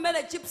dda ku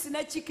mmere chips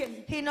ne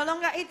chicken He no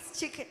longer eats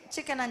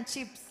chicken and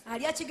chips.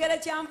 alya kigere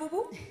kya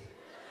nvubu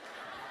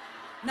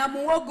na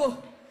muwogo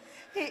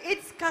He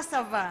eats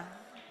cassava.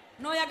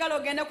 n'oyagala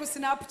ogende ku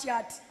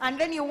snapchat And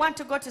then you want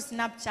to go to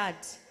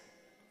Snapchat.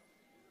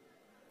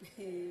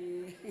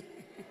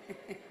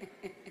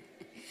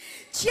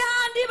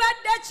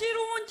 kyandibadde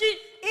kirungi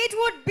It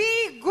would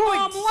be good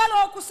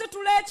omuwala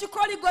okusitula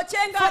ekikoligo kye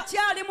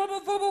ng'akyali mu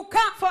buvubuka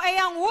for a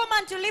young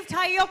woman to lift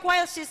her yoke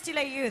while she's still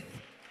a youth.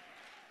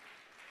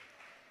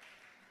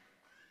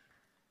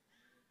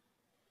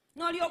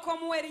 n'olyoka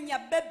omuwa erinnya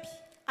bebi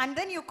And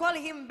then you call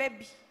him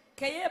baby.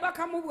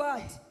 keyeebakamu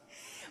bw'ati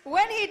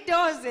When he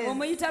dozes,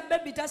 omuyita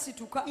bebi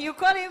tasituka you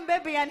call him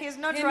baby and he's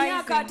not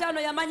emyaka rising.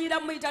 5 yamanyira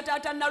muyita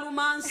taata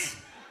nalumansi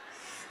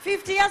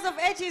 50 years of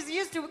age, he's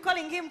used to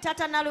calling him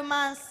Tata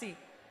Nalumansi.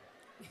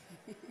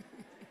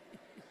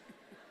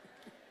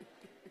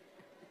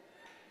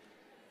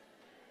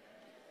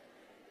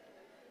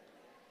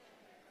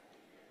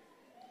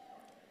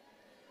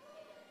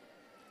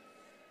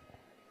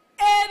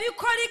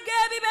 ebikoligo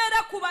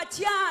ebibeera ku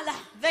bakyala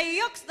The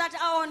yokes that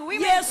are on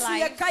women's yesu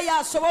lives, yekka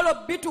yasobola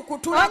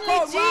obitukutulako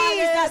only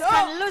Jesus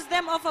can olwaleero lose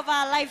them off of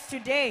our lives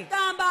today.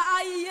 gamba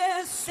ayi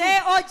yesu Say,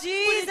 oh buli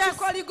Jesus,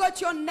 kikoligo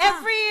kyonna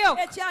every yoke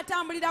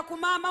ekyatambulira ku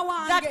maama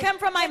wange that came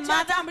from my mother,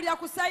 ekyatambulira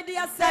ku sayidi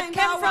ya that senga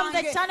came from the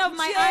wange son of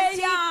my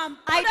auntie,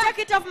 I kyeyampola took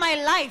it off my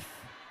life.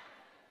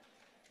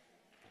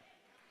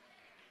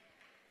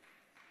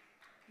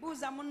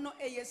 buuza munno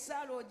eyo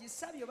essaala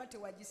ogisabye oba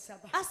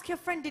tewagisaba Ask your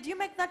friend, did you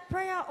make that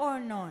prayer or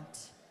not?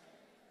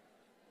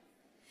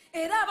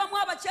 era abamu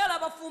abakyala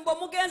abafumbo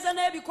mugenze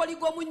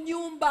n'ebikoligo mu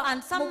nnyumba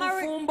And mu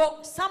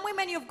bufumbo some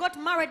women, you've got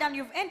married and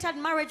you've entered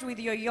marriage with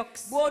your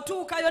yokes.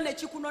 bw'otuukayo ne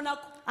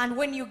kikunonako And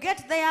when you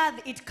get there,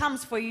 it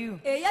comes for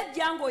you.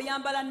 eyajja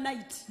ng'oyambala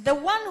night The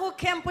one who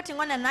came putting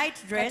on a night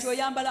dress, kati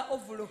oyambala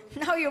ovulo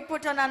now you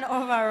put on an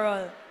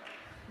overall.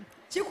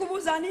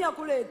 kikubuuza ani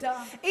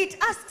yakuleeta It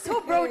asks,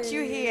 who brought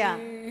you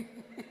here?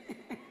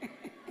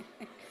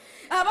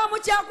 abamu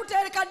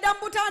kyakuteeka dda mu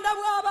butanda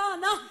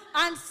bw'abaana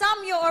And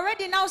some you're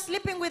already now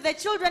sleeping with the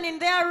children in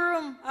their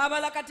room.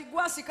 abala kati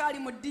gwasika ali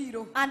mu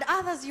ddiiro And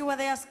others you were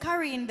there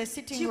scurry in the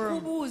sitting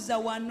room. kikubuuza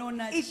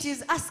wanona It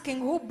is asking,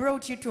 who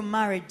brought you to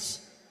marriage?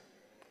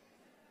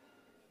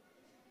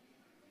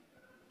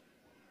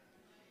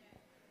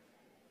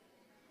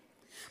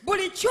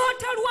 buli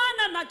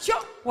kyotalwana nakyo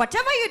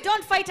Whatever you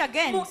don't fight mu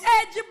against,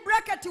 age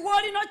bracket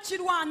w'olina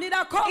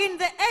okukirwanirako in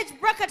the age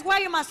bracket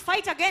where you must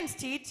fight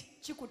against it,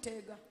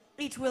 kikuteega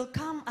it will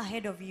come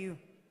ahead of you.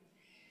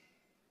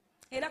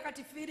 era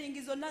kati feeling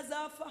zonna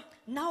zaafa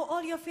Now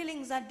all your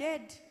feelings are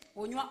dead.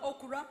 onywa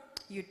okura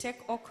You take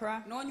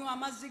okra n'onywa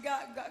amazzi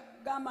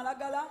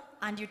g'amalagala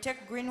and you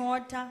take green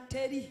water.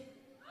 teri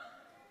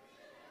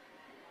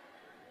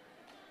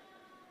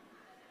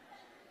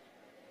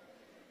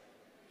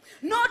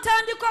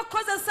n'otandika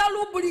okukozesa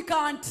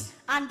lubricant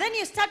And then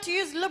you start to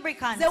use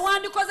lubricants ze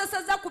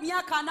wandikozeseza ku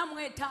myaka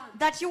 45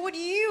 that you would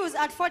use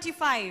at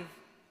 45.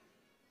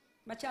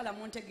 bakyala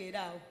muntegeera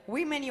awo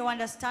Women, you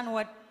understand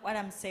what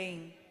I'm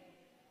saying.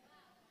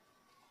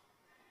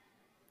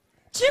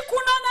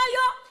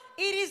 kikunanayo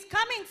It is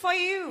coming for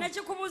you.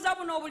 nekikubuuza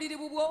buno obuliri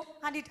bubwo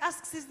And it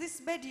asks, is this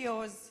bed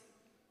yours?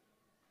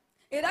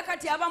 era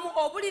kati abamu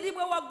obuliri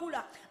bwe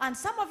wagula And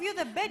some of you,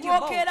 the bed you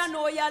bwokeera bought,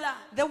 n'oyala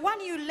the one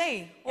you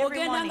lay every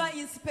ogenda nga morning,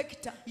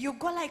 inspector you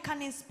go like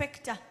an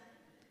inspector.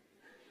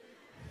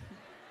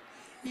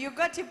 You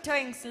go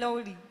tiptoeing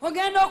slowly.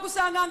 ogenda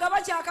okusanga nga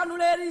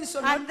bakyakanula eriiso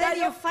And then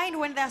you noddayo find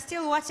when they're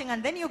still watching,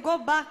 and then you go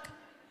back.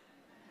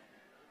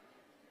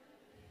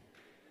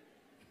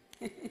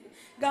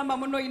 gamba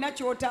muno olina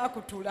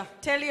kyotaakutula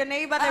Tell your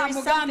neighbor there is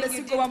mugambe something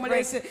you sigwe did break.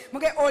 wamulese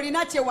muge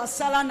olina kye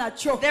wasala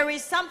nakyo There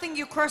is something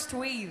you crossed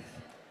with.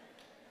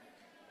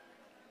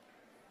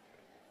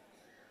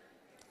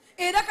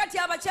 era kati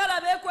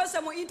abakyala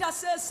beekwese mu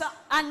intercessor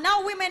And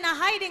now women are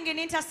hiding in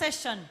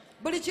intercession.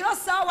 buli kiro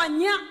saawa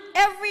 4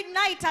 Every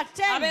night at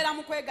 10, abeera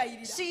mu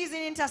kwegayirira she is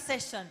in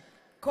intercession.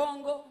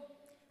 kongo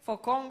For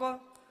Congo,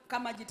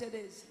 kama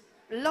gitereeze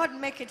Lord,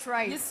 make it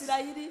right.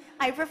 isirayiri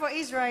I pray for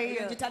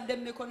Israel. gitadde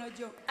mu mikono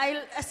gyo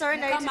I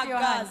surrender it Mukama to your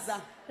hands.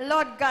 Gaza.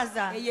 Lord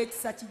Gaza,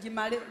 ey'ekisa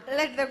kigimale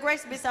let the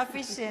grace be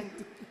sufficient.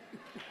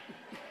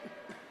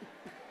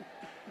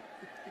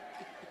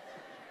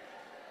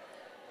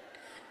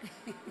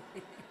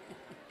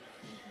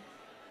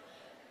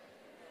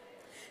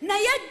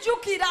 naye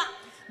jjukira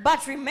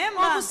But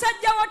remember,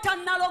 omusajja wo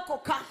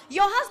tannalokoka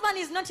your husband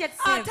is not yet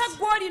saved. ate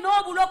gwe olina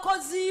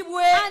obulokozi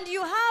bwe And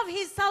you have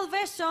his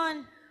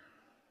salvation.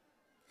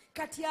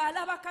 kati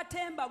alaba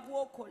katemba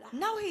gw'okola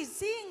Now he's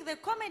seeing the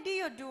comedy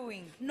you're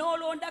doing.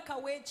 n'olonda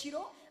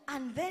kaweekiro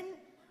And then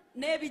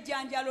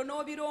n'ebijanjalo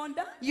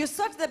n'obironda you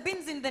sort the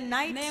bins in the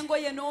night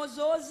n'engoye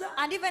n'ozooza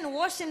and even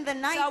wash in the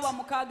saawa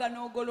night. 6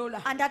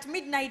 n'ogolola And at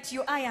midnight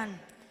you iron.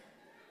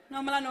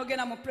 n'omala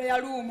n'ogenda mu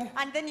prayer room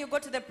And then you go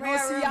to the prayer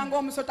n'osiyanga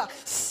room omusota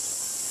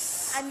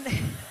and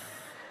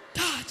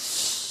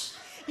touch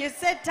you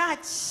say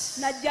touch.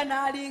 najja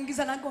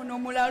n'alingiza nagona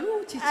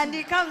omulalu kiki And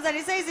he comes and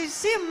he says, is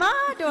she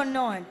mad or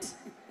not?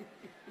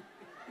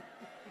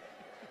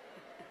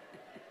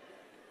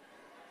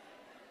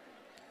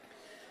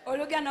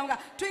 olugenda nga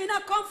tulina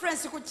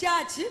conference ku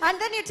kyaki And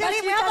then you tell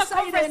him, we have a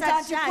conference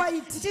at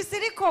church.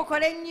 Chisiriko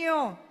okole nnyo.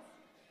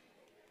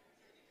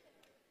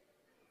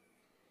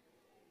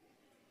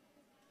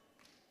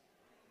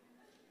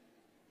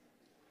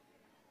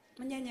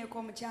 munyenyeeko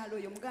omukyalo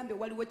oyo mugambe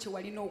waliwo kye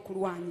walina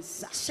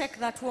okulwanyisa Check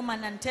that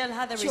woman and tell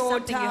her there is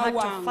something you had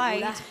to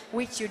fight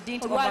which you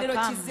didn't olwaleero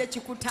overcome. kizze Today it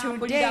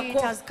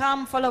kikutambulirako has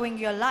come following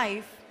your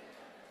life.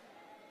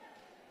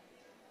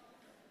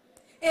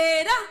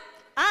 era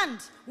And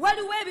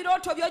waliwo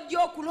ebirooto by'ojja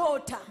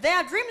okuloota there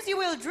are dreams you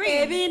will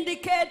dream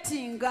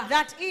ebindikeetinga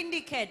that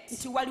indicate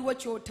nti waliwo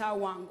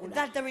ky'otaawangula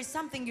that there is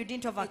something you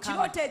didn't overcome.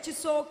 ekirooto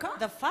ekisooka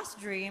The first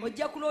dream,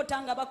 ojja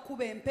kuloota nga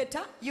bakkuba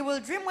empeta you will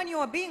dream when you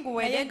are being naye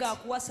wedded,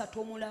 ng'akuwasa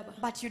tomulaba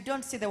but you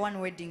don't see the one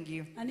wedding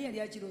you. ani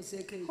yali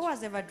akirooseeko Who ekyo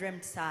has ever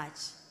dreamt such?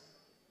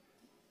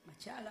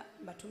 makyala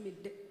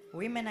mbatumidde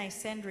Women, I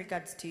send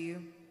regards to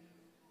you.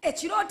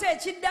 ekirooto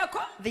ekiddako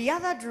The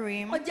other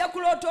dream, ojja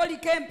kuloota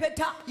oliko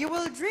empeta you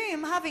will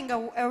dream having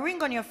a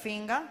ring on your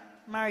finger,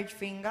 marriage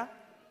finger.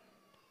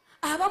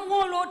 abamu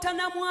oloota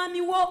na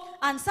mwami wo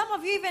And some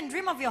of you even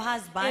dream of your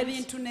husband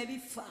ebintu ne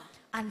bifa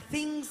and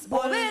things all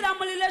bw'obeera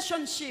mu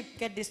relationship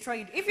get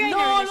destroyed. If you're in a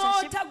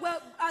relationship n'oloota gwe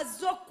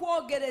azze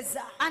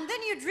okwogereza and then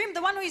you dream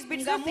the one who is nga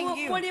betrothing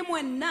you muli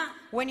mwenna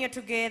when you're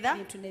together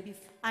ebintu ne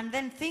bifa and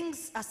then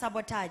things are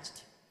sabotaged.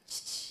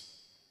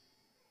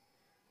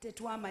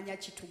 tetwamanya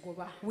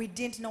kitugoba We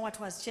didn't know what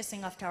was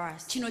chasing after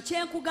us. kino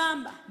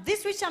kyenkugamba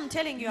This which I'm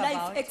telling you life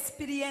about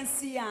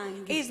experience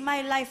yange is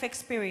my life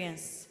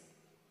experience.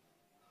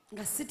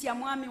 nga sitya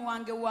mwami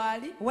wange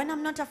waali When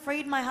I'm not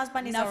afraid my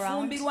husband is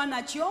around, nafumbirwa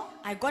nakyo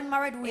I got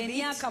married with it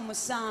emyaka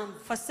 7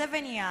 for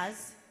 7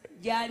 years.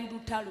 gyali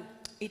lutalo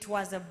It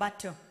was a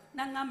battle.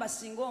 naŋŋamba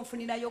singa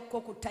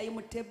onfunirayokko ku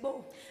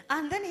timetable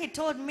And then he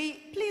told me,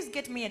 please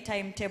get me a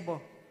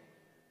timetable.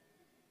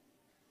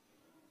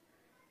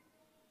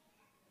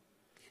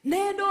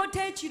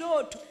 nendoota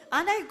ekirooto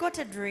And I got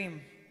a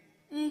dream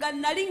nga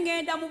nali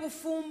ŋŋenda mu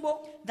bufumbo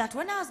that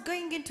when I was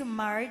going into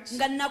marriage,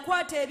 nga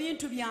nakwata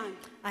ebintu byange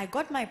I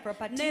got my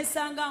property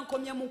neesanga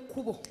nkomye mu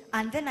kkubo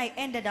and then I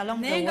ended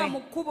along naye the nga mu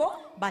way. kkubo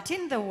But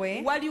in the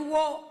way,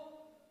 waliwo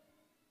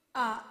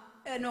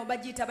eno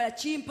bagiyita bala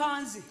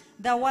chimpanzi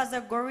there was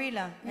a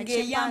gorilla, a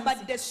chimpanzee,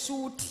 ng'eyambadde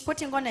suuti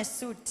putting on a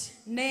suit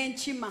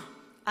n'enkima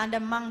and a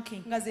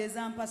monkey, nga ze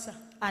zampasa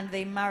and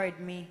they married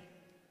me.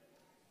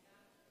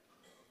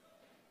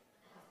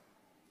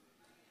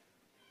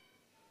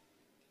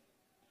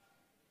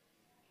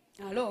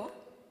 alo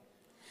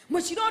mu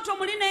kirooto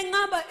muli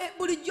neŋŋamba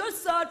bulijjo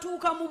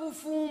saatuuka mu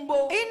bufumbo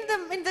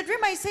In the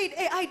dream I said,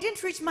 hey, I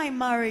didn't reach my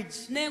marriage.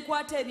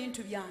 nenkwata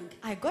ebintu byange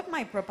I got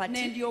my property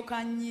nendyoka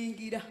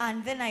nnyingira and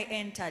then I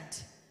entered.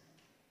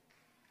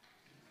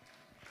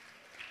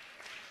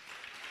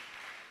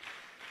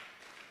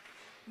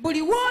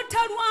 buli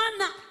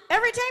w'otalwana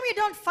Every time you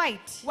don't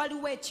fight,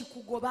 waliwo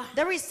ekikugoba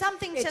there is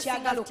something chasing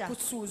ekyagala after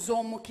okusuuza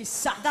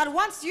omukisa that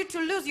wants you to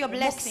lose your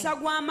blessing. omukisa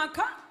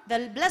gw'amaka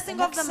the blessing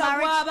of the omukisa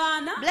marriage,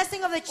 gw'abaana,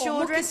 blessing of the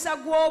children, omukisa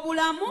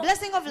gw'obulamu,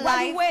 blessing of life.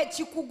 waliwo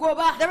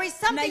ekikugoba. There is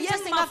something Naye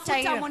chasing after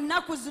mafuta you. mu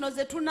nnaku zino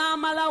ze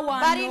tunaamala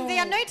But in wano, the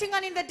anointing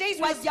and in the days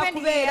we wajja spend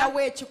here, kubeerawo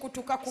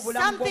ekikutuka ku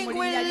bulamu something will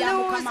bw'omu linnya lya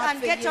lose Mukama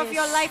and get off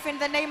your Yesu. life in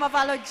the name of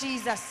our Lord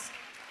Jesus.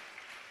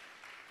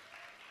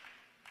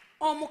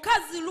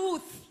 Omukazi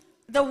Ruth,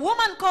 The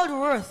woman called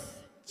Ruth,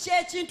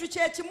 kyekintu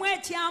kye kimu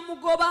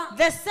ekyamugoba.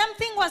 the same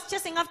thing was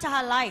chasing after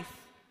her life.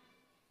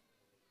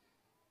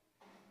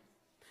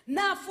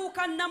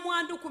 N'afuuka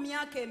nnamwandu ku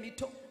myaka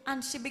emito.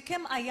 And she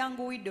became a young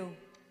widow.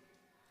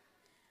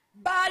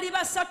 Baali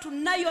basatu,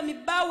 Nayomi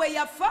bbaawe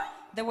yafa,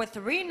 There were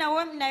three.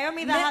 Naomi,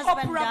 the ne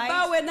husband, Oprah died.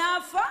 bbaawe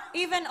n'afa,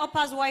 Even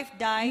Oprah's wife ne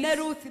died.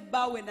 Ruth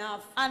bbaawe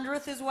n'afa. And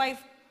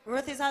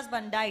Ruth's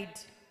husband died.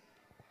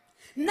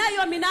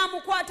 Nayomi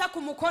n'amukwata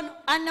ku mukono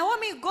And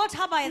Naomi got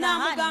her by the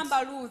hand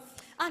n'amugamba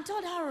Ruth, and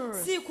told her,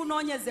 Ruth,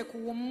 siikunoonyeze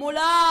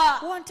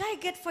kuwummula, won't I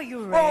get for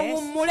you rest?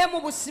 owummule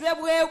mu busibe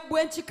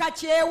bw'ekika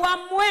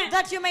ky'ewammwe,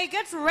 That you may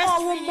get rest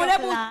from your owummule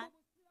mu clan.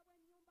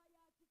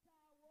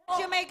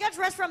 You may get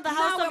rest from the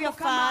house naawe of your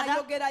Mukama father.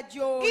 ayogera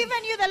gy'oli.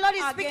 Even you, the Lord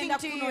is speaking Agenda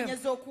to you.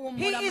 kunoonyeza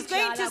okuwummula He is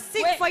going to mukyala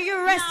seek gwe, for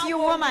you rest, you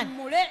naawe woman,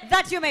 owummule.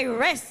 that you may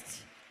rest.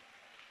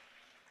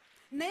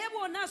 Naye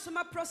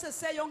bw'onaasoma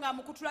process eyo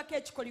ng'amukutulako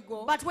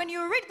ekikoligo, But when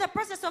you read the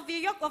process of the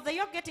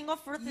yoke getting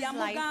off Ruth's life,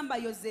 yamugamba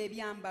yoza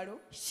ebyambalo,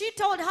 she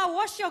told her,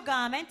 wash your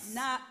garments,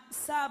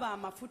 n'asaaba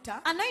amafuta,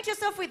 anoint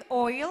yourself with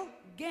oil,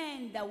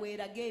 genda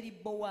weerage eri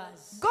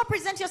Boaz go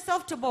present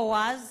yourself to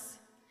Boaz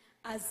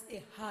as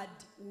a hard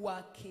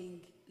working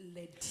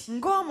lady.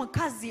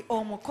 ng'omukazi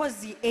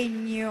omukozi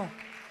ennyo.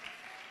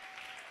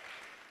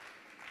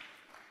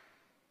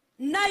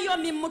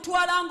 Nayomi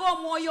mutwala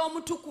ng'omwoyo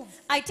omutukuvu,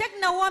 I take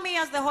Naomi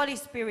as the Holy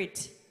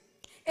Spirit,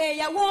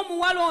 eyawa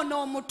omuwala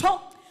ono omuto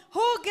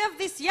who gave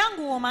this young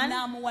woman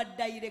n'amuwa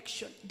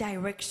direction.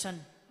 direction.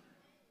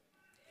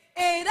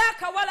 Era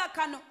akawala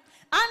kano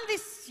And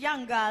this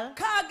young girl,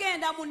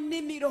 kaagenda mu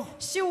nnimiro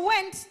she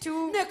went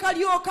to ne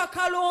kalyoka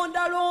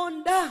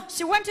kalondalonda,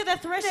 the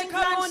threshing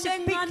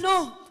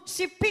ground.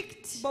 She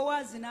picked.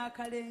 Bowaazi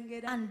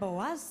n'akalengera And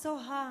Boaz saw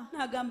her.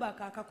 n'agamba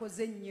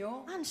akakoze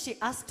ennyo, And she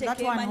asked that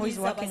one who is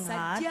working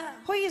hard,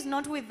 who is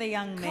not with the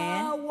young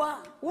man, kaawa.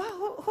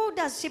 who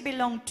does she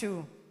belong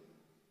to?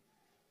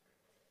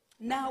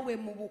 Naawe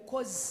mu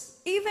bukozi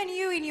Even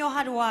you in your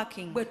hard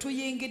working, bwe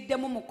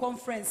tuyingiddemu mu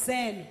conference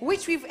eno,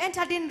 which we've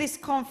entered in this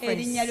conference,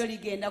 erinnya lyo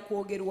ligenda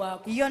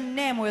kwogerwako. your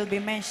name will be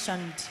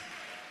mentioned.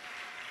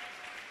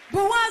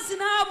 Bowaazi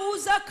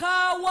n'abuuza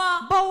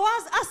kaawa.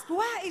 Boaz asked,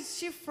 where is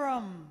she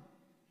from?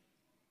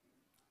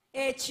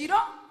 Ekiro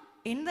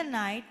In the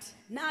night,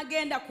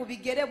 n'agenda ku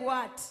bigere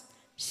bw'ati.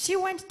 she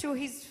went to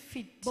his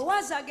feet.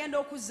 Bowaazi agenda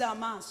okuzza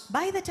amaaso,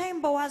 By the time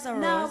Boaz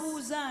arose,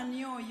 n'abuuza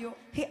ani oyo,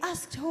 he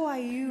asked, who are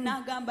you?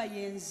 n'agamba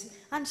yenze,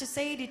 And she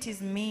said, it is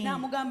me.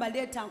 n'amugamba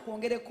leeta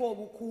nkwongereko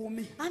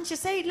obukuumi, And she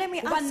said, let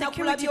me kuba add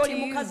security nakulabye to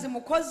oli mukazi you.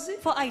 mukozi,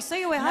 For I saw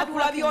you a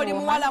hard-working nakulabye oli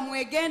woman. muwala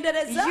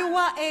mwegendereza, You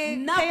are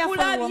a careful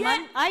nakulabye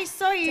woman. I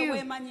saw you.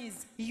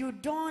 teweemanyiiza. You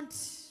don't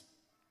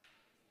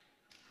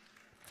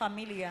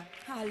familiar.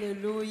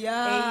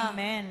 Haleluya.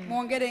 Amen.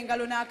 Mwongere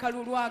engalo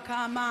n'akalulu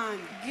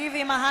ak'amaanyi. Give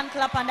him a hand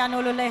clap and an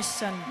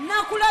ululation.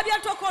 Nakulabye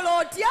tokola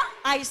otya?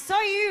 I saw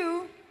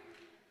you.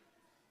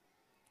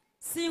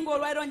 Singa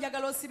olwaliro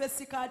njagala osibe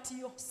sikaati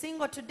yo.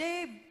 Single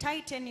today,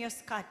 tighten your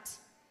skirt.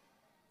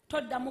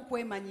 Toddamu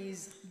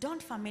kwemanyiiza.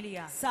 Don't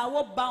familiar.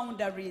 Saawo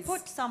boundaries.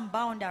 Put some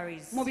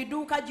boundaries. Mu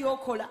biduuka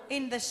gy'okola.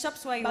 In the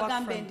shops where you work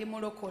Bagambe from, ndi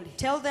mulokole.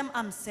 tell them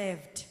I'm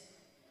saved.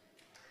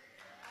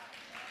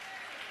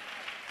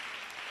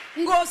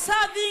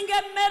 Ng'osaavinga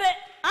emmere.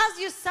 As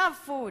you serve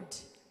food,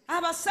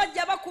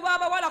 Abasajja bakuba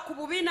abawala ku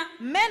bubina.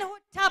 men who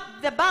tap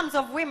the bums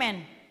of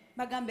women,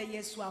 Bagambe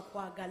Yesu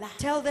akwagala.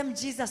 tell them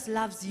Jesus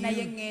loves Naye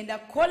you. ngenda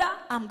kukola.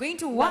 I'm going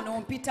to walk.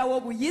 Wano mpitawo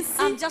buyisi.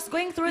 I'm just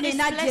going through this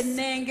Nina gye place.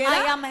 nnengera.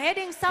 I am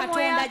heading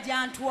somewhere Katonda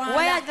gy'antwala.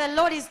 where the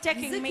Lord is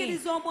taking me.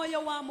 Nzikiriza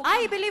omwoyo wa Mukama.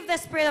 I believe the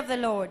Spirit of the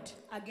Lord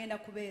Agenda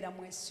kubeera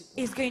mwesigu.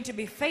 is going to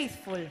be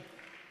faithful.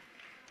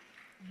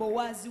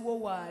 Bowaazi wo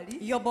waali.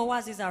 Your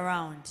Boaz is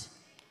around.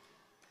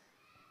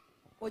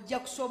 Ojja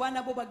kusoma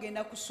nabo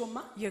bagenda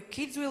kusoma. Your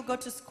kids will go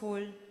to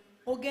school.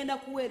 Ogenda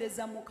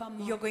kuweereza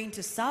Mukama. You're going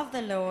to serve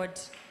the Lord.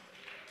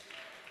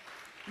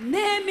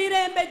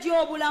 N'emirembe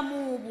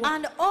gy'obulamu bwo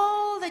And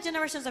all the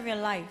generations of your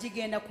life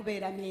gigenda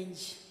kubeera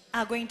mingi.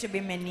 are going to be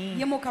many.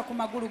 Yemuka ku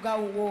magulu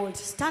gaawo wooli.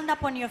 Stand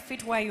up on your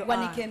feet where you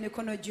Wanika are.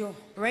 emikono gyo.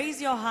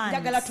 Raise your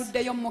Njagala hands.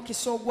 tuddeyo mu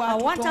mukisa I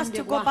want us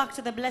to go ogwatutondebwa. back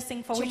to the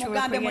blessing for which we were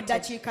Kimugambe mu created.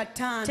 ddakiika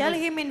ttaano. Tell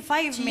him in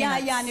 5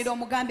 Kiyaayaanira minutes.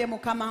 omugambe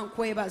Mukama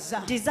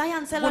nkwebaza. Desire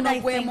and say, Lord, Guno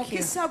I gwe thank you.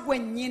 mukisa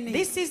gwennyini.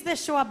 This is the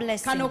sure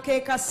blessing. Kano ke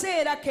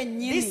kaseera This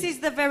kennyini. is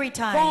the very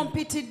time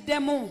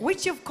Kompitiddemu.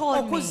 which you've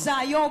called me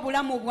Okuzzaayo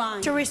obulamu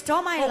bwange. to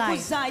restore my life,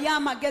 Okuzzaayo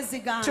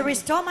amagezi gange. to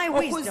restore my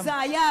wisdom,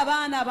 Okuzzaayo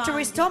abaana bange. to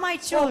restore my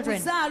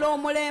children, Okuzaala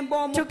omulembe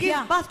omwembe to give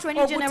omupya birth to a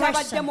new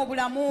ogutabadde mu generation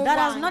bulamu that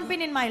has not bwange.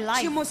 been in my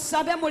life.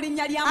 Kimusabe mu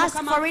linnya lya Ask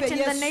Mukama for it waffe in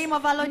the Yesu. name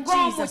of our Lord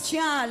Jesus.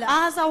 Ng'omukyala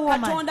As a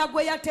woman Katonda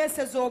gwe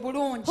yateeseza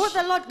obulungi. who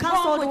the Lord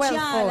counseled well for.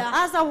 Ng'omukyala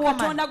As a woman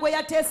Katonda gwe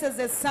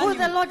yateeseza essanyu. who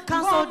the Lord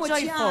counseled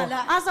joy for.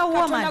 As a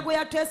woman Katonda gwe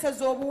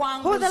yateeseza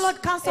obuwanguzi. who the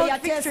Lord counseled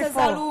victory Eyateeseza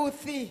for.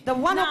 Ruthi. The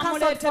one who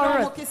counseled for N'amuleetera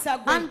Ruth omukisa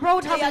gwe. and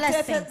brought her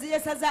blessing.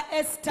 Eyateeseza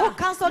Esther. Who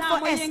counseled for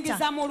N'amuyingiza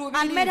Esther mu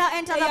lubiri. and made her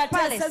enter the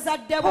palace. Eyateeseza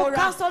Who Deborah.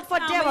 counseled for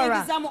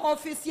Deborah N'amuyingiza mu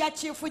office ya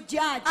chief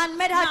judge. and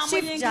made her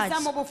chief N'amuyingiza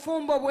judge. mu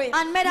bufumbo bwe.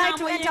 And made her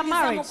to enter N'amuyingiza mu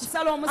marriage.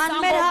 kusala And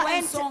omusango made her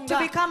ogw'ensonga. to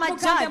become a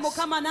Mugambe judge.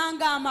 Mukama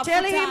nange amafuta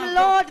Tell him, ago.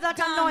 Lord, that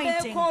Gambeeko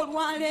anointing.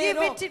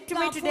 olwaleero. Give it to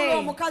me Ganfuula today.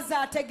 omukazi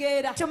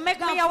ategeera. To make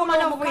me a Ganfuula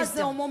woman of omukazi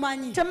wisdom.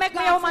 omumanyi. To make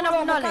me a woman of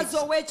Ganfuula knowledge. omukazi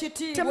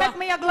ow'ekitiibwa. To make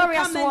me a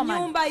glorious Mukama woman.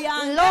 ennyumba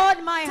yange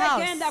Lord, my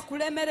house tegenda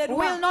kulemererwa.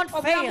 will not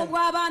fail. Obulamu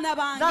bw'abaana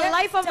bange The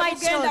life of my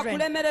tebugenda children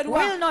kulemererwa.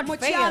 will not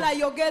Mukyala fail.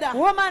 yogera.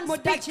 Woman, Mu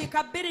speak.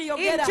 ddakiika bbiri In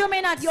yogera. 2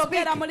 minutes,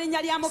 Yogera speak. mu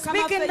linnya lya Mukama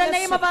Speak in waffe the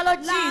name Yesu. of our Lord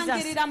Jesus.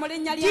 Langirira mu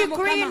linnya lya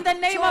Decree in the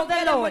Mukama. name of the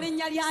Kyogera mu Lord.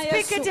 linnya lya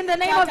Speak Yesu. it in the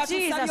name Taata, of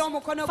Jesus. tusabye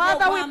omukono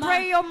Father, we gw'ogw'amaanyi.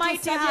 pray your mighty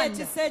Tusabye hand.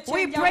 ekisa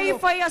We ekyenjawulo. pray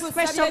for your Tusabye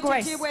special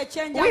grace. ekitiibwa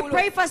ekyenjawulo. We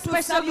pray for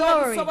special Tusabye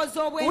glory. obusobozi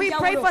obw'enjawulo. We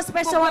pray for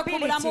special Bugwe ku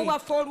ability bulamu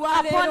bwaffe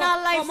olwaleero. upon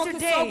our lives Omukisa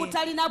today.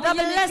 ogutalina The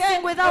buyinike.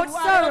 blessing without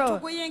Olwaleero sorrow.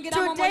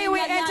 tuguyingiramu mu Today we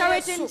linnya lya enter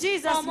it Yesu. in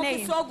Jesus'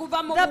 name. Omukisa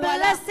oguva mu The buwala,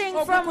 blessing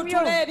from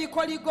ogukutula you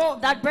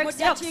ebikoligo. that breaks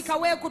Mu ddakiika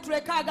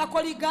weekutuleka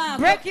agakoligo ago.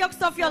 break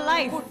yokes of your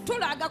life.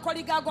 Kutula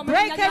agakoligo ago mu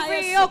Break linnya lya every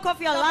Yesu. yoke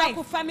of your Gava life.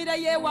 ku famire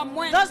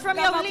y'ewammwe. Those from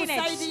your Gava ku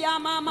lineage. sayidi ya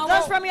maama wo.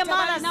 Those from your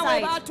mother's Tebalina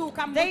side. we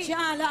baatuuka mu They-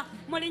 bukyala.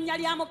 Mu linnya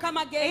lya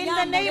Mukama In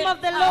the name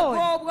of the Lord.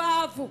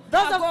 ag'obwavu,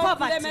 Those of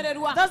poverty,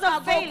 ag'okulemererwa, those of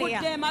ag'okudda failure,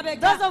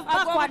 emabega, those of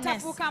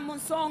backwardness, ag'obutafuuka mu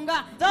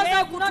nsonga, those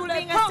of not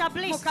being neekutuleko.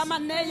 established. Mukama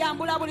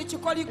neeyambula buli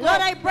kikoligo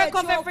Lord, I break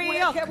off every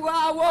yoke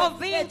eky'okulekebwawo, of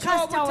being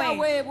cast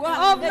away,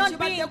 eky'obutaweebwa, of not ekibadde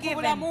being ku given,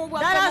 bulamu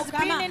bwaffe, that has Mukama.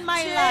 been in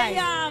my life.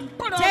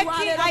 Kyeyambula Take it-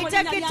 olwaleero I mu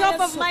take linnya it lya off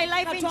of Yesu. my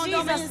life in Katonda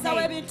Jesus' omuyinza name.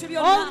 w'ebintu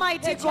byonna,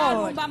 Almighty God,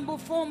 ekyalumba mu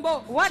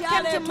bufumbo, what came to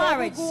kyaleeta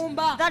marriage,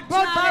 obugumba, that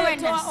brought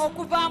kyaleeta barrenness,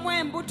 okuvaamu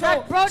embuto,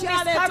 that brought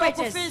kyaleeta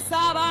miscarriages, okufiisa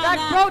abaana, that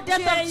brought death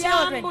of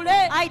children.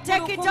 kyeyambule I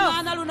take it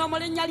olukuŋŋaana luno mu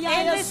linnya lya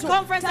In this Yesu.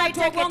 conference, I Taata,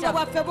 take it obwongo off.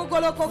 bwaffe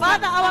bugolokoka,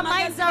 Father, our amagezi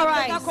minds gaffe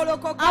arise.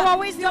 gakolokoka, Our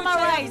wisdom future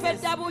yaffe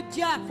arises. edda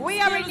bujja, We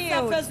are skills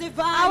renewed. zaffe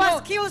zivaayo, Our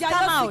skills jjayo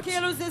come out.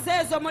 skills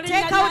ezo mu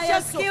linnya Take lya out your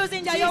Yesu. skills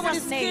in Jjayo buli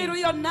Jesus' name. skill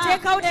yonna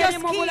Take out your eri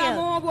mu bulamu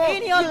skill bwo.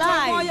 in your Yita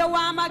life. omwoyo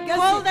w'amagezi,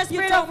 Call the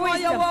spirit yita of omwoyo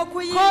wisdom.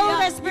 w'okuyiiya, Call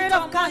the spirit yita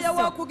of omwoyo counsel.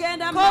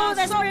 w'okugenda Call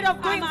the maaso, spirit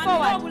of going amaanyi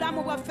forward.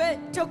 n'obulamu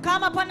bwaffe. to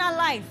come upon our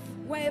life.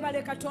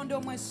 Weebale Katonda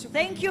omwesigwa.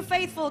 Thank you,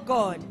 faithful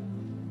God.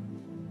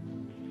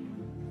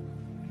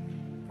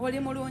 Oli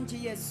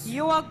mulungi Yesu.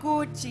 You are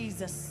good,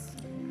 Jesus.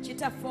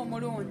 Kitaffe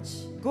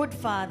omulungi. Good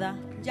Father,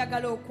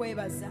 Njagala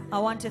okwebaza I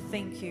want to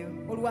thank you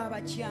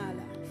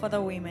olw'abakyala. for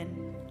the women.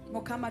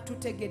 Mukama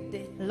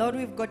tutegedde Lord,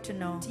 we've got to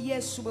know nti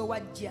Yesu bwe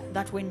wajja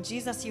that when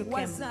Jesus you came,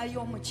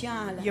 wazaayo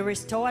omukyala you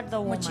restored the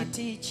mu woman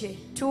kiti kye.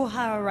 to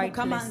her right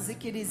Mukama place.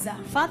 nzikiriza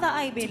Father,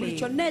 I buli believe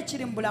kyonna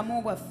ekiri mu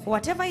bulamu bwaffe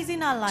whatever is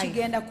in our life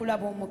kigenda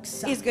kulaba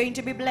omukisa. is going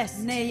to be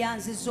blessed.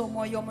 Neeyanziza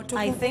omwoyo I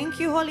omutukuvu. thank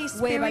you, Holy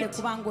Weebale Spirit.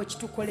 kubanga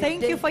okitukoledde.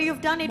 Thank you for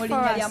you've done it Mu for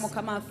linnya lya us.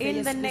 Mukama waffe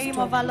In the Yesu name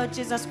Kristo. of our Lord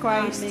Jesus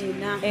Christ.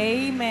 Amen.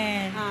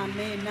 Amen.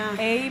 Amen.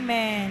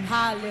 Amen.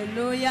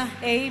 Hallelujah.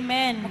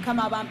 Amen.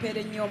 Mukama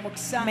abampeere nnyo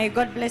omukisa. May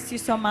God bless you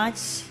so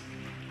much.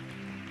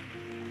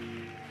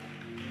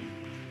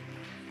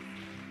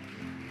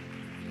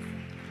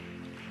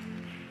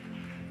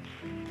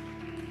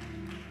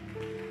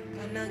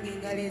 Bannange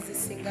engalo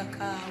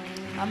ezisingako awo.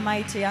 A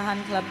mightier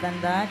hand clap than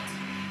that.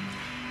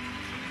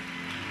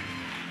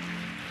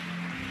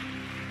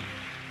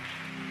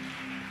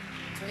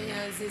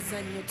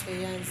 Tweyanziza nnyo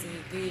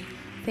tweyanzeege.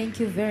 Thank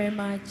you very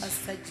much,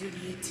 Pastor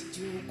Juliet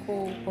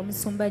JUUKO.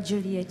 Omusumba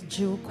Juliet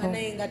JUUKO.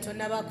 Banaye nga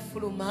tonnaba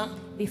kufuluma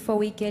Before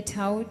we get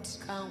out,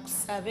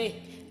 kankusabe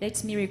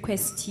let me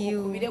request you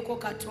okubireko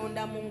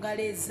Katonda mu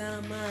ngalo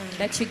ez'amaanyi.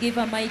 that you give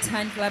a mighty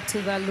hand clap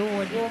to the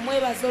Lord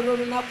Omwebaza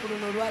olw'olunaku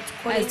luno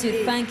as you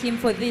lwatukoledde thank Him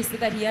for this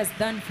that He has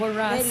done for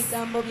us,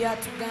 n'ebigambo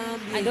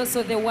by'atugambye. and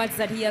also the words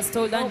that He has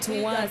told unto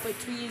N'okuyiga us, kwe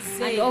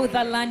tuyize. and all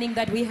the learning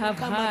that we have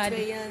Mukama had.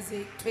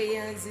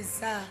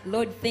 tweyanziza.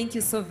 Lord, thank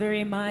you so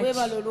very much.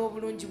 Weebala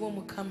olw'obulungi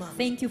bw'Omukama.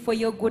 Thank you for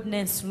your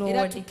goodness, Era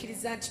Lord.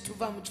 tukkiriza nti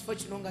tuva mu kifo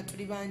kino nga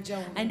tuli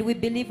banjawulo. And we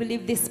believe we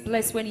leave this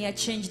place when you are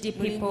changed the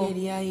Mu linnya people.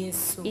 erya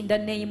Yesu. In the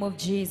name of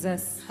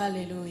Jesus.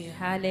 Hallelujah.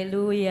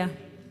 Hallelujah.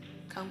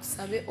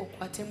 Kankusabe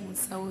okwate mu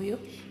nsawo yo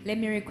Let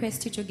me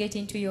request you to get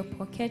into your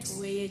pockets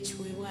tuweeyo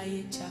ekiweebwayo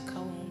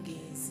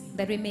ekyakawungeezi.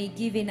 that we may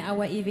give in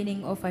our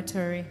evening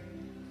offertory.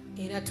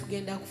 Era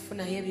tugenda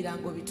kufunayo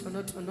ebirango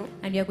bitonotono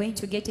And we are going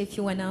to get a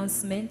few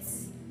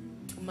announcements.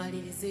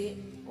 tumalirize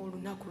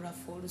olunaku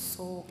lwaffe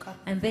olusooka.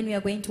 And then we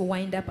are going to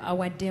wind up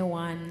our day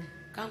one.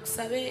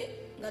 Kankusabe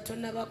nga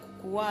tonnaba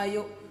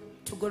kukuwaayo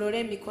tugolole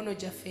emikono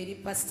gyaffe eri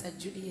pastor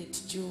Juliet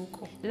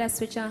JUUKO. Let us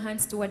switch our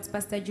hands towards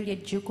Pastor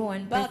Juliet JUUKO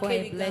and pray Baako for her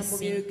ebigambo blessing.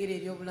 by'oyogera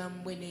eri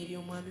obulamu bwe n'eri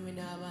omwami we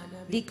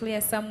n'abaana be.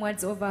 Declare some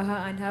words over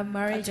her and her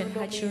marriage and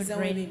her Katonda omuyinza children.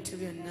 w'ebintu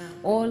byonna.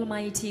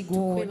 Almighty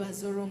God,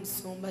 Kwebaza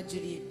olw'omusumba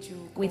Juliet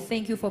JUUKO. we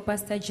thank you for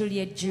Pastor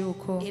Juliet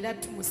JUUKO Era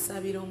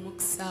tumusabira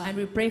omukisa. and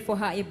we pray for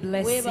her a Weebala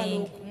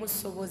blessing.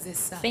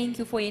 okumusobozesa. Thank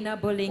you for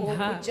enabling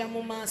her Okujja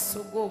mu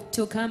maaso go.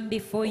 to come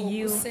before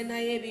you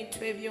Okusenayo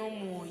ebintu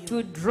eby'omwoyo.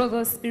 to draw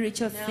those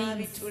spiritual things,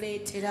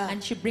 N'abituleetera.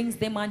 and she brings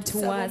them unto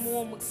Tusaba us.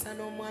 omuwa omukisa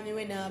n'omwami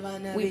we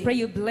n'abaana We be. pray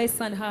you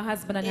bless on her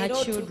husband and her Era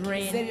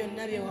otuukirize children,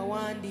 byonna bye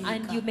wawandiika.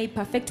 and you may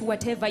perfect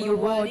whatever Bwe you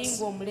wali wrote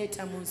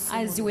ng'omuleeta mu nsi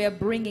as you muno. were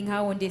bringing her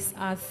on this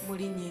earth. Mu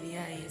linnya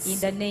erya In Yesu.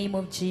 the name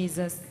of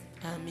Jesus.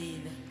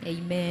 Amiina.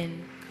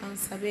 Amen.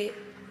 Kansabe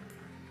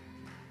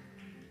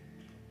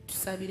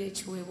tusabire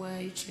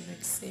ekiweebwayo kino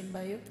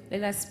ekisembayo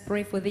Let us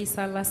pray for this,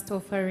 our last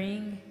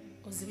offering,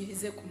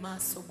 ozibirize ku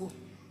maaso go.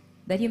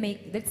 that you may,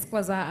 let's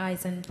close our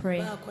eyes and pray.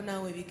 Baako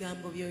naawe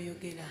ebigambo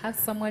by'oyogera. Have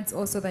some words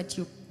also that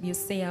you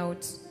say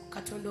out.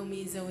 Katonda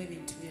omuyinza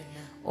w'ebintu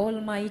byonna.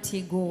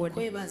 Almighty God,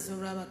 Kwebaza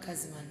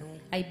olw'abakazi bano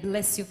I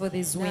bless you for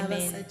these women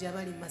n'abasajja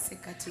abali mu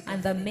masekkati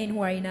and the gaffe. men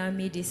who are in our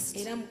midst.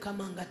 Era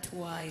Mukama nga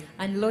tuwaayo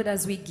And Lord,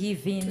 as we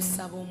give in,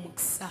 tusaba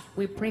omukisa.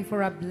 we pray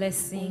for a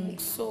blessing,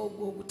 Omukisa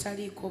ogwo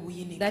ogutaliiko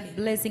buyinike that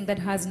blessing that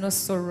has no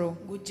sorrow.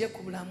 gujje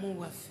ku bulamu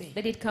bwaffe.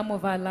 Let it come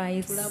of our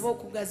lives, Tulabe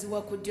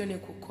okugaziwa ku ddyo ne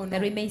ku kkono.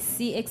 that we may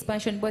see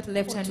expansion both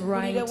left and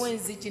right, Otugulirewo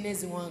enzigi that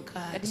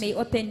n'eziwankaaki. may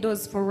open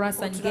doors for us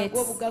and Otulage gates,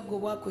 obugagga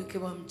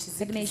obwakwekebwa mu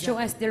that may show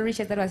kizikiza us the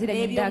riches that was hidden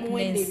in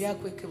n'ebyomuwendo darkness,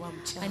 ebyakwekebwa mu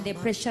and the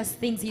kyama. precious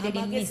things hidden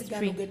in Amagezi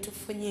gano mystery. ge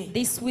tufunye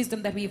This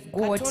wisdom that we've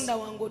got, Katonda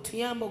wange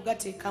otuyambe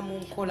ogateeka mu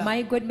nkola.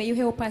 my God, may you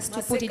help us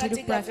to put it into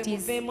Masekkati gaffe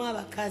practice. muveemu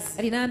abakazi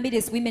That in our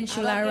midst, women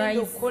should abagenda arise,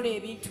 okukola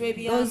ebintu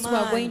those who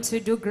are going eby'amaanyi, to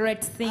do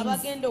great things,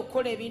 abagenda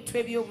okukola ebintu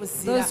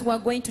eby'obuzira those who are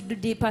going to do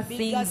deeper things,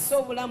 bigasa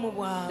obulamu that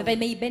bwabwe they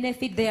may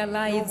benefit their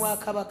lives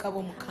n'obwakabaka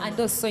bw'Omukama. and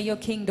also your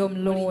kingdom,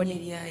 Mu Lord.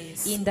 linnya erya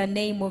Yesu. In the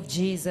name of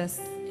Jesus.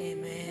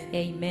 Amen.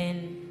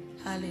 Amen.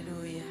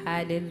 Hallelujah.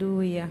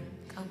 Hallelujah.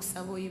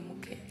 Kankusaba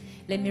oyimuke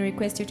Let me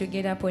request you to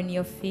get up on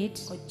your feet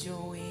ojja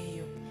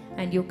oweeyo.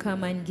 and you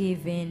come and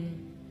give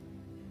in.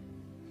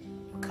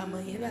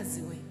 Mukama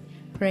yeebazibwe.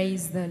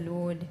 Praise the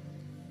Lord.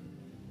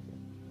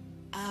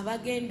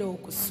 Abagenda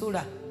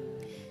okusula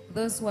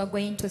Those who are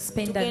going to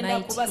spend the tugenda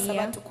night kubasaba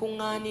here,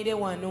 tukuŋŋaanire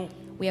wano.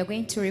 we are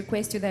going to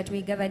request you that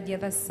we gather the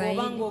other Oba side.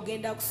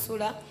 ng'ogenda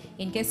kusula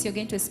In case you're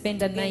going to spend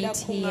the tugenda night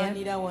here,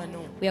 kukuŋŋaanira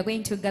wano. we are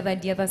going to gather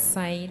the other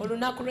side.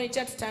 Olunaku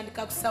lw'enkya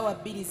tutandika ku ssaawa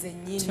 2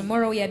 zennyini.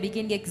 Tomorrow we are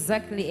beginning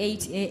exactly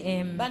 8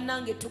 a.m.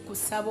 Bannange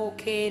tukusaba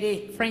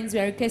okeere Friends, we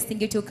are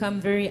requesting you to come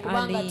very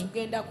kubanga early,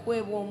 tugenda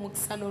kuweebwa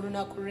omukisa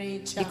n'olunaku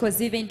lw'enkya.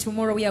 because even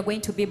tomorrow we are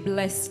going to be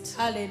blessed.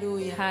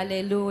 Haleluya.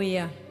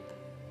 Hallelujah.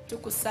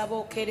 Tukusaba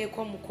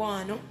okeereko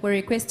mukwano. We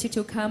request you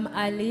to come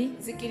early.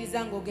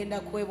 Nzikiriza ng'ogenda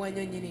kuweebwa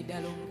nnyo nnyini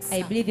ddala I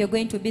omukisa. believe you're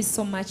going to be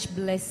so much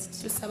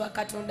blessed. Tusaba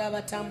Katonda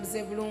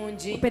abatambuze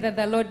bulungi We pray that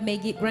the Lord may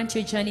grant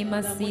you journey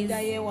nga mercies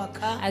muddayo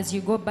ewaka. as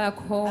you go back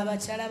home.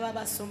 Abakyala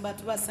b'abasumba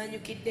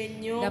tubasanyukidde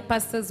nnyo. The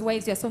pastors'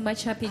 wives, we are so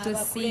much happy to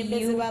see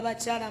Abakulembeze you.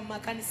 b'abakyala mu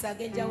makanisa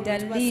ag'enjawulo The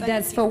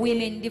leaders for women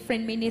tubasanyukidde. in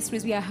different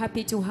ministries, we are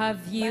happy to have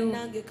you.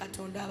 Bannange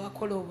Katonda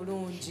abakola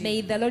obulungi.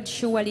 May the Lord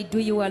surely do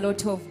you a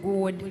lot of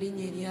good. Mu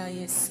linnya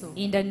erya Yesu.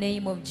 In the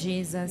name of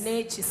Jesus.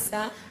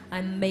 N'ekisa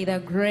And may the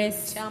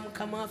grace kya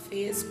Mukama waffe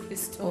Yesu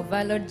Kristo of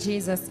our Lord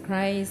Jesus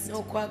Christ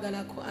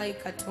n'okwagala ku Ayi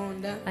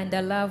Katonda and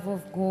the love of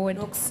God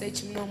n'okussa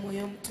ekimu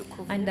n'omwoyo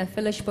omutukuvu and the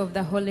fellowship of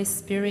the Holy ere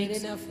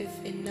Spirit naffe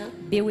ffenna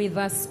be with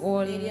us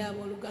all eri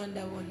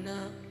abooluganda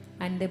bonna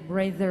and the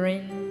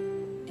brethren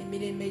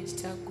emirembe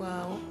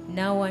egitaggwaawo.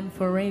 now and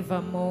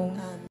forevermore.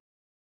 Amen.